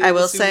 I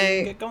will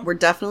say we're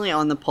definitely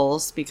on the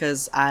pulse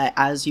because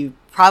as you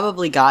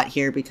probably got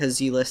here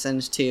because you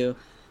listened to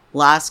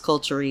Las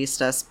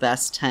Culturistas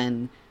Best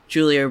 10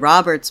 Julia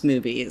Roberts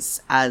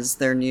movies as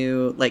their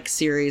new like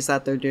series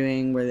that they're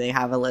doing where they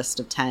have a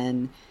list of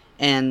 10,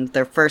 and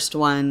their first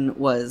one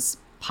was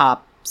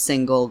pop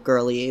single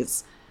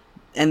girlies,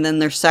 and then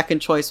their second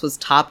choice was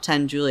top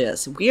 10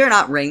 Julias. We are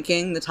not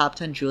ranking the top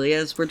 10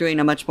 Julias. We're doing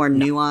a much more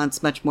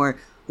nuanced, much more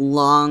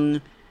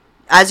long,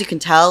 as you can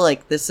tell,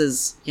 like this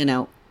is, you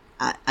know,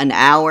 an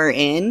hour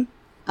in,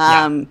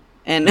 and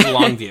it's a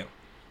long view.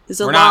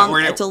 It's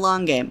a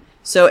long game.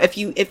 So if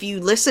you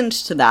listened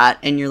to that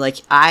and you're like,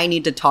 I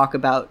need to talk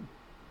about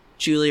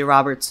Julia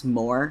Roberts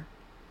more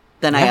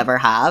than I ever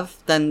have,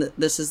 then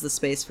this is the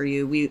space for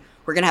you.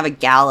 We're going to have a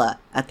gala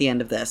at the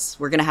end of this.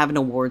 We're going to have an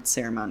awards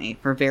ceremony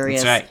for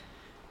various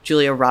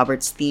Julia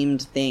Roberts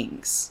themed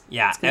things.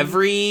 Yeah,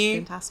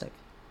 fantastic.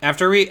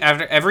 After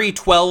every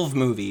 12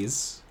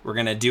 movies, we're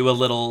going to do a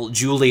little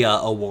Julia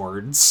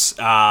Awards,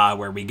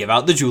 where we give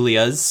out the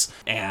Julias,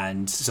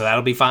 and so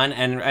that'll be fun.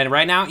 And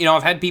right now, you know,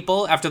 I've had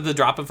people, after the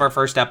drop of our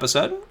first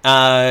episode,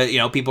 you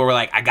know, people were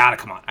like, I gotta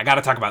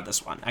talk about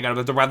this one. I gotta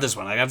talk about this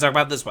one. I gotta talk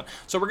about this one.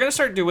 So we're going to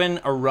start doing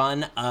a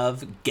run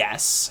of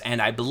guests,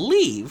 and I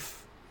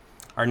believe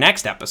our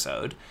next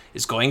episode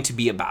is going to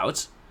be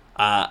about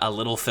a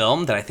little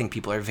film that I think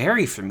people are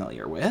very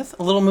familiar with,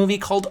 a little movie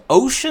called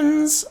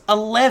Ocean's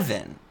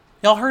 11.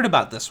 Y'all heard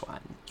about this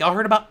one. Y'all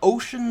heard about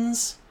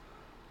Ocean's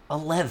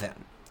 11,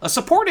 a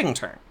supporting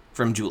term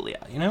from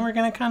Julia. You know, we're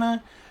gonna kind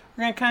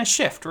of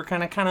shift. We're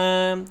kind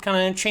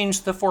of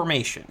change the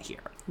formation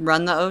here.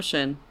 Run the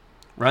ocean.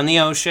 Run the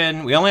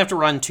ocean. We only have to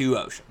run 2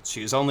 oceans.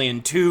 She was only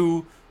in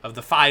 2 of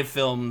the 5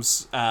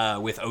 films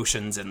with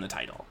oceans in the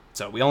title.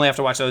 So we only have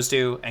to watch those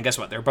 2. And guess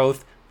what? They're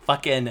both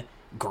fucking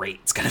great.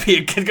 It's gonna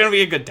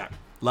be a good time.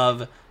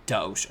 Love to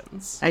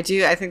Oceans. I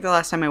think the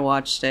last time I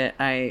watched it,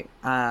 I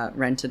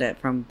rented it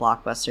from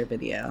Blockbuster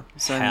Video.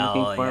 So I'm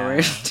looking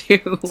forward to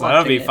watching it. So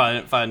that'll be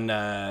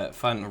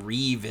fun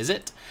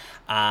revisit.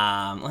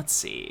 Let's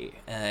see.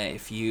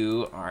 If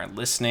you are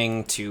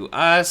listening to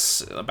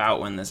us about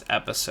when this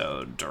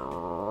episode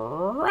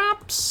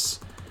drops,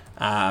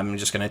 I'm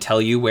just going to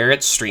tell you where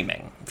it's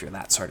streaming, if you're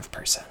that sort of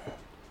person.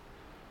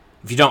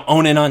 If you don't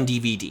own it on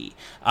DVD.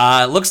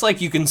 Looks like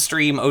you can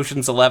stream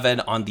Ocean's 11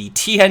 on the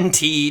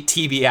TNT,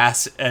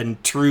 TBS,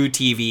 and True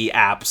TV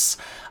apps.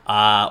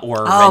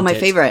 Or rent my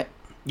favorite.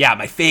 Yeah,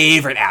 my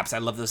favorite apps. I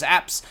love those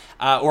apps.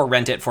 Or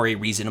rent it for a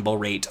reasonable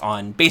rate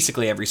on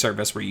basically every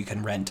service where you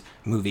can rent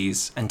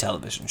movies and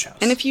television shows.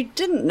 And if you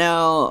didn't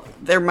know,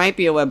 there might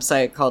be a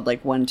website called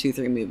like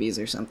 123 Movies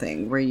or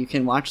something where you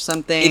can watch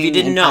something. If you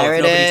didn't know, pirate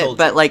nobody it, told you.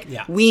 But like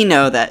we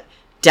know that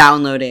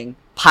downloading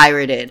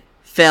pirated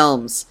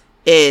films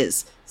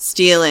is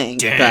stealing.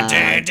 Yeah,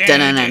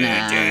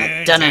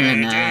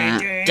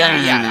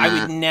 I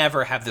would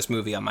never have this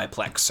movie on my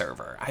Plex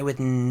server. I would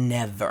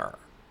never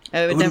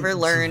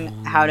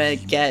learn how to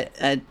get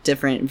a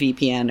different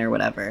VPN or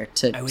whatever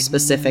to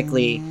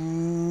specifically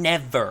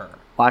never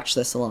watch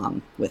this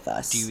along with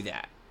us. Do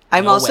that.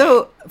 I'm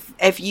also,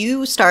 if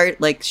you start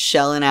like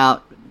shelling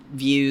out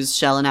views,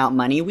 shelling out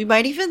money, we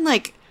might even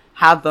like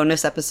have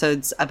bonus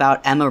episodes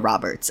about Emma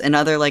Roberts and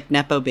other like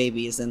Nepo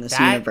babies in this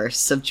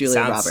universe of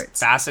Julia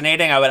Roberts.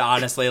 Fascinating. I would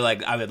honestly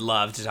I would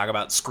love to talk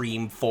about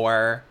Scream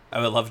 4.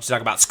 I would love to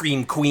talk about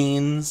Scream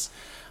Queens.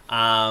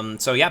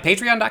 So yeah,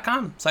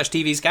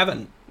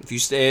 patreon.com/tvskevin. If you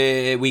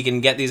we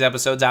can get these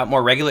episodes out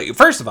more regularly.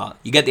 First of all,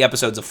 you get the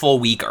episodes a full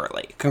week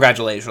early.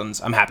 Congratulations.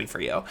 I'm happy for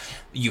you.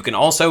 You can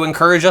also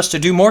encourage us to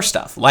do more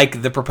stuff,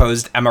 like the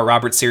proposed Emma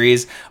Roberts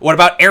series. What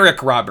about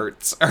Eric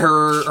Roberts,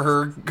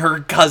 her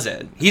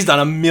cousin? He's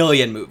done a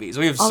million movies.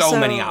 We have so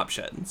many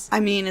options. I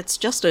mean, it's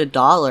just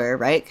 $1,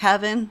 right,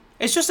 Kevin?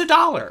 It's just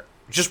 $1.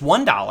 Just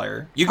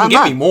 $1. You can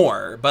give me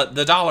more, but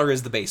the $1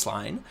 is the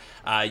baseline.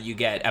 You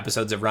get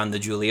episodes of Run the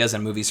Julias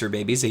and Movies for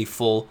Babies a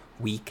full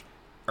week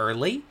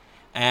early.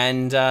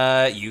 And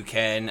you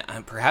can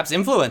perhaps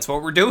influence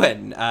what we're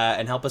doing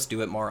and help us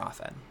do it more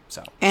often.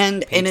 So,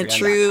 and in a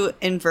true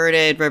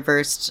inverted,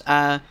 reversed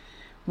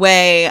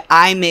way,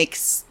 I make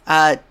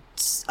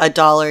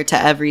 $1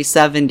 to every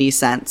 70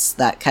 cents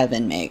that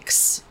Kevin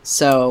makes.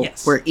 So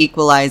we're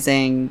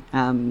equalizing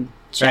gender.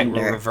 Right,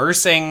 we're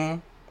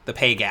reversing the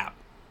pay gap.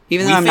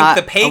 Even though I'm not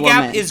the pay a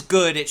gap woman. is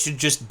good, it should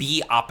just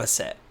be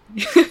opposite.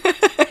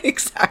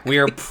 Exactly. We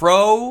are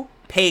pro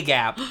pay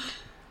gap,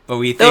 but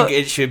we think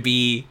it should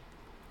be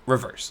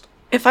reversed.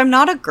 If I'm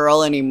not a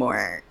girl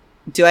anymore,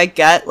 do I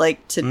get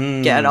like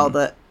to get all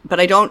the? But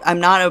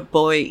I'm not a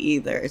boy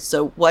either.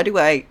 So what do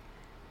I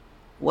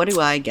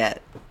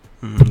get?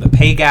 The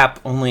pay gap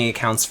only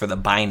accounts for the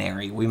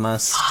binary. We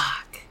must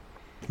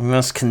We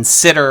must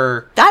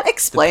consider That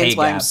explains pay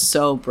why I'm gap.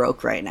 so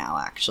broke right now,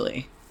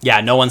 actually.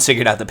 Yeah, no one's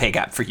figured out the pay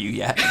gap for you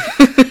yet.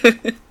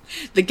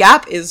 The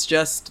gap is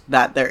just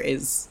that there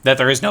is no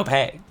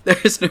pay. no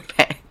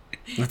pay.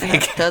 The pay,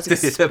 gap, does the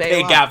explain pay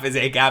a lot. gap is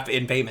a gap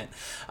in payment.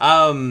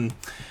 I'm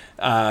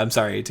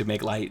sorry to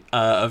make light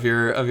of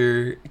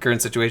your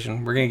current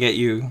situation. We're gonna get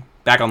you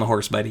back on the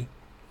horse, buddy.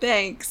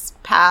 Thanks,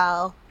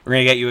 pal. We're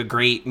gonna get you a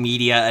great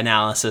media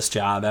analysis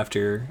job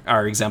after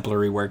our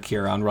exemplary work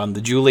here on Run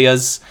the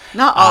Julias.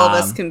 Not all of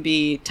us can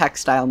be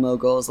textile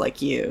moguls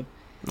like you.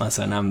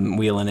 Listen, I'm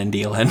wheeling and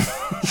dealing.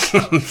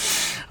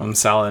 I'm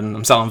selling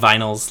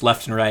vinyls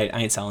left and right. I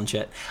ain't selling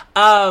shit.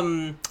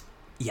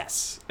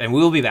 Yes, and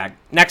we will be back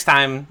next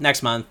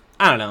month.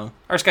 I don't know.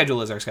 Our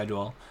schedule is our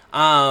schedule.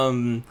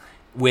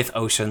 With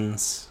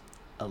Ocean's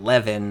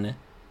 11,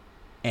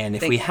 and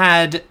if we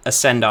had a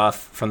send off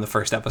from the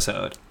first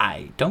episode,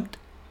 I don't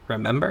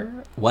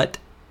remember what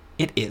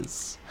it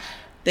is.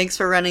 Thanks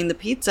for running the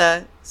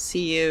pizza.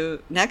 See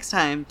you next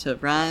time to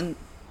Run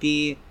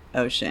the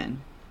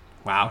Ocean.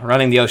 Wow,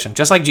 running the ocean,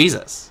 just like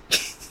Jesus.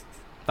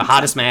 The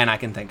hottest man I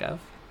can think of.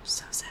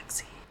 So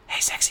sexy.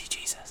 Hey, sexy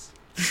Jesus.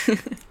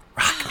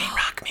 Rock me,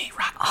 rock me,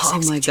 rock me, Oh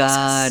sexy my Jesus.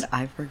 god,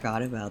 I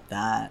forgot about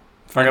that.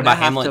 Forgot I'm about gonna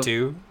have Hamlet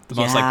to- 2, the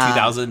most Yeah.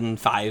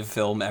 2005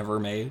 film ever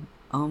made.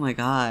 Oh my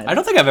god. I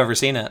don't think I've ever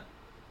seen it.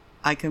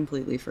 I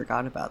completely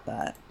forgot about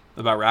that.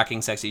 About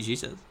rocking sexy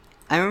Jesus.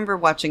 I remember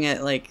watching it,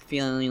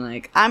 feeling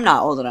like, I'm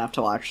not old enough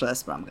to watch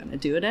this, but I'm gonna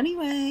do it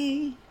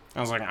anyway. I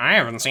was like, I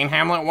haven't seen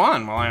Hamlet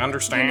 1. Will I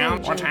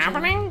understand what's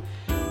happening?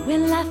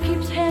 When life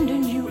keeps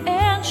handing you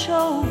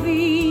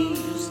anchovies,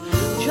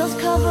 just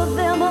cover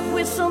them up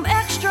with some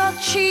extra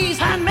cheese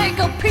and make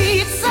a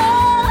pizza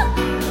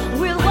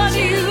with what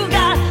you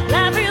got.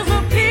 Life is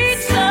a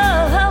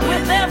pizza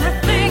with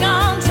everything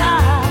on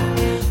top.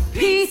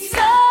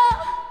 Pizza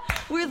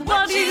with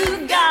what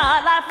you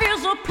got. Life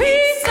is a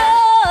pizza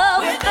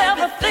with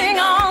everything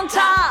on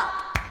top.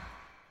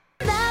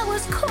 That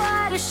was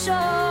quite a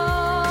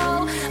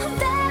show,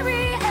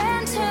 very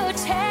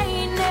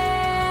entertaining.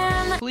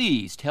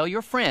 Please tell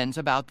your friends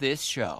about this show.